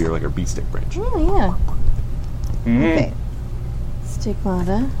 It could be like our beat stick branch. Oh yeah. Okay.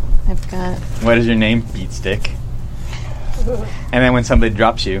 Stigmata. I've got. What is your name? Beat Stick. And then when somebody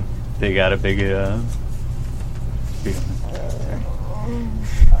drops you, they got a big...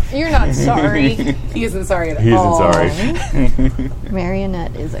 You're not sorry. He isn't sorry at all. He isn't sorry.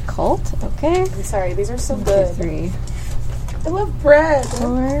 Marionette is a cult. Okay. I'm sorry, these are so good. 3, I love bread.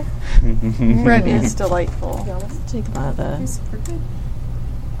 4. Bread is delightful. Stigmata. It's super good.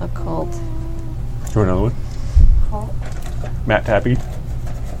 Occult. Do you want another one? Matt Tappy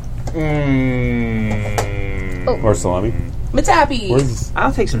Mm. Oh. or salami? Matapi. Where's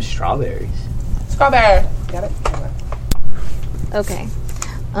I'll take some strawberries. Strawberry. Got it? Okay.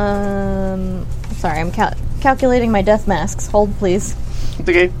 Sorry, I'm calculating my death masks. Hold, please. It's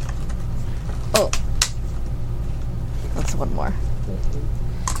okay. Oh. That's one more.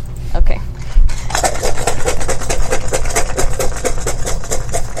 Okay.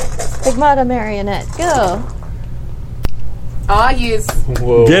 Stigmata Marionette, go! Ah, yes.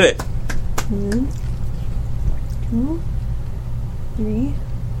 Whoa. Get it. 1, 2, 3,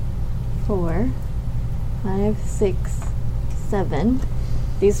 4, 5, 6, 7.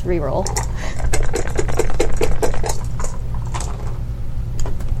 These reroll.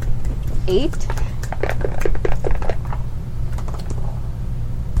 8.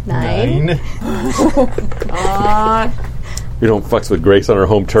 9. We don't fucks with Grace on her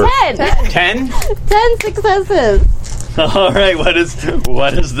home turf. 10. 10? 10 successes. All right, what does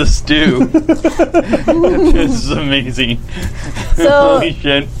this do? This is amazing. So, Holy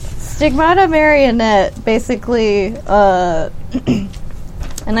shit. Stigmata Marionette, basically, and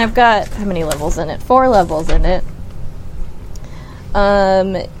I've got, how many levels in it? 4 levels in it.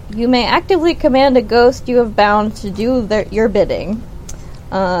 You may actively command a ghost you have bound to do your bidding.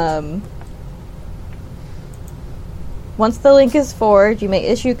 Once the link is forged, you may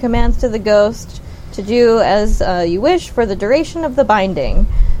issue commands to the ghost to do as you wish for the duration of the binding.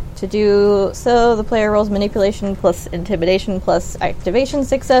 To do so, the player rolls manipulation plus intimidation plus activation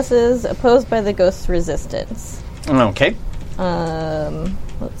successes opposed by the ghost's resistance. Okay.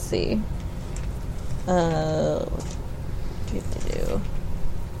 Let's see.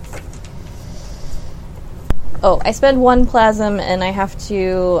 Oh, I spend 1 plasm and I have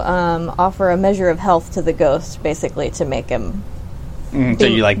to offer a measure of health to the ghost, basically, to make him So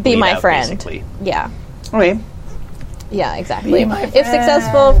you like be bleed my out, friend. basically. Yeah. Okay. Yeah, exactly. Be my If friend.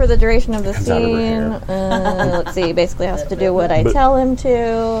 successful for the duration of the Comes out of her scene, hair. let's see, basically has to do what I But- tell him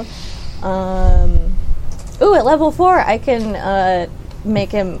to. Ooh, at level 4, I can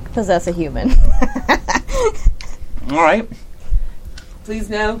make him possess a human. All right. Please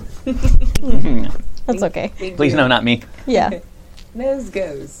no. That's okay. Thank Please you. no, not me. Yeah. Nose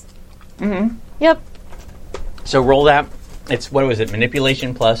goes. Yep. So roll that. It's, what was it,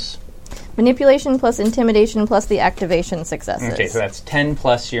 manipulation plus? Manipulation plus intimidation plus the activation successes. Okay, so that's 10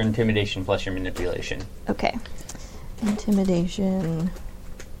 plus your intimidation plus your manipulation. Okay. Intimidation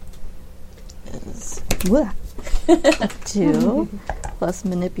is 2 plus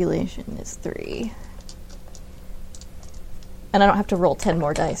manipulation is 3. And I don't have to roll 10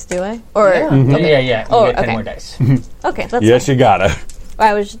 more dice, do I? Or Yeah. okay. Yeah. Oh, You get 10 okay. more dice. Okay, that's Yes, you gotta. fine.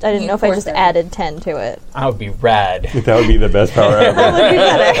 I didn't know if I Four just seven. added 10 to it. That would be rad. That would be the best power ever. That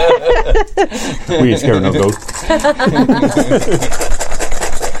would be better. We ain't scared of no ghosts.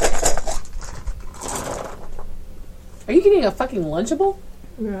 Are you getting a fucking Lunchable?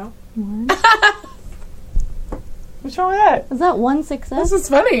 Yeah. What's wrong with that? Is that 1 success? This is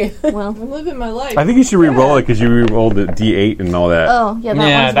funny. Well, I'm living my life. I think you should re-roll it because you re-rolled the D8 and all that. oh, yeah, that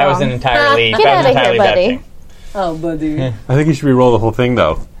Yeah, one's that was wrong. an entirely, Get that was outta here, entirely bad buddy. thing. Oh, buddy. I think you should re-roll the whole thing,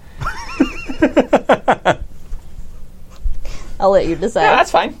 though. I'll let you decide. Yeah, that's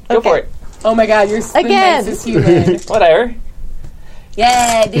fine. Go Okay. for it. Oh my god, you're spin Again. dice is human. Whatever.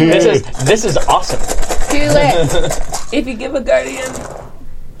 Yeah, do it. This is awesome. Do it. If you give a guardian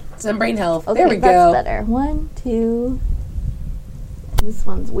some brain health. Okay, there we that's go. better. 1, 2. This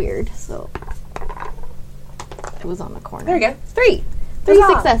one's weird, so it was on the corner. There we go. 3. 3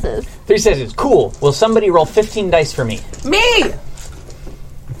 Huzzah. successes. 3 says, cool. Will somebody roll 15 dice for me? Me!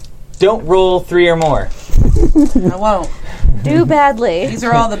 Don't roll 3 or more. I won't. Do badly. These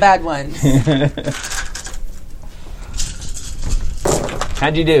are all the bad ones.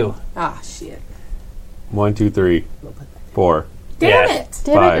 How'd you do? Ah, shit. 1, 2, 3, 4. Damn Yeah. it.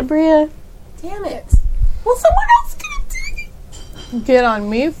 Damn 5. it, Abria. Damn it. Well, someone else get it. Get on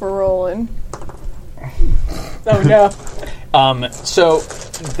me for rolling. Oh, no. So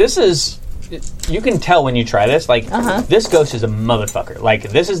this is, you can tell when you try this, like, this ghost is a motherfucker. Like,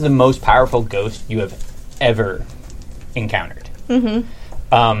 this is the most powerful ghost you have ever encountered.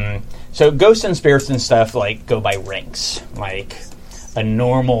 So ghosts and spirits and stuff, like, go by ranks. Like, a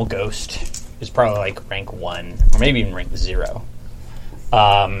normal ghost is probably, like, rank 1, or maybe even rank 0.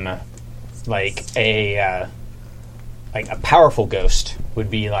 Like, a powerful ghost would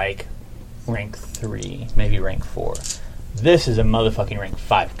be, like, rank 3, maybe rank 4. This is a motherfucking rank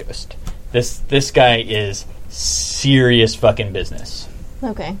 5 ghost. This guy is serious fucking business.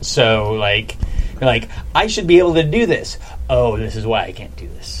 Okay. So, like, you're like, I should be able to do this. Oh, this is why I can't do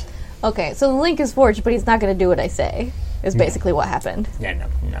this. Okay, so the link is forged, but he's not going to do what I say. is basically what happened. Yeah, no,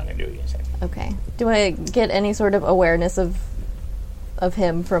 I'm not going to do what you said. Okay. Do I get any sort of awareness of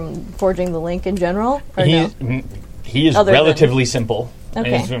him from forging the link in general? Or no? He is Other relatively simple.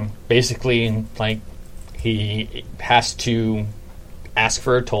 Okay. And it's basically, like, he has to ask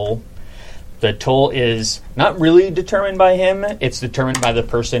for a toll. The toll is not really determined by him. It's determined by the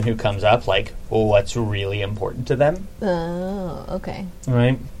person who comes up, like, what's really important to them. Oh, okay.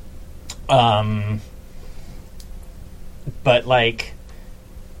 Right? But, like,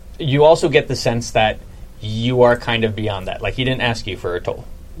 you also get the sense that you are kind of beyond that. Like, he didn't ask you for a toll.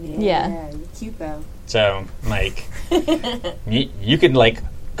 Yeah. You're cute though. So, like, you could, like,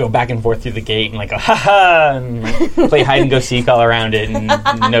 go back and forth through the gate and, like, go, ha-ha, and like, play hide-and-go-seek all around it, and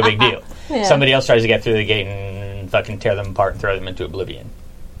no big deal. Yeah. Somebody else tries to get through the gate and fucking tear them apart and throw them into oblivion.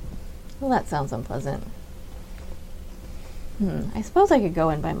 Well, that sounds unpleasant. I suppose I could go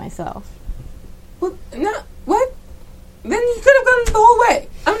in by myself. Well, no, what? Then you could have gone the whole way.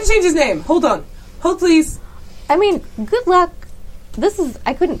 I'm gonna change his name. Hold on. Hold, please. I mean, good luck.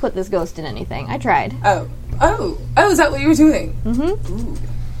 I couldn't put this ghost in anything. I tried. Oh, is that what you were doing? Mm-hmm. Ooh,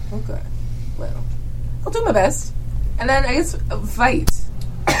 okay. Well, I'll do my best. And then I guess fight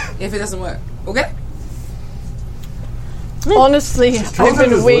if it doesn't work. Okay? Honestly, I've doesn't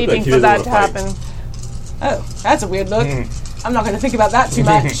been look waiting like he for doesn't that to wanna fight. happen. Oh, that's a weird look. I'm not going to think about that too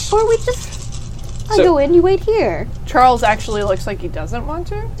much. Or we just... I go in, you wait here. Charles actually looks like he doesn't want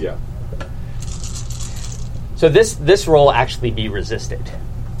to. Yeah. So this roll actually be resisted.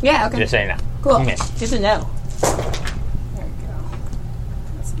 Yeah, okay. Just saying that. Cool. Okay. Good to know. There we go.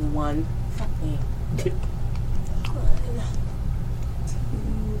 That's one. Fuck me. 1, 2.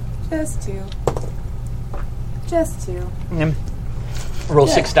 Just 2. Just 2. Roll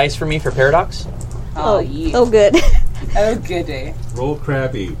 6 dice for me for paradox. Oh, yeah. Oh, good. Oh, goody. Roll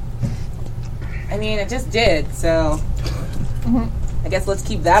crappy. I mean, it just did, so... I guess let's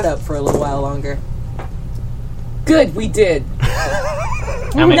keep that up for a little while longer. Good, we did.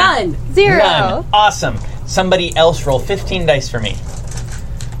 How many? None. 0. None. Awesome. Somebody else roll 15 dice for me.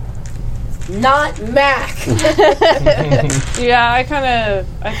 Not Mac. Yeah, I kind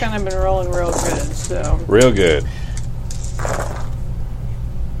of been rolling real good. So Real good.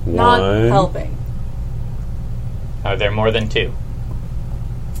 Not One. helping. Are there more than 2?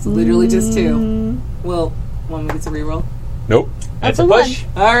 It's literally just 2. Well, one we get to reroll. Nope. That's a a push.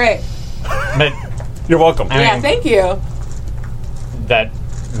 All right. But You're welcome. I Yeah, mean, thank you. that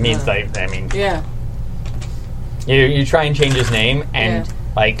means like, I mean, Yeah. you try and change his name, and Yeah.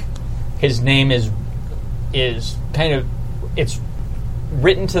 like his name is kind of, it's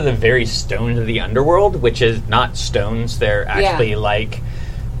written to the very stones of the underworld, which is not stones. They're actually like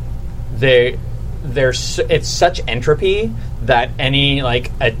it's such entropy that any like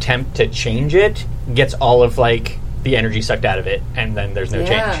attempt to change it gets all of like the energy sucked out of it, and then there's no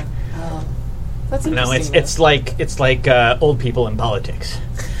change. Oh. That's No, interesting. it's like old people in politics.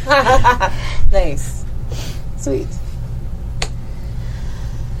 Nice. Sweet.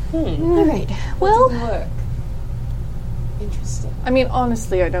 All right. Well, Work. Interesting. I mean,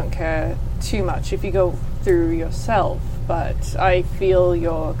 honestly, I don't care too much if you go through yourself, but I feel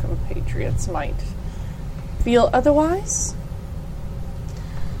your compatriots might feel otherwise.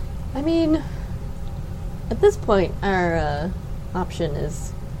 I mean, at this point, our option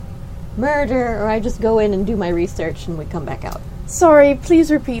is murder, or I just go in and do my research and we come back out. Sorry, please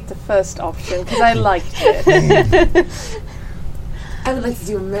repeat the first option, because I liked it. I would like to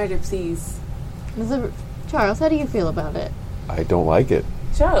do a murder, please. Charles, how do you feel about it? I don't like it.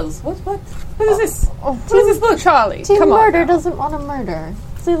 Charles, what is this? Oh, What is this book? Charlie, Team come on Murder now. doesn't want to murder.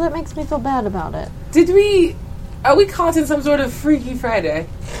 See, that makes me feel bad about it. Are we caught in some sort of Freaky Friday?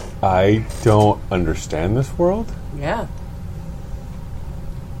 I don't understand this world, Yeah.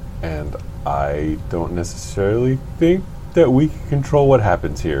 and I don't necessarily think that we can control what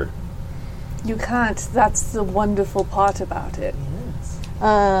happens here. You can't. That's the wonderful part about it.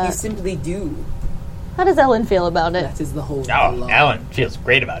 You simply do. How does Ellen feel about it? That is the whole Oh, law. Ellen feels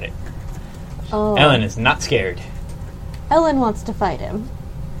great about it. Oh, Ellen is not scared. Ellen wants to fight him.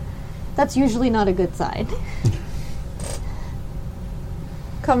 That's usually not a good sign.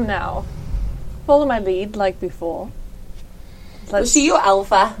 Come now. Follow my lead like before. Was Let's she your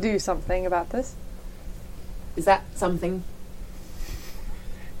alpha? do something about this. Is that something?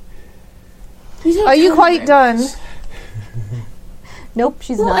 Are you quite done? Nope,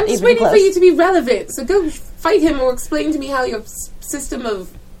 she's Well, not I'm just even waiting close. for you to be relevant. So go fight him or explain to me how your system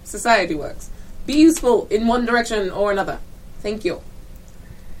of society works. Be useful in one direction or another. Thank you.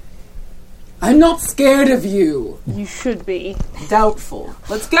 I'm not scared of you. You should be. Doubtful.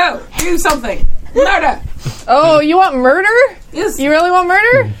 Let's go. Do something. Murder! Oh, you want murder? Yes, You really want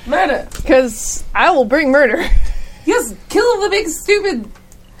murder? murder! Because I will bring murder. Yes, kill the big stupid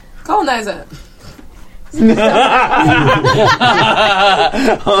colonizer.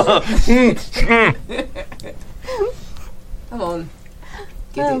 Come on.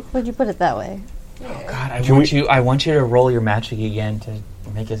 Oh, would you put it that way? God, I want you to roll your magic again to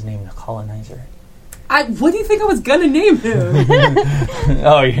make his name the colonizer. What do you think I was gonna name him?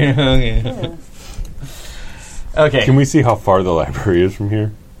 Oh, yeah. Okay. Can we see how far the library is from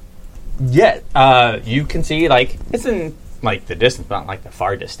here? Yeah, you can see, like, it's in, like, the distance, not, like, the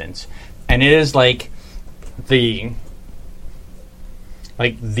far distance. And it is, like, the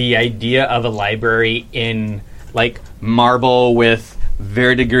idea of a library in, like, marble with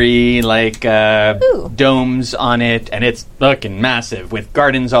verdigris, like, domes on it, and it's fucking massive, with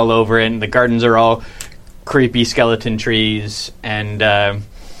gardens all over it, and the gardens are all creepy skeleton trees, and,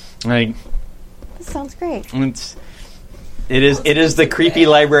 like... This sounds great. It is the creepy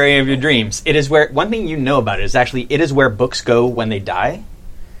library of your dreams. It is where, one thing you know about it is actually, it is where books go when they die.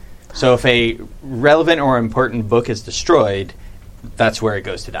 So if a relevant or important book is destroyed, that's where it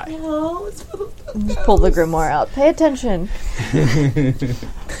goes to die. Oh, it's full of Just pull the grimoire out. Pay attention.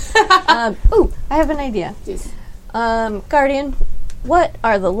 Ooh, I have an idea. Yes. Guardian, what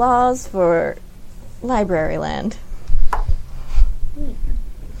are the laws for library land?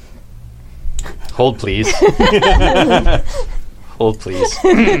 Hold, please. Hold, please.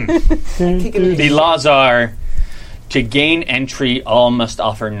 The laws are: to gain entry, all must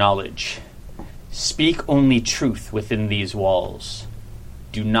offer knowledge. Speak only truth within these walls.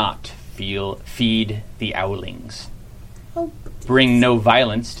 Do not feed the owlings. Bring no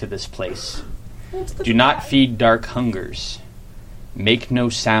violence to this place. Do not feed dark hungers. Make no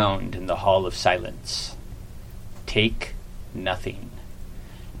sound in the hall of silence. Take nothing.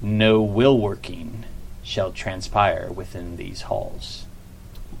 No will working shall transpire within these halls.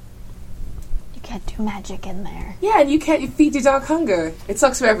 You can't do magic in there. Yeah, and you can't feed your dog hunger. It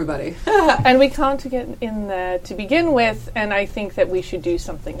sucks for everybody. And we can't get in there to begin with, and I think that we should do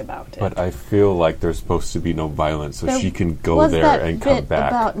something about it. But I feel like there's supposed to be no violence, so There she can go was there that and come bit back.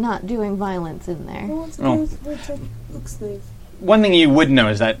 about not doing violence in there. One thing you would know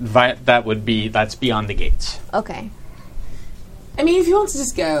is that that's beyond the gates. Okay. I mean, if you want to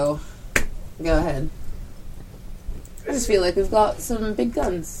just go ahead. I just feel like we've got some big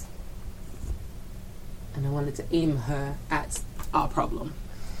guns. And I wanted to aim her at our problem.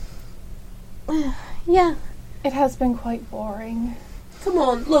 Yeah. It has been quite boring. Come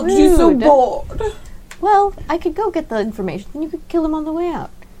on, look, you're so Rude. bored. Well, I could go get the information, and you could kill him on the way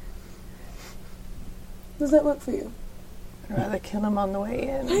out. Does that work for you? I'd rather kill him on the way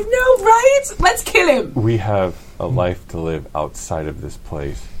in. I know, right? Let's kill him. We have a life to live outside of this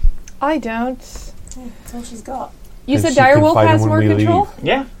place. I don't. That's all she's got. You And said she can Direwolf fight him has when more we control? leave.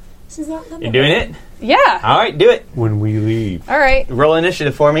 Yeah, She's not gonna you're doing it. Yeah. All right, do it. When we leave. All right. Roll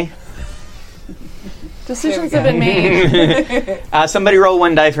initiative for me. Decisions have been made. Somebody roll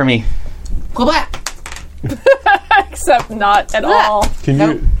one die for me. Go back. Except not at all. Can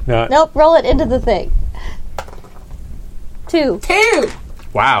you not? Nope, roll it into the thing. 2. 2.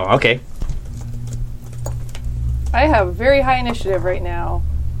 Wow. Okay. I have very high initiative right now.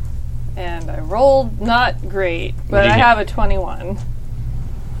 And I rolled not great, but did you I get? have a 21.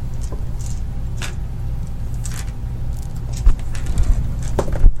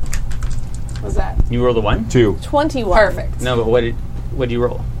 What's that? You rolled a 1? 2. 21. Perfect. No, but what did you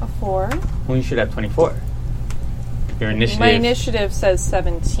roll? A 4. Well, you should have 24. Your initiative. My initiative says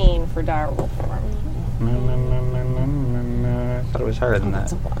 17 for Direwolf form. I thought it was harder than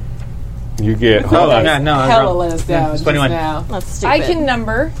that. You get. Oh, hold on. no, I was Hella wrong. let us down It's just 21. now. That's stupid. I can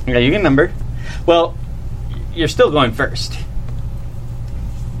number. Yeah, you can number. Well, you're still going first.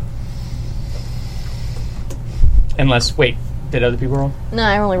 Unless, wait, did other people roll? No,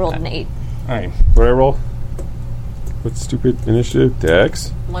 I only rolled an 8. All right. What did I roll? What's stupid initiative? Dex.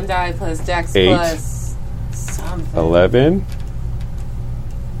 1 die plus Dex 8. plus something. 11.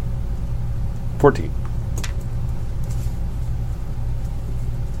 14.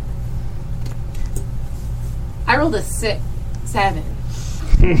 I rolled a 7.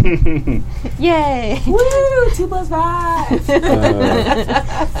 Yay! Woo! 2 plus 5.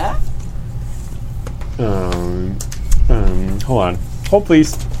 Hold on. Hold,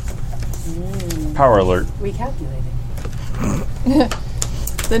 please. Power alert. Recalculating.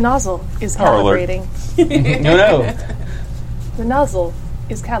 The nozzle is Power alert. calibrating. No. The nozzle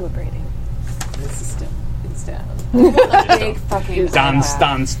is calibrating. This is still. It's down. A big fucking Dance, crap.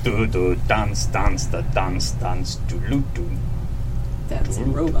 dance, do, do, dance, dance, da, dance, dance, do, do, do.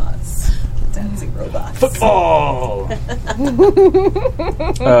 Dancing robots. Dancing robots. Football.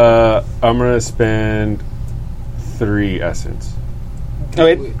 I'm going to spend 3 essence. Oh,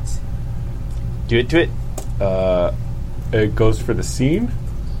 wait. Do it to it. It goes for the scene.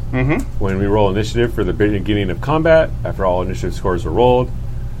 Mm-hmm. When we roll initiative for the beginning of combat, after all initiative scores are rolled,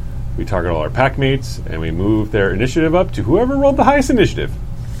 we target all our pack mates, and we move their initiative up to whoever rolled the highest initiative.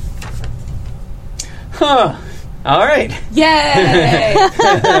 Huh. All right. Yay! Why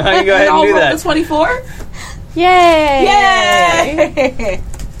don't you go ahead and do that? 24? Yay! Yay!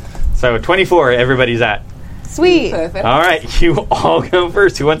 So 24, everybody's at. Sweet. Perfect. All right, you all go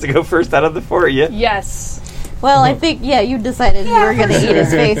first. Who wants to go first out of the 4 of you? Yes. Well, I think, you decided you were going to eat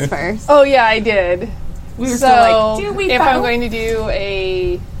his face first. Oh yeah, I did. We were So still like, do we if follow? I'm going to do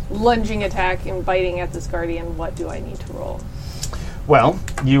a lunging attack and biting at this guardian, what do I need to roll? Well,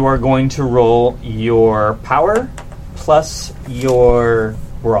 you are going to roll your power plus your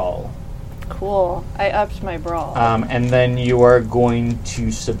brawl. Cool. I upped my brawl. And then you are going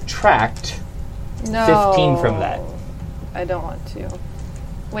to subtract no. 15 from that. I don't want to.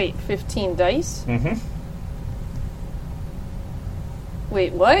 Wait, 15 dice? Mm-hmm.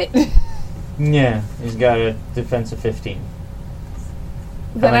 Wait, what? Yeah, he's got a defense of 15.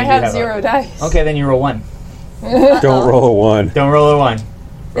 Then many I do you have have 0 dice. Okay, then you roll 1. Don't roll a 1. Don't roll a 1.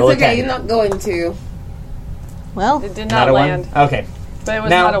 Roll It's a okay, 10. you're not going to. Well, It did Not not a land. 1? Okay. But it was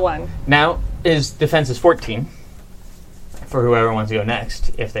Now- not a 1. Now, his defense is 14 for whoever wants to go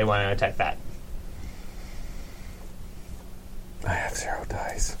next, if they want to attack that. I have 0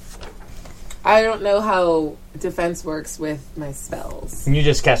 dice. I don't know how defense works with my spells. You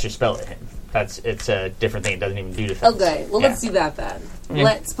just cast your spell at him. It's a different thing. It doesn't even do defense. Okay, well, Yeah. let's do that then. Yeah.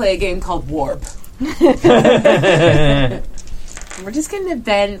 Let's play a game called Warp. We're just gonna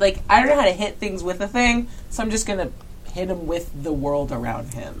bend, like, I don't know how to hit things with a thing, so I'm just gonna hit him with the world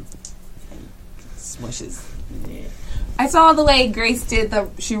around him. And smushes. Yeah. I saw the way Grace did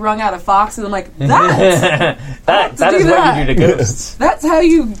she wrung out a fox, and I'm like, that that to is do what that. you do to ghosts. that's how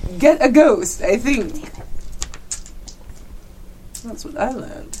you get a ghost, I think. That's what I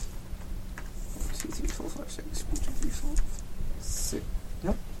learned. 2, 3, 4, 5, 6. 1, 2, 3, 4. 6.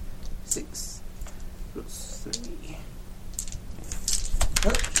 Nope. 6. Plus 3.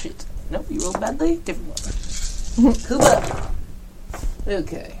 Oh, shit. Nope, you rolled badly. Different one. Kuba.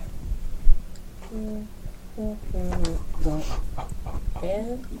 Okay.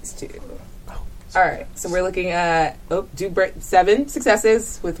 And these 2. Alright, so we're looking at 7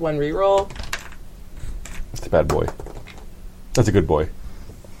 successes with 1 reroll. That's a bad boy. That's a good boy.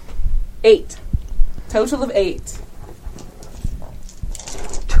 8. Total of 8.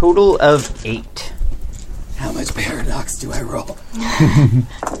 Total of 8. How much paradox do I roll?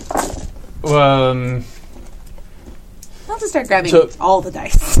 I'll just start grabbing all the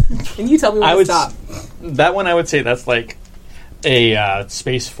dice. And you tell me when to stop. That one I would say that's like a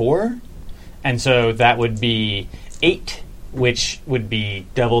space 4. And so that would be 8, which would be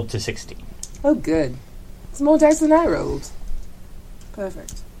doubled to 16. Oh, good. It's more dice than I rolled.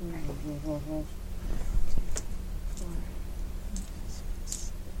 Perfect.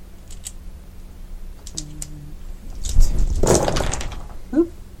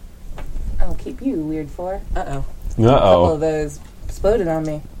 Oop. I'll keep you, weird 4. Uh-oh. A couple of those exploded on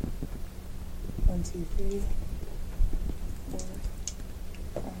me. 1, 2, 3, 4,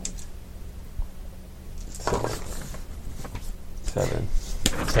 5. 7.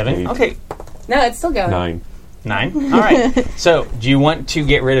 7? 8. Okay. No, it's still going. 9. 9? All right. So, do you want to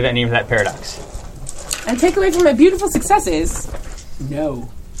get rid of any of that paradox? And take away from my beautiful successes. No.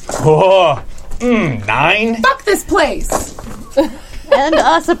 Oh, 9? Fuck this place! and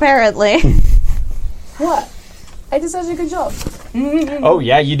us, apparently. What? I did such a good job. Oh,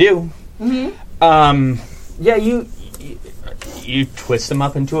 yeah, you do. Yeah, you twist him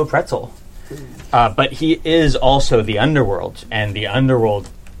up into a pretzel. But he is also the underworld, and the underworld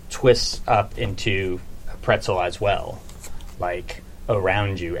twists up into a pretzel as well. Like,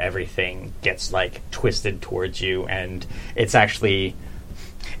 around you, everything gets, like, twisted towards you, and it's actually...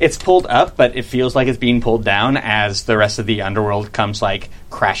 It's pulled up, but it feels like it's being pulled down as the rest of the underworld comes, like,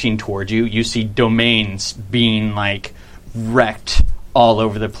 crashing towards you. You see domains being, like, wrecked all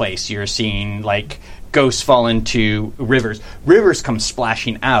over the place. You're seeing, like, ghosts fall into rivers. Rivers come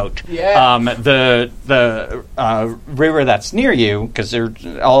splashing out. Yeah. The river that's near you, because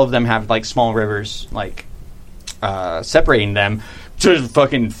all of them have, like, small rivers, like, separating them, just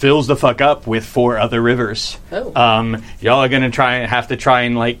fucking fills the fuck up with 4 other rivers. Oh. Y'all are gonna have to try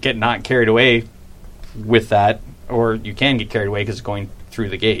and like get not carried away with that, or you can get carried away because it's going through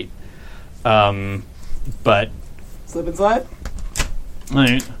the gate. But Slip and slide?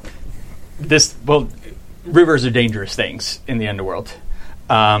 rivers are dangerous things in the underworld.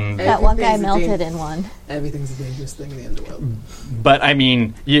 That one guy Everything's a melted dan- in one. Everything's a dangerous thing in the underworld. But I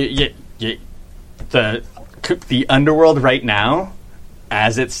mean, the underworld right now,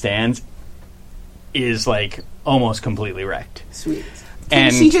 as it stands, is like almost completely wrecked. Sweet. Can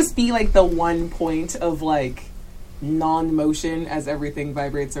And she just be like the one point of like non-motion as everything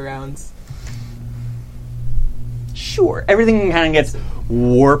vibrates around? sure, everything kind of gets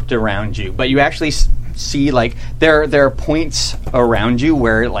warped around you, but you actually see like there are points around you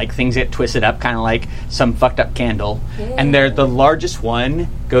where like things get twisted up, kind of like some fucked up candle, and the largest one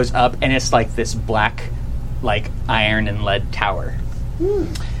goes up, and it's like this black, like iron and lead tower,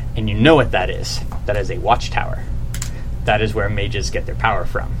 and you know what that is? That is a watchtower. That is where mages get their power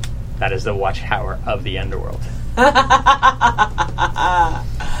from. That is the watchtower of the underworld.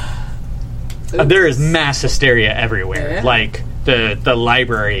 There is mass hysteria everywhere. Yeah. Like the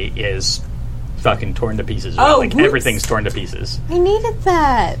library is fucking torn to pieces. Oh, like whoops. everything's torn to pieces. I needed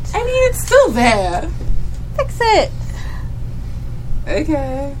that. I mean, it's still there. Fix it.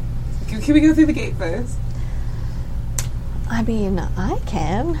 Okay. Can we go through the gate first? I mean, I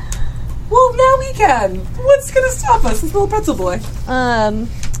can. Well, now we can. What's gonna stop us? This little pretzel boy.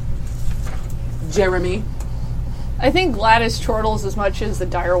 Jeremy. I think Gladys chortles as much as the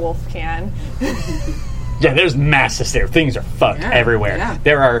direwolf can. Yeah, there's mass hysteria. Things are fucked Yeah, everywhere. yeah.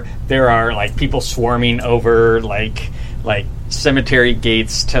 There are like people swarming over like cemetery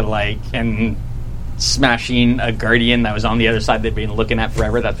gates to like and smashing a guardian that was on the other side they've been looking at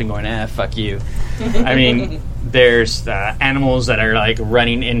forever. That's been going, fuck you. I mean, there's animals that are like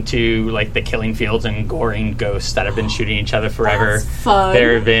running into like the killing fields and goring ghosts that have been shooting each other forever. That's fun.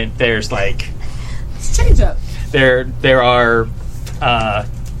 There's like Let's change up. there are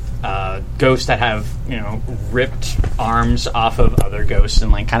ghosts that have ripped arms off of other ghosts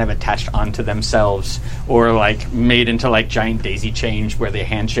and like kind of attached onto themselves, or like made into like giant daisy chains where they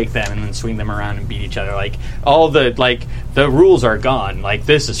handshake them and then swing them around and beat each other. Like all the rules are gone. Like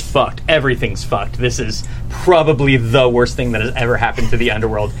this is fucked. Everything's fucked. This is probably the worst thing that has ever happened to the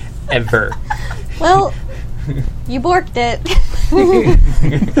underworld ever. Well, you borked it.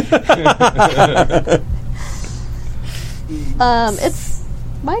 It's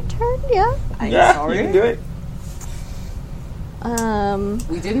my turn, yeah? I'm sorry. You can do it.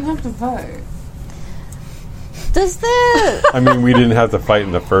 We didn't have to vote. Does the... I mean, we didn't have to fight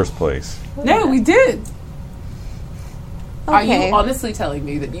in the first place. No, we did. Are Okay. you honestly telling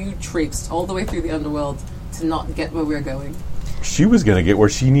me that you traipsed all the way through the underworld to not get where we're going? She was going to get where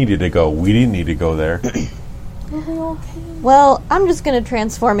she needed to go. We didn't need to go there. Well, I'm just going to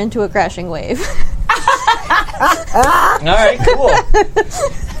transform into a crashing wave. All right, cool.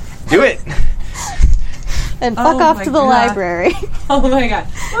 Do it. And fuck Oh off my to the God. library. Oh my god.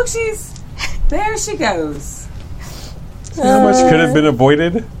 Look, there she goes. How much could have been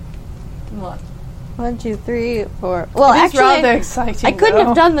avoided? What? 1, 2, 3, 4. Well, It's rather actually, exciting. I couldn't though.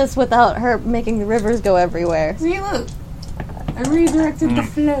 have done this without her making the rivers go everywhere. See, look. I redirected the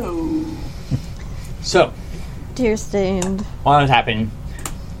flow. So, Tear stained. while it's happening,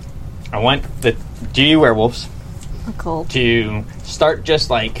 I want the GU werewolves Occult. to start just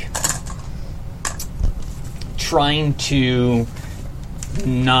like trying to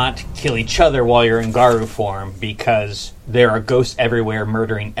not kill each other while you're in Garu form, because there are ghosts everywhere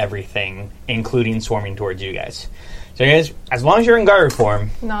murdering everything, including swarming towards you guys. So you guys, as long as you're in Garu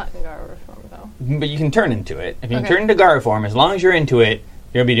form, Not in Garu form, though. but you can turn into it. If you can Okay. turn into Garu form, as long as you're into it,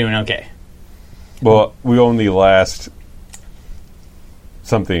 you'll be doing okay. Well, we only last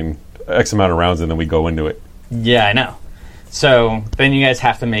something, X amount of rounds, and then we go into it. Yeah, I know. So then you guys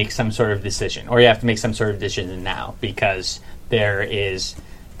have to make some sort of decision, or you have to make some sort of decision now, because there is,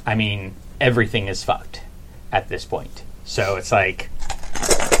 I mean, everything is fucked at this point. So it's like,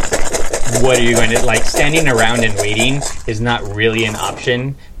 what are you going to, like, standing around and waiting is not really an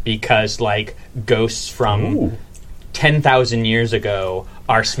option, because, like, ghosts from Ooh. 10,000 years ago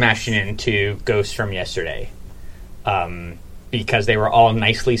are smashing into ghosts from yesterday. Because they were all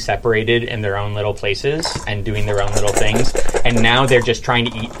nicely separated in their own little places and doing their own little things. And now they're just trying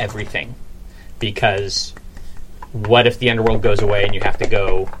to eat everything. Because what if the underworld goes away and you have to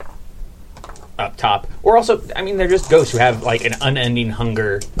go up top? Or also, I mean, they're just ghosts who have like an unending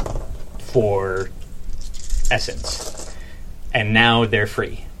hunger for essence. And now they're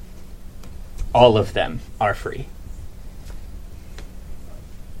free. All of them are free.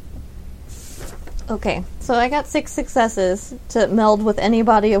 Okay, so I got 6 successes to meld with any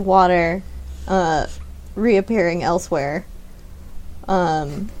body of water reappearing elsewhere.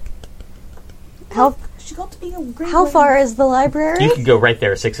 How She got to be a great How lady. far is the library? You could go right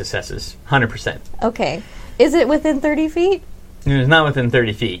there, 6 successes. 100%. Okay. Is it within 30 feet? It's not within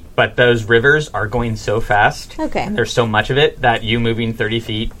 30 feet, but those rivers are going so fast. Okay. There's so much of it that you moving 30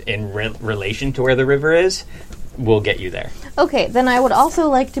 feet in relation to where the river is will get you there. Okay, then I would also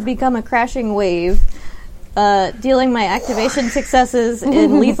like to become a crashing wave, dealing my activation successes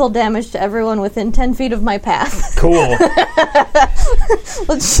in lethal damage to everyone within 10 feet of my path. Cool.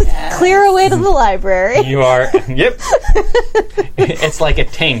 Let's just clear away to the library. You are. Yep. It's like a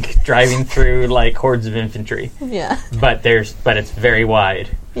tank driving through like hordes of infantry, Yeah, but it's very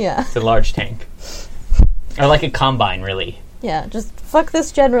wide. yeah, It's a large tank, or like a combine, really. yeah. Just fuck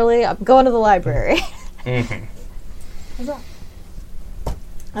this generally. I'm going to the library. Mm-hmm.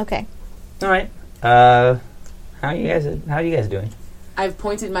 Okay. All right. How are you guys doing? I've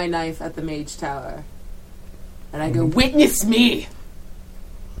pointed my knife at the mage tower. And I go, witness me!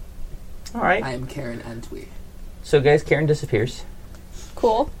 All right. I am Karen Antwi. So, guys, Karen disappears.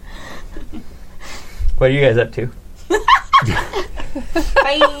 Cool. What are you guys up to?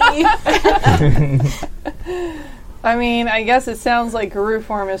 I mean, I guess it sounds like guru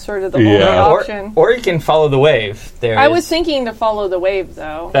form is sort of the only Yeah. option. Or you can follow the wave. I was thinking to follow the wave,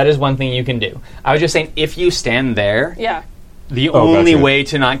 though. that is one thing you can do. I was just saying, if you stand there, Yeah. the Oh, only gotcha. way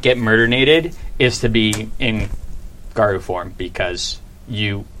to not get murder-nated is to be in Garu form, because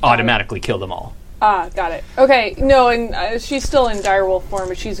you automatically kill them all. Ah, got it. Okay, no, and she's still in direwolf form,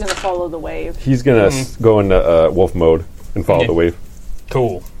 but she's going to follow the wave. He's gonna go into wolf mode and follow Yeah. the wave.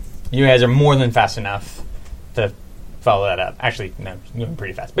 Cool. You guys are more than fast enough to follow that up. Actually, no, you're moving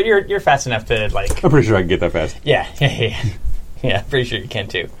pretty fast, but you're fast enough to like. I'm pretty sure I can get that fast. Yeah, yeah. Pretty sure you can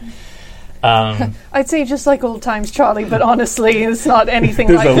too. I'd say just like old times, Charlie, but honestly, it's not anything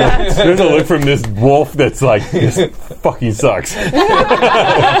There's like a that. look, there's a look from this wolf that's like, this fucking sucks.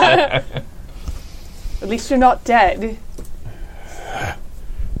 At least you're not dead.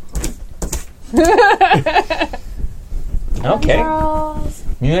 Okay.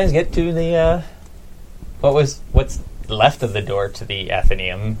 You guys get to the what's left of the door to the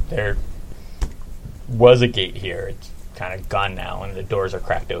Athenaeum. There was a gate here. It's kind of gone now, and the doors are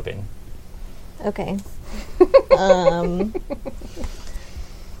cracked open. Okay.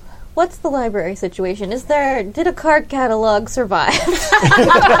 What's the library situation? Did a card catalog survive?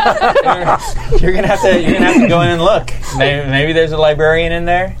 You're gonna have to go in and look. Maybe there's a librarian in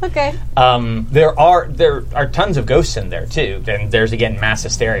there. Okay. There are tons of ghosts in there too. And there's again mass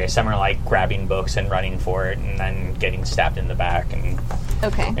hysteria. Some are like grabbing books and running for it, and then getting stabbed in the back. And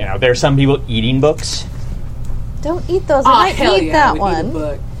Okay. there are some people eating books. Don't eat those. Oh, I might hell eat yeah, that we need a one.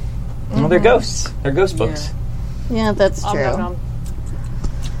 book. Well, they're ghosts. They're ghost books. Yeah, that's Om true. nom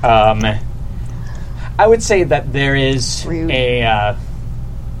nom. I would say that there is Rude.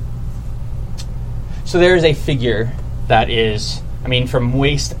 so there is a figure that is, from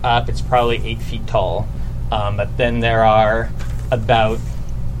waist up, it's probably 8 feet tall. But then there are about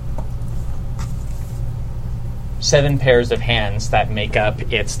 7 pairs of hands that make up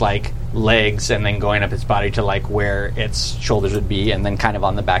its like legs, and then going up its body to like where its shoulders would be, and then kind of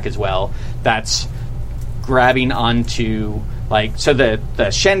on the back as well. That's grabbing onto so the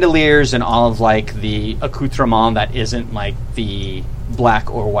chandeliers and all of like the accoutrement that isn't like the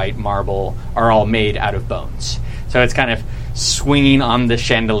black or white marble are all made out of bones. So it's kind of swinging on the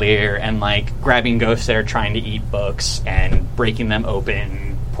chandelier and like grabbing ghosts there, trying to eat books and breaking them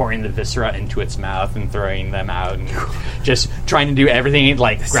open, pouring the viscera into its mouth and throwing them out, and just trying to do everything,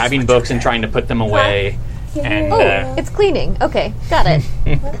 like grabbing books and trying to put them away. And Oh, it's cleaning. Okay, got it.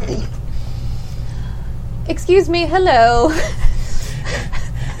 Excuse me, hello.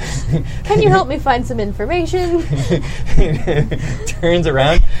 Can you help me find some information? turns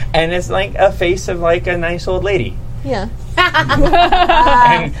around, and it's like a face of like a nice old lady. Yeah.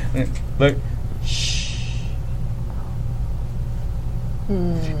 And look, shh.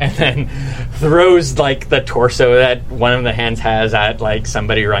 And then throws like the torso that one of the hands has at like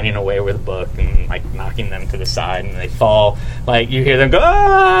somebody running away with a book, and like knocking them to the side, and they fall. Like you hear them go,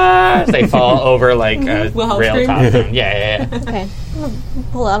 ah! As they fall over like a Wilhelm rail scream. top. And yeah. Okay. I'm gonna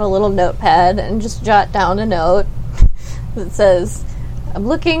pull out a little notepad and just jot down a note that says, "I'm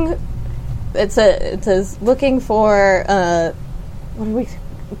looking." It says looking for. What did we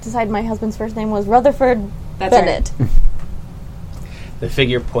decide? My husband's first name was Rutherford That's Bennett. right. The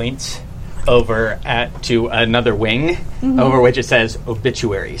figure points over to another wing, over which it says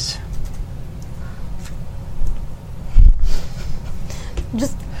obituaries.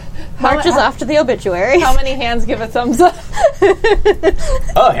 Just marches off to the obituary. How many hands give a thumbs up?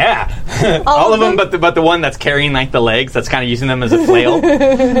 Oh yeah, all of them, but the one that's carrying like the legs, that's kind of using them as a flail.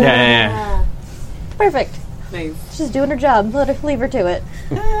 Yeah. Perfect. Nice. She's doing her job. Leave her to it.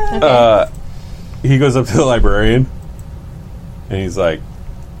 Okay. He goes up to the librarian, and he's like,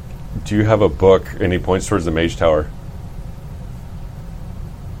 "Do you have a book?" And he points towards the mage tower.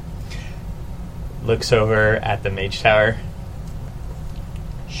 Looks over at the mage tower.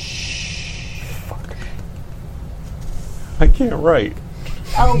 I can't write.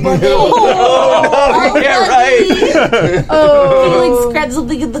 Oh, buddy. Yeah, right. You like scratch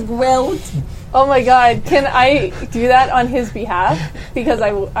something in the ground. Oh my god, can I do that on his behalf? Because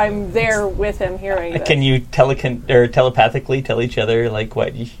I'm there with him hearing this. Can you telepathically tell each other like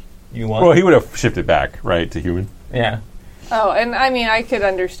what you want? Well, he would have shifted back, right, to human. Yeah. Oh, and I mean, I could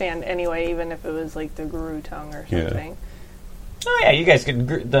understand anyway, even if it was like the Guru tongue or something. Oh yeah, you guys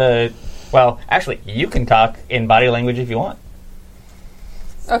could well, actually, you can talk in body language if you want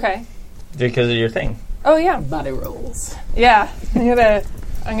Okay. because of your thing. Oh yeah, Body rolls. yeah.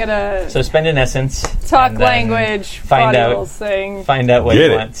 I'm gonna So spend an essence. talk and then language, find body out- rolls thing. Find out what Get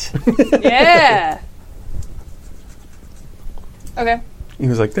he it. wants. Yeah. Okay. He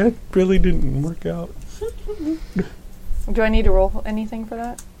was like, "That really didn't work out." Do I need to roll anything for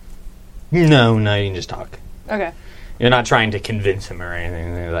that? No, you can just talk. Okay. You're not trying to convince him or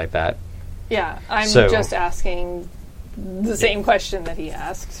anything like that. Yeah, I'm So- just asking the same question that he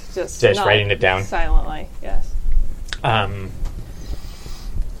asked. Just not writing it down. silently. Yes.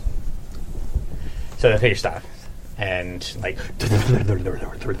 So they take your stuff and like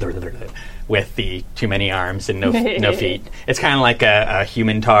with the too many arms and no feet. It's kind of like a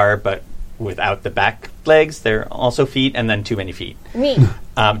human tar, but without the back legs. They're also feet, and then too many feet. Me.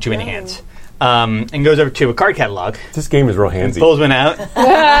 Too many hands. And goes over to a card catalog, This game is real handsy. pulls one out,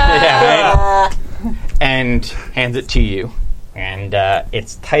 yeah, right? And hands it to you. And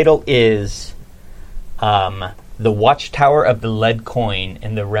its title is The Watchtower of the Lead Coin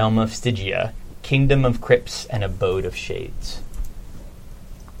in the Realm of Stygia, Kingdom of Crypts and Abode of Shades.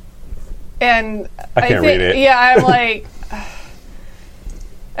 And I can't read it. Yeah, I'm like,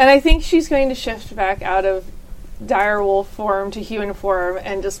 and I think she's going to shift back out of direwolf form to human form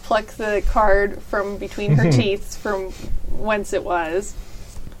and just pluck the card from between her teeth from whence it was,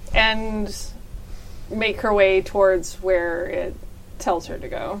 and make her way towards where it tells her to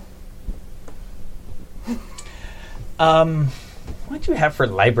go. What do you have for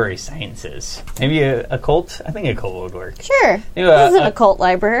library sciences? Maybe a occult? I think occult would work. Sure. Yeah, This is an occult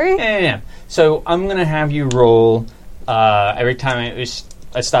library. Yeah. So I'm going to have you roll every time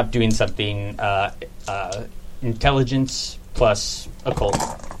I stop doing something, intelligence plus occult.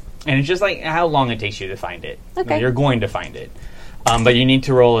 And it's just like how long it takes you to find it. Okay. You're going to find it. But you need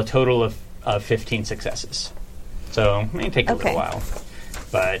to roll a total of 15 successes. So it may take a Okay. little while.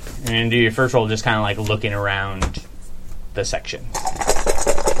 But you're going to do your first roll just kind of like looking around the section.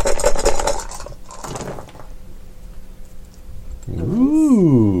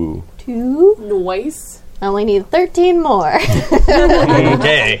 Ooh. 2. Noise. I only need 13 more.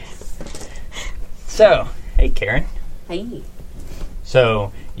 Okay. So, hey Karen. Hey.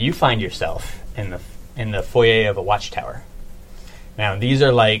 So you find yourself in the foyer of a watchtower. Now these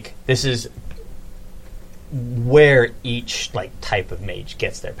are this is where each type of mage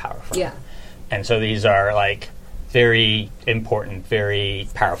gets their power from. Yeah. And so these are very important, very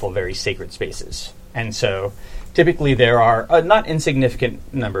powerful, very sacred spaces. And so typically there are a not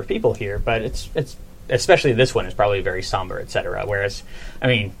insignificant number of people here, but it's especially this one is probably very somber, etc. Whereas, I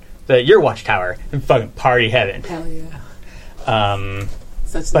mean, your watchtower, fucking party heaven. Hell yeah.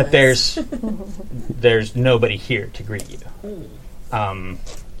 Such But nice. there's nobody here to greet you.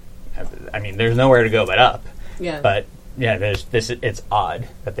 I mean, there's nowhere to go but up. Yeah. But yeah, it's odd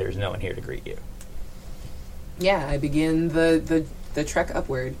that there's no one here to greet you. Yeah, I begin the trek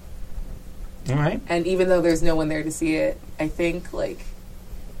upward. All right. And even though there's no one there to see it, I think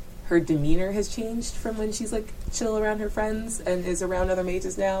her demeanor has changed from when she's chill around her friends and is around other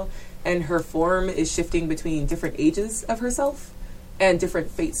mages now, and her form is shifting between different ages of herself and different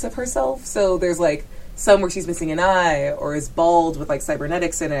fates of herself. So there's some where she's missing an eye or is bald with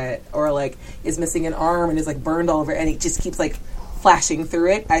cybernetics in it, or is missing an arm and is burned all over, and it just keeps flashing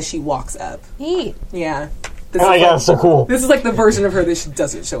through it as she walks up. Neat. Yeah. This Oh my is god, that's so cool. This is the version of her that she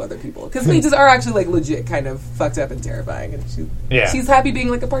doesn't show other people. Because mages are actually legit kind of fucked up and terrifying. And she's happy being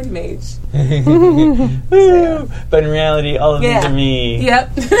a party mage. Woo! But in reality, all of these are me.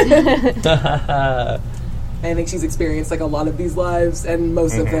 Yep. I think she's experienced a lot of these lives, and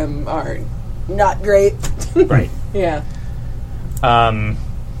most of them are not great. Right. Yeah.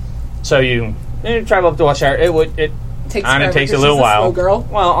 So you travel up to Watchtower. It Takes kind of forever takes a 'cause little she's while. slow girl.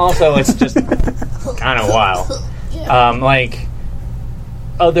 Well, also it's just kind of wild.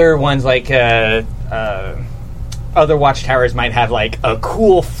 Other ones other watchtowers might have like a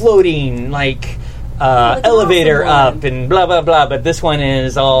cool floating like elevator awesome up and blah blah blah, but this one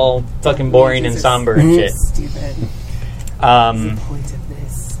is all fucking boring and Jesus. somber and shit. Stupid. Um, Point of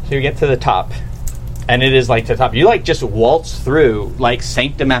this. so you get to the top, and it is like to the top. You like just waltz through like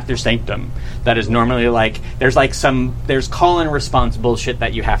sanctum after sanctum. That is normally like there's call and response bullshit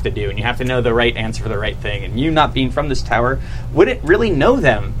that you have to do, and you have to know the right answer for the right thing. And you not being from this tower wouldn't really know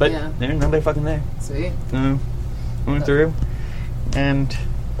them, but Yeah. there's nobody fucking there. Sweet. Went through, and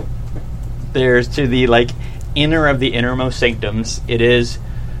there's to the like inner of the innermost sanctums. It is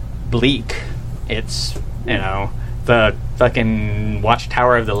bleak. It's the fucking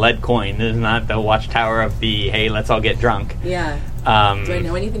watchtower of the lead coin. This is not the watchtower of the hey, let's all get drunk. Yeah. Do I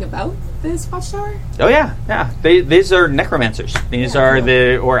know anything about this watchtower? Oh yeah. These are necromancers. These Yeah, are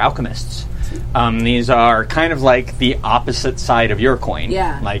cool. or alchemists. These are kind of like the opposite side of your coin.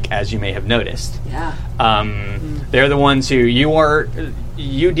 Yeah. Like as you may have noticed. Yeah. They're the ones who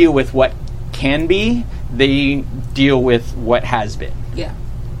you deal with what can be. They deal with what has been. Yeah.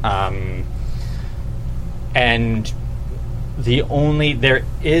 And there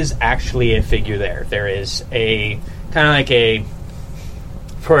is actually a figure there. There is a kind of like a,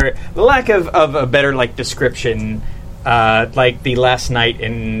 for the lack of a better like description, like the last night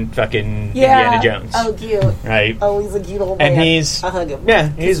in fucking Indiana Jones. Oh, cute. Right? Oh, he's a cute old man. And he's I'll hug him. yeah,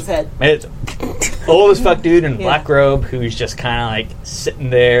 Kiss he's his head. it's old as fuck dude in a Yeah. black robe who's just kind of like sitting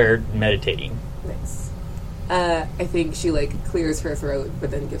there meditating. Nice. I think she like clears her throat,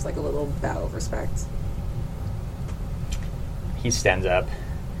 but then gives like a little bow of respect. He stands up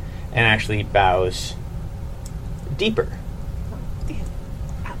and actually bows deeper. Damn,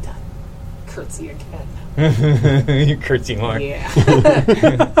 outdone. Curtsy again. You curtsy more. Yeah.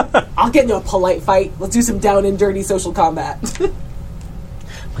 I'll get into a polite fight. Let's do some down and dirty social combat.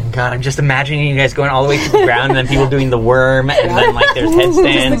 My God, I'm just imagining you guys going all the way to the ground, and then people doing the worm, and then like there's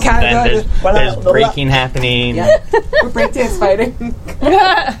headstands, and cat then going, there's breaking happening. Yeah. We're breakdance fighting.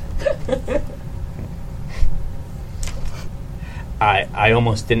 I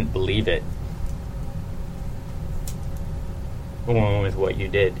almost didn't believe it with what you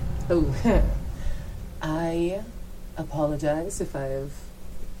did. Oh, I apologize if I've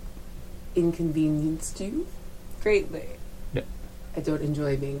inconvenienced you greatly. No. I don't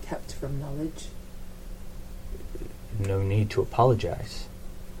enjoy being kept from knowledge. No need to apologize.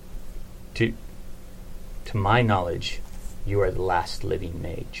 To my knowledge, you are the last living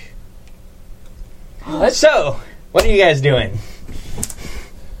mage. What? So, what are you guys doing?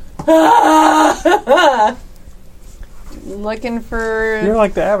 Looking for You're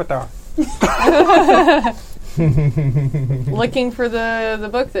like the Avatar. looking for the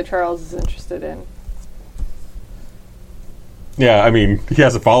book that Charles is interested in. Yeah, I mean, he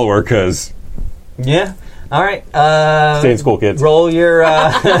has a follower because Yeah. All right. stay in school, kids. Roll your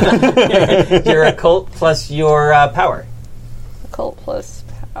your occult plus your power. Occult plus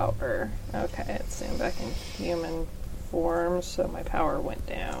power. Okay, let's see. I'm back in human form, so my power went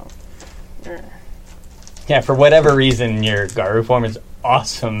down. Yeah, for whatever reason, your Garu form is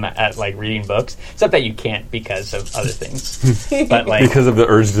awesome at like reading books, except that you can't because of other things. But like Because of the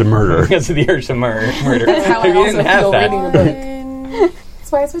urge to murder. because of the urge to murder. That's how If I you also didn't have feel that. reading a book. 1,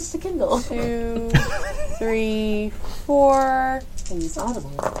 That's why I switched to Kindle. 2, 3, 4. I use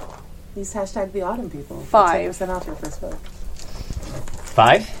Audible. Use hashtag the Autumn People. 5. 10% off your first book.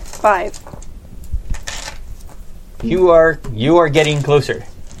 5. 5. You are getting closer.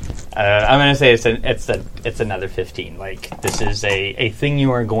 I'm going to say it's another 15. Like this is a thing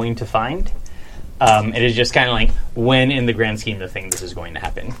you are going to find. It is just kind of like when in the grand scheme of things this is going to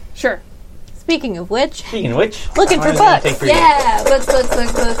happen. Sure. Speaking of which, Speaking of which, Looking how for long is it gonna books. take for you? Yeah!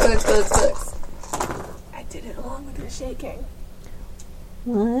 Books. I did it along with your shaking.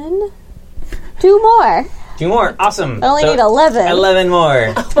 1, 2 more. 2 more. Awesome. I only need 11. 11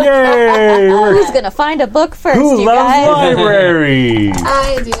 more. Yay! Who's gonna find a book first, Who you loves guys? libraries?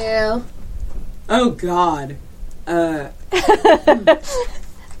 I do. Oh, God.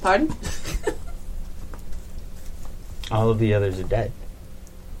 Pardon? All of the others are dead.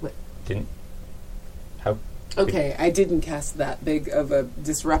 What? Didn't. How? Okay, I didn't cast that big of a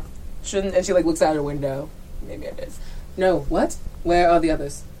disruption. And she, like, looks out her window. Maybe I did. No, what? Where are the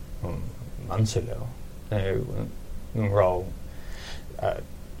others? Months ago, they were all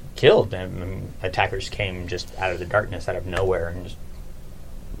killed, and attackers came just out of the darkness, out of nowhere, and just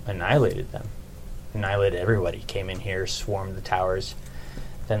annihilated them. Annihilated everybody. Came in here, swarmed the towers,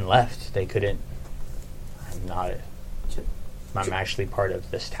 then left. They couldn't. I'm actually part of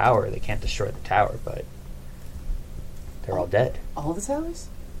this tower. They can't destroy the tower, but they're all dead. All the towers?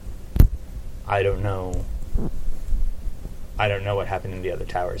 I don't know. I don't know what happened in the other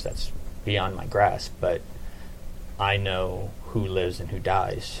towers. That's beyond my grasp, but I know who lives and who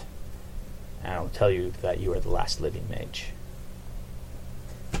dies. And I'll tell you that you are the last living mage.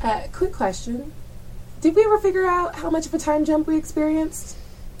 Quick question. Did we ever figure out how much of a time jump we experienced?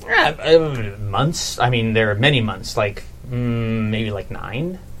 Months? I mean, there are many months, like maybe like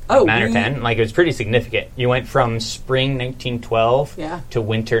 9. Oh, 9 or 10. Like, it was pretty significant. You went from spring 1912 to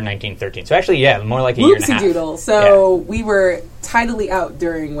winter 1913. So actually, yeah, more like a year and a half. Whoopsie-doodle. So we were tidily out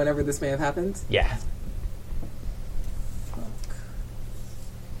during whenever this may have happened? Yeah.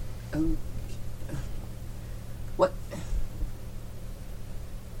 Oh. What?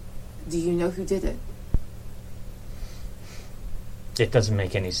 Do you know who did it? It doesn't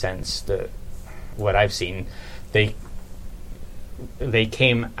make any sense. What I've seen, they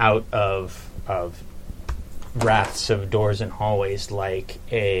came out of wraths of doors and hallways like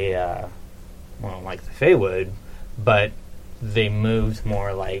like the Fae would, but they moved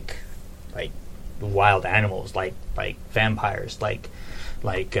more like wild animals, like vampires, like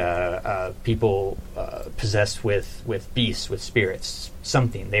people possessed with beasts, with spirits,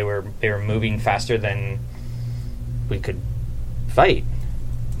 something. They were moving faster than we could fight.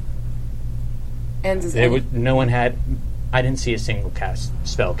 And does no one had. I didn't see a single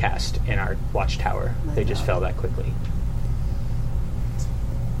spell cast in our watchtower. They just fell that quickly.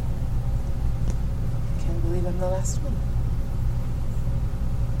 Can't believe I'm the last one.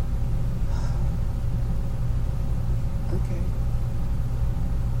 Okay.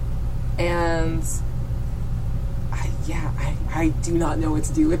 And I do not know what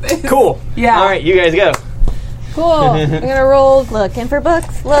to do with this. Cool. Yeah. All right, you guys go. Cool. I'm gonna roll. Looking for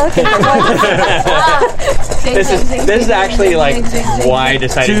books. Looking for books. This is actually like why I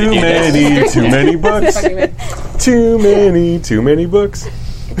decided to do this. Too many books. Too many books.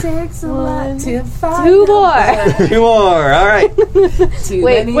 It takes a lot to find 2 more. 2 more. All right. Too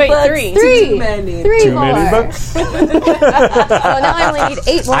Wait, many books. 3. Too many. 3 Too more. many books. Oh, now I only need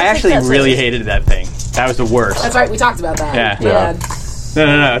 8 more. I actually successes. really hated that thing. That was the worst. That's right, we talked about that. Yeah. Yeah. No,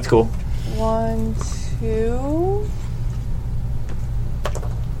 that's cool. 1, 2,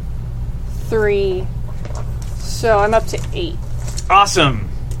 3. So I'm up to 8. Awesome.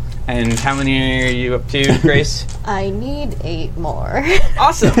 And how many are you up to, Grace? I need 8 more.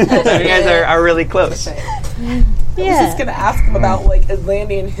 Awesome. So you guys are really close. I was just gonna ask him about like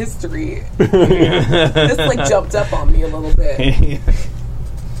Atlantean history. This like jumped up on me a little bit.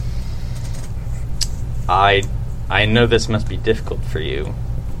 I know this must be difficult for you.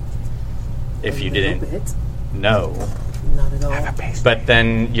 If you didn't Bit. know. Not at all. But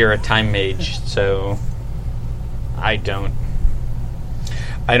then you're a time mage, so I don't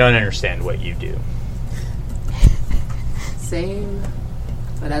understand what you do. Same,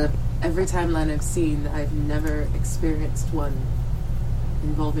 but out of every timeline I've seen, I've never experienced one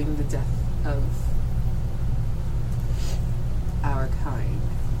involving the death of our kind.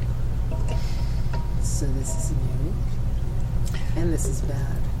 So this is new, and this is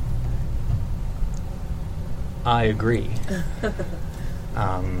bad. I agree.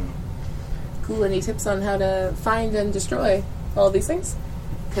 Cool, any tips on how to find and destroy all these things?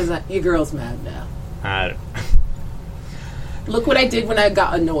 Because your girl's mad now. Look what I did when I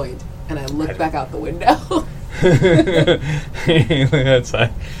got annoyed, and I looked back out the window. That's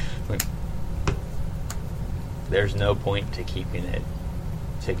like, there's no point to keeping it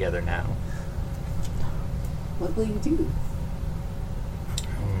together now. What will you do?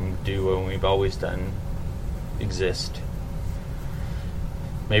 Do what we've always done. Exist.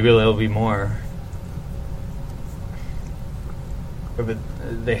 Maybe there'll be more. But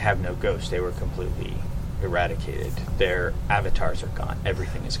they have no ghosts. They were completely eradicated. Their avatars are gone.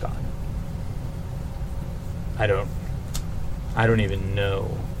 Everything is gone. I don't even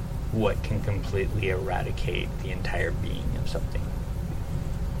know what can completely eradicate the entire being of something.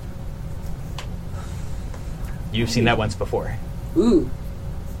 You've seen that once before. Ooh.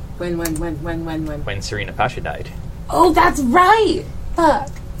 When? When Serena Pasha died. Oh, that's right! Fuck.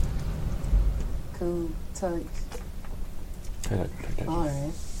 Cool. Tight.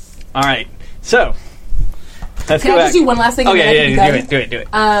 Alright. All right. So, let's Can go I back. just do one last thing? and then I can be done? Do it.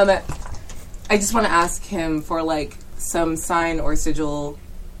 I just want to ask him for like some sign or sigil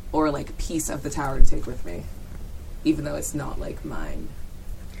or like piece of the tower to take with me, even though it's not like mine.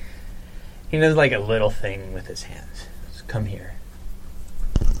 He does like a little thing with his hands. Just come here.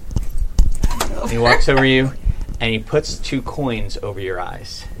 He walks over you, and he puts 2 coins over your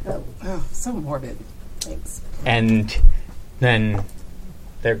eyes. Oh, so morbid. Thanks. And then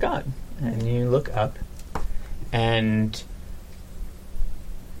they're gone. And you look up, and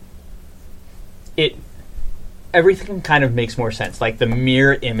everything kind of makes more sense. Like the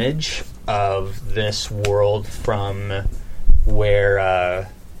mirror image of this world from where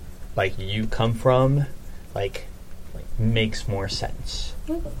like you come from, like makes more sense.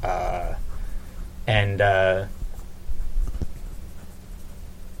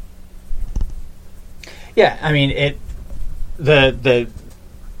 Yeah, I mean the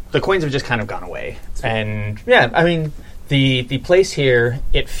coins have just kind of gone away, and yeah, I mean the place here,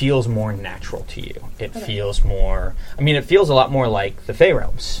 it feels more natural to you. It feels more. I mean, it feels a lot more like the Fey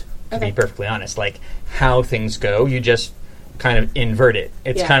Realms, to be perfectly honest. Like how things go, you just kind of invert it.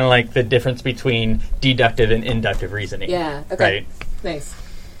 It's kind of like the difference between deductive and inductive reasoning. Yeah. Okay. Right. Nice.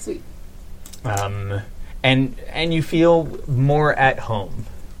 Sweet. And you feel more at home.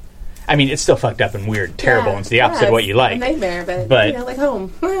 I mean, it's still fucked up and weird, terrible, and it's the opposite of what you like. A nightmare, but you know, like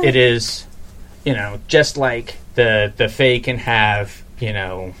home. It is, you know, just like the Fae can have, you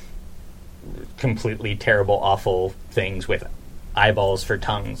know, completely terrible, awful things with eyeballs for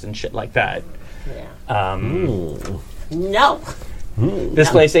tongues and shit like that. Yeah. No. This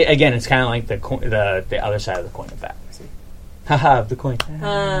place, again, it's kind of like the other side of the coin of that. Haha, the coin.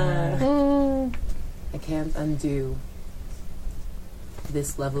 I can't undo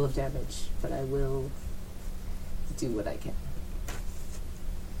this level of damage, but I will do what I can.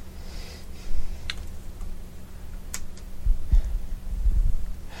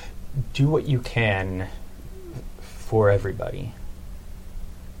 Do what you can for everybody.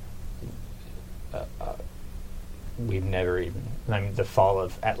 We've never even... I mean, the fall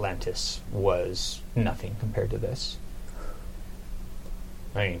of Atlantis was nothing compared to this.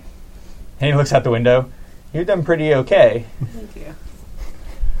 I mean, and he looks out the window. You've done pretty okay. Thank you.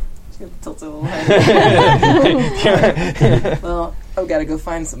 Just gonna tilt it a little head. Well, I've got to go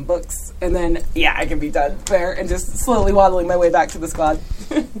find some books, and then, yeah, I can be done there, and just slowly waddling my way back to the squad.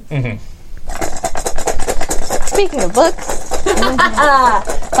 Speaking of books,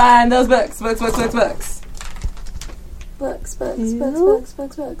 Find those books. Books.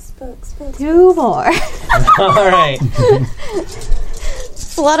 two more. All right.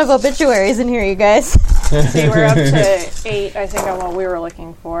 It's a lot of obituaries in here, you guys. See, we're up to 8, I think, on what we were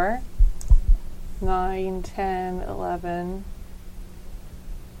looking for. 9, 10, 11.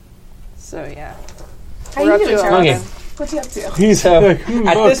 So, yeah. How We're you up doing, to Charles? 11. What you up to? So,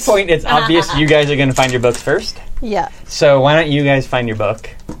 at this point, it's obvious you guys are going to find your books first. Yeah. So, why don't you guys find your book?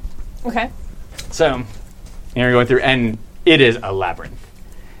 Okay. So, you're going through, and it is a labyrinth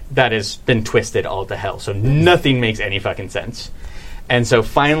that has been twisted all to hell. So, nothing makes any fucking sense. And so,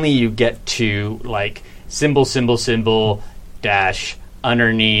 finally, you get to, like, symbol, dash,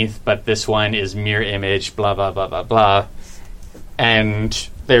 underneath, but this one is mirror image, blah, blah, blah, blah, blah. And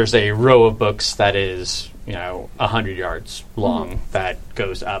there's a row of books that is, 100 yards long that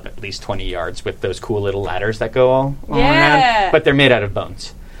goes up at least 20 yards with those cool little ladders that go all around. But they're made out of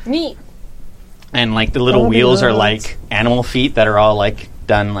bones. Neat. And, like, the little wheels are, like, animal feet that are all, like,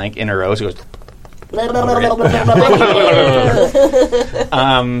 done, like, in a row. So it goes...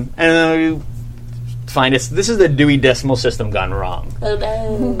 and then we find this is the Dewey Decimal System gone wrong. Oh,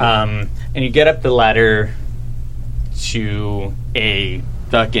 no. And you get up the ladder to a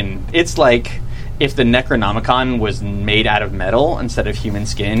fucking... It's like if the Necronomicon was made out of metal instead of human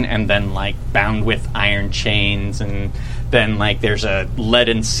skin and then, like, bound with iron chains, and then, like, there's a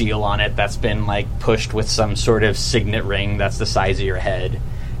leaden seal on it that's been, like, pushed with some sort of signet ring that's the size of your head.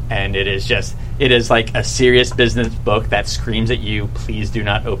 And it is like a serious business book that screams at you, please do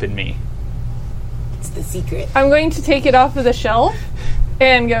not open me. It's the secret. I'm going to take it off of the shelf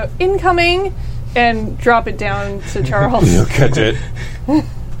and go, incoming, and drop it down to Charles. You'll catch it.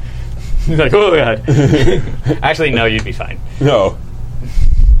 He's like, oh, God. Actually, no, you'd be fine. No.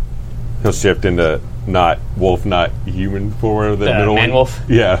 He'll shift into not wolf, not human for the middle man one. wolf?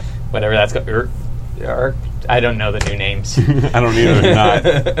 Yeah. Whatever that's called. I don't know the new names. I don't either.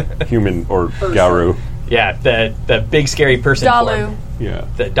 Not human or Garu. Yeah, the big scary person Dalu. form. Yeah.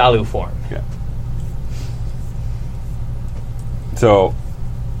 The Dalu form. Yeah. So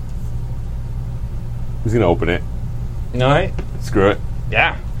he's gonna open it. All right. Screw it.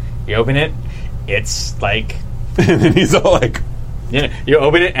 Yeah. You open it. It's like... And then he's all like... Yeah, you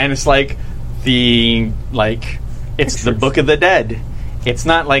open it, and it's like it's the Book of the Dead. It's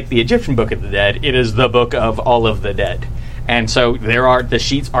not like the Egyptian Book of the Dead. It is the Book of all of the dead. And so the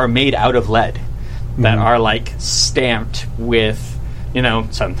sheets are made out of lead that are, like, stamped with,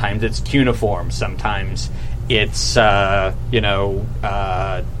 sometimes it's cuneiform, sometimes it's, typed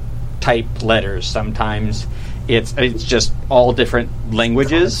letters, sometimes it's just all different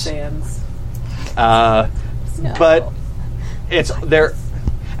languages. Sands. But they're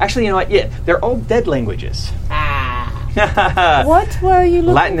Actually, you know what? Yeah, they're all dead languages. What were you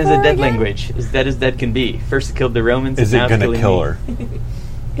looking Latin is for a dead again? language, as dead can be. First it killed the Romans. Is and now it it's going to killing kill me.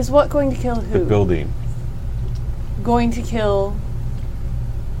 her? Is what going to kill The who? building. Going to kill...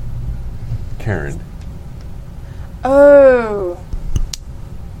 Karen. Oh.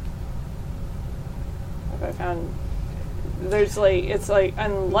 Have I found... There's like... It's like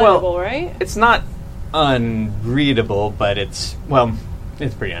unlegible, right? It's not unreadable, but it's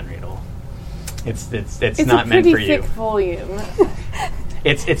pretty unreadable. It's not a meant pretty for you. thick volume.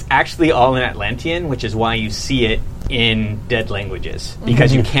 It's actually all in Atlantean, which is why you see it in dead languages,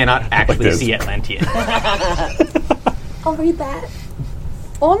 because you cannot actually this. see Atlantean. I'll read that.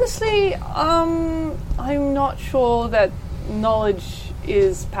 Honestly, I'm not sure that knowledge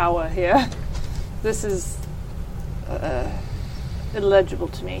is power here. This is illegible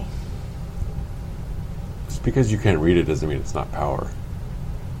to me. Just because you can't read it doesn't mean it's not power.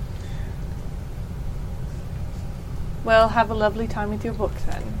 Well, have a lovely time with your book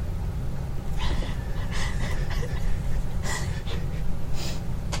then.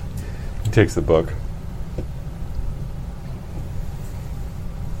 He takes the book.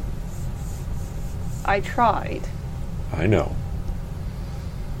 I tried. I know.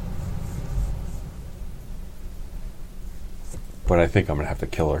 But I think I'm going to have to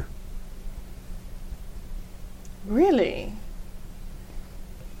kill her. Really?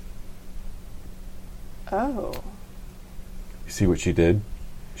 Oh. You see what she did?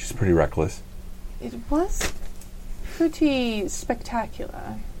 She's pretty reckless. It was pretty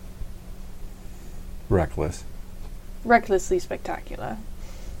spectacular. Reckless. Recklessly spectacular.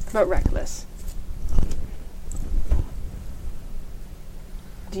 But reckless.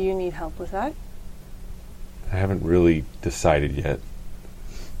 Do you need help with that? I haven't really decided yet.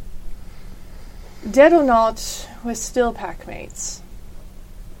 Dead or not, we're still packmates.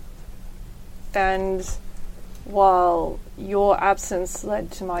 And while your absence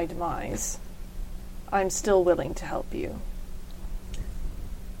led to my demise, I'm still willing to help you.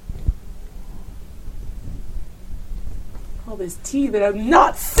 All this tea that I'm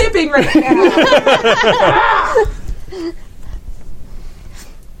not sipping right now.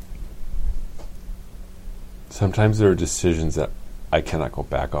 Sometimes there are decisions that I cannot go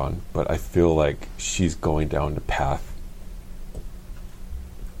back on, but I feel like she's going down the path.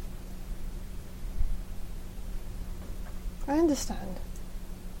 I understand.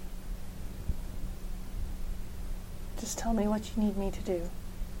 Just tell me what you need me to do.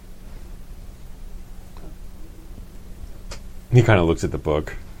 He kind of looks at the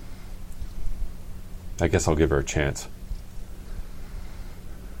book. I guess I'll give her a chance.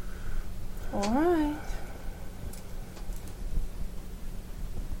 All right.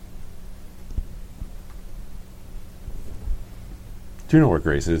 Do you know where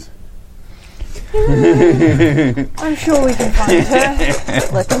Grace is? I'm sure we can find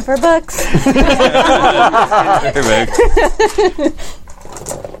her. Looking for books.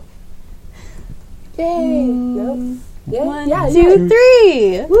 Yay. Nope. Yeah, One, yeah, two,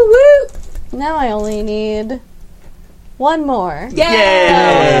 three. Woo woo. Now I only need one more.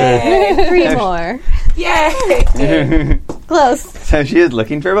 Yay. Three more. Yay. Close. So she is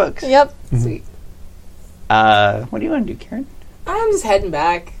looking for books. Yep. Sweet. What do you want to do, Karen? I'm just heading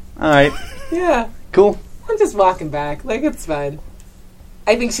back. All right, Yeah. cool. I'm just walking back. Like, it's fine.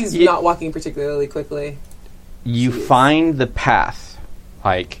 I think she's not walking particularly quickly. You find the path.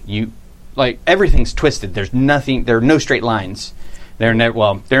 Like everything's twisted. There's nothing. There are no straight lines. There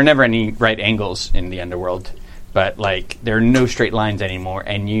are never any right angles in the underworld. But like, there are no straight lines anymore,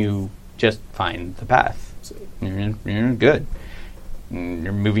 and you just find the path. You're good.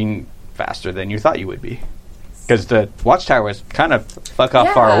 You're moving faster than you thought you would be, because the watchtower was kind of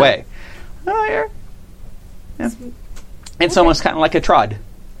far away. Oh, yeah. It's almost kind of like a trod.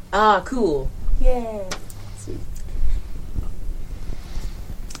 Ah, cool. Yeah.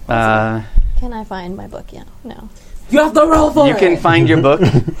 Can I find my book? Yeah. No. You have to roll for You it. can find your book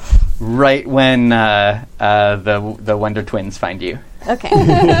right when the Wonder Twins find you. Okay.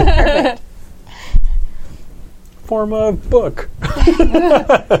 Perfect. Form a book.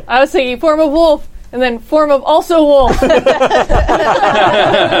 I was thinking form of wolf, and then form of also wolf.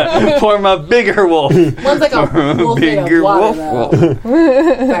 Form a bigger wolf. One's like a wolf made of Bigger water, wolf. though.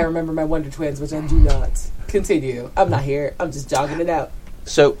 If I remember my Wonder Twins, which I do not. Continue. I'm not here. I'm just jogging it out.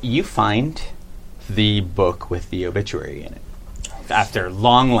 So you find the book with the obituary in it after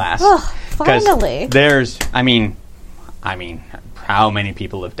long last. Oh, 'Cause finally. there's, I mean, how many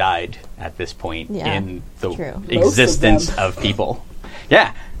people have died at this point Yeah, in the true. existence of people?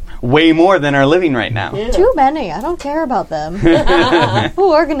 Yeah, way more than are living right now. Too many. I don't care about them.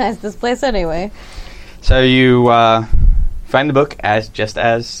 Who organized this place anyway? So you find the book as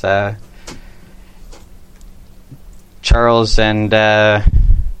Charles and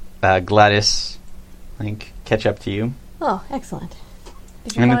Gladys catch up to you. Oh, excellent.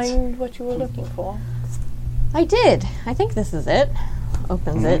 Did you And find what you were looking for? I did. I think this is it.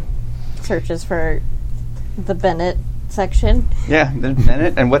 Opens it. Searches for the Bennett section. Yeah, there's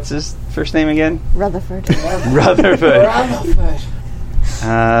Bennett. And what's his first name again? Rutherford. Rutherford. Rutherford.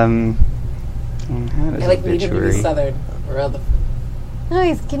 How does I like need him to be obituary? Southern. Rutherford. No,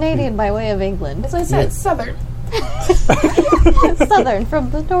 he's Canadian by way of England. That's what I said. Southern. Southern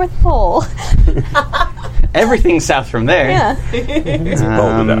from the North Pole. Everything's south from there. Yeah. It's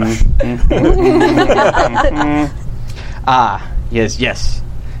Balderdash. Yes.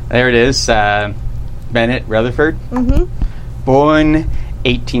 There it is. Bennett Rutherford. Mm-hmm. Born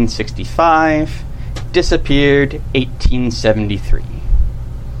 1865. Disappeared 1873.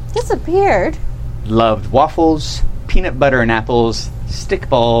 Disappeared. Loved waffles, peanut butter and apples,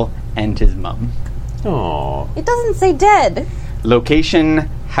 stickball, and his mum. Aw. It doesn't say dead. Location,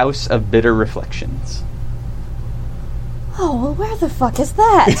 House of Bitter Reflections. Oh, well, where the fuck is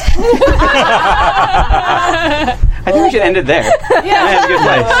that? I think we should end it there. Yeah. That's a good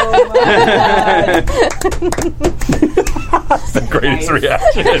place. That's the greatest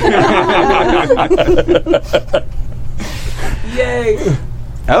reaction. Yay.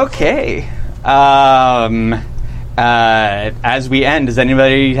 Okay. As we end, does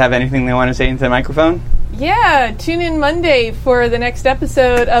anybody have anything they want to say into the microphone? Yeah, tune in Monday for the next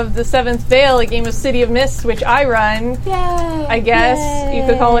episode of The Seventh Veil, a game of City of Mist, which I run. Yay. I guess you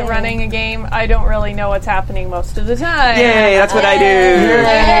could call it running a game. I don't really know what's happening most of the time. Yay, that's what I do.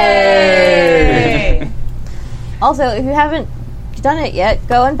 Yay. Also, if you haven't done it yet,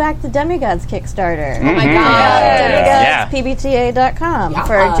 go and back the Demigods Kickstarter. Oh my god. Yeah. DemigodsPBTA.com Yes.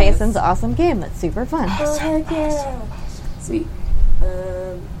 for Jason's awesome game. That's super fun. Oh, heck yeah. Sweet.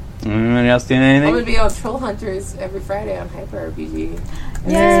 Anyone else doing I'm anything? going to be on Troll Hunters every Friday on Hyper RPG at 6 p.m.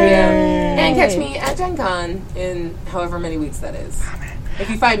 Yay. And catch me at Gen Con in however many weeks that is. If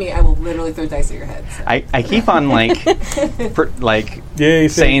you find me, I will literally throw dice at your head. So. I keep on Yay,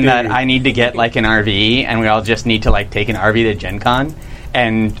 saying that thing. I need to get an RV, and we all just need to take an RV to Gen Con,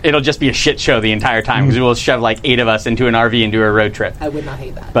 and it'll just be a shit show the entire time because we'll shove 8 of us into an RV and do a road trip. I would not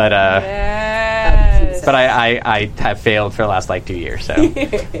hate that. But Yes. but I have failed for the last 2 years, so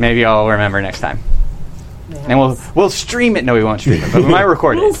maybe I'll remember next time. And we'll stream it. No, we won't stream it, but we might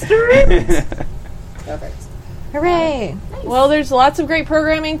record it. Perfect. Hooray! Well, there's lots of great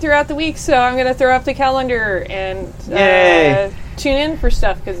programming throughout the week, so I'm going to throw up the calendar and Yay. tune in for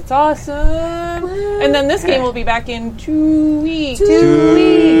stuff because it's awesome. And then this game will be back in 2 weeks.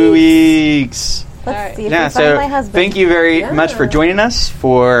 2 weeks. Let's see if Yeah, we find my so husband. thank you very much for joining us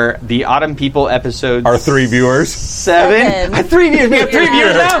for the Autumn People episode. Our 3 viewers. 7. Seven. 3 viewers. We have 3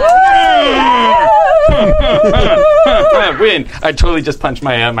 viewers now. Win. I totally just punched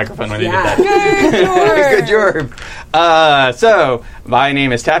my microphone when I did that. Good job. So, my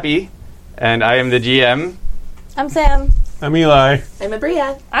name is Tappy, and I am the GM. I'm Sam. I'm Eli. I'm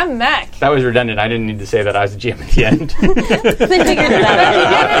Abria. I'm Mac. That was redundant. I didn't need to say that I was the GM at the end. They figured it out.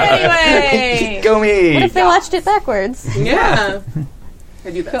 Anyway. Go me. What if they watched it backwards? Yeah. I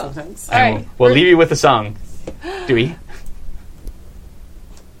do that sometimes. All right. We'll leave you with a song. Do we?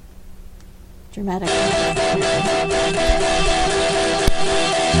 Dramatic.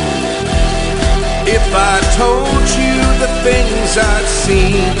 If I told you the things I'd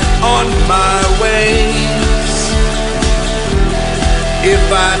seen on my ways,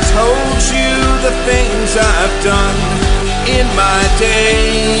 if I told you the things I've done in my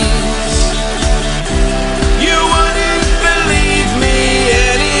days,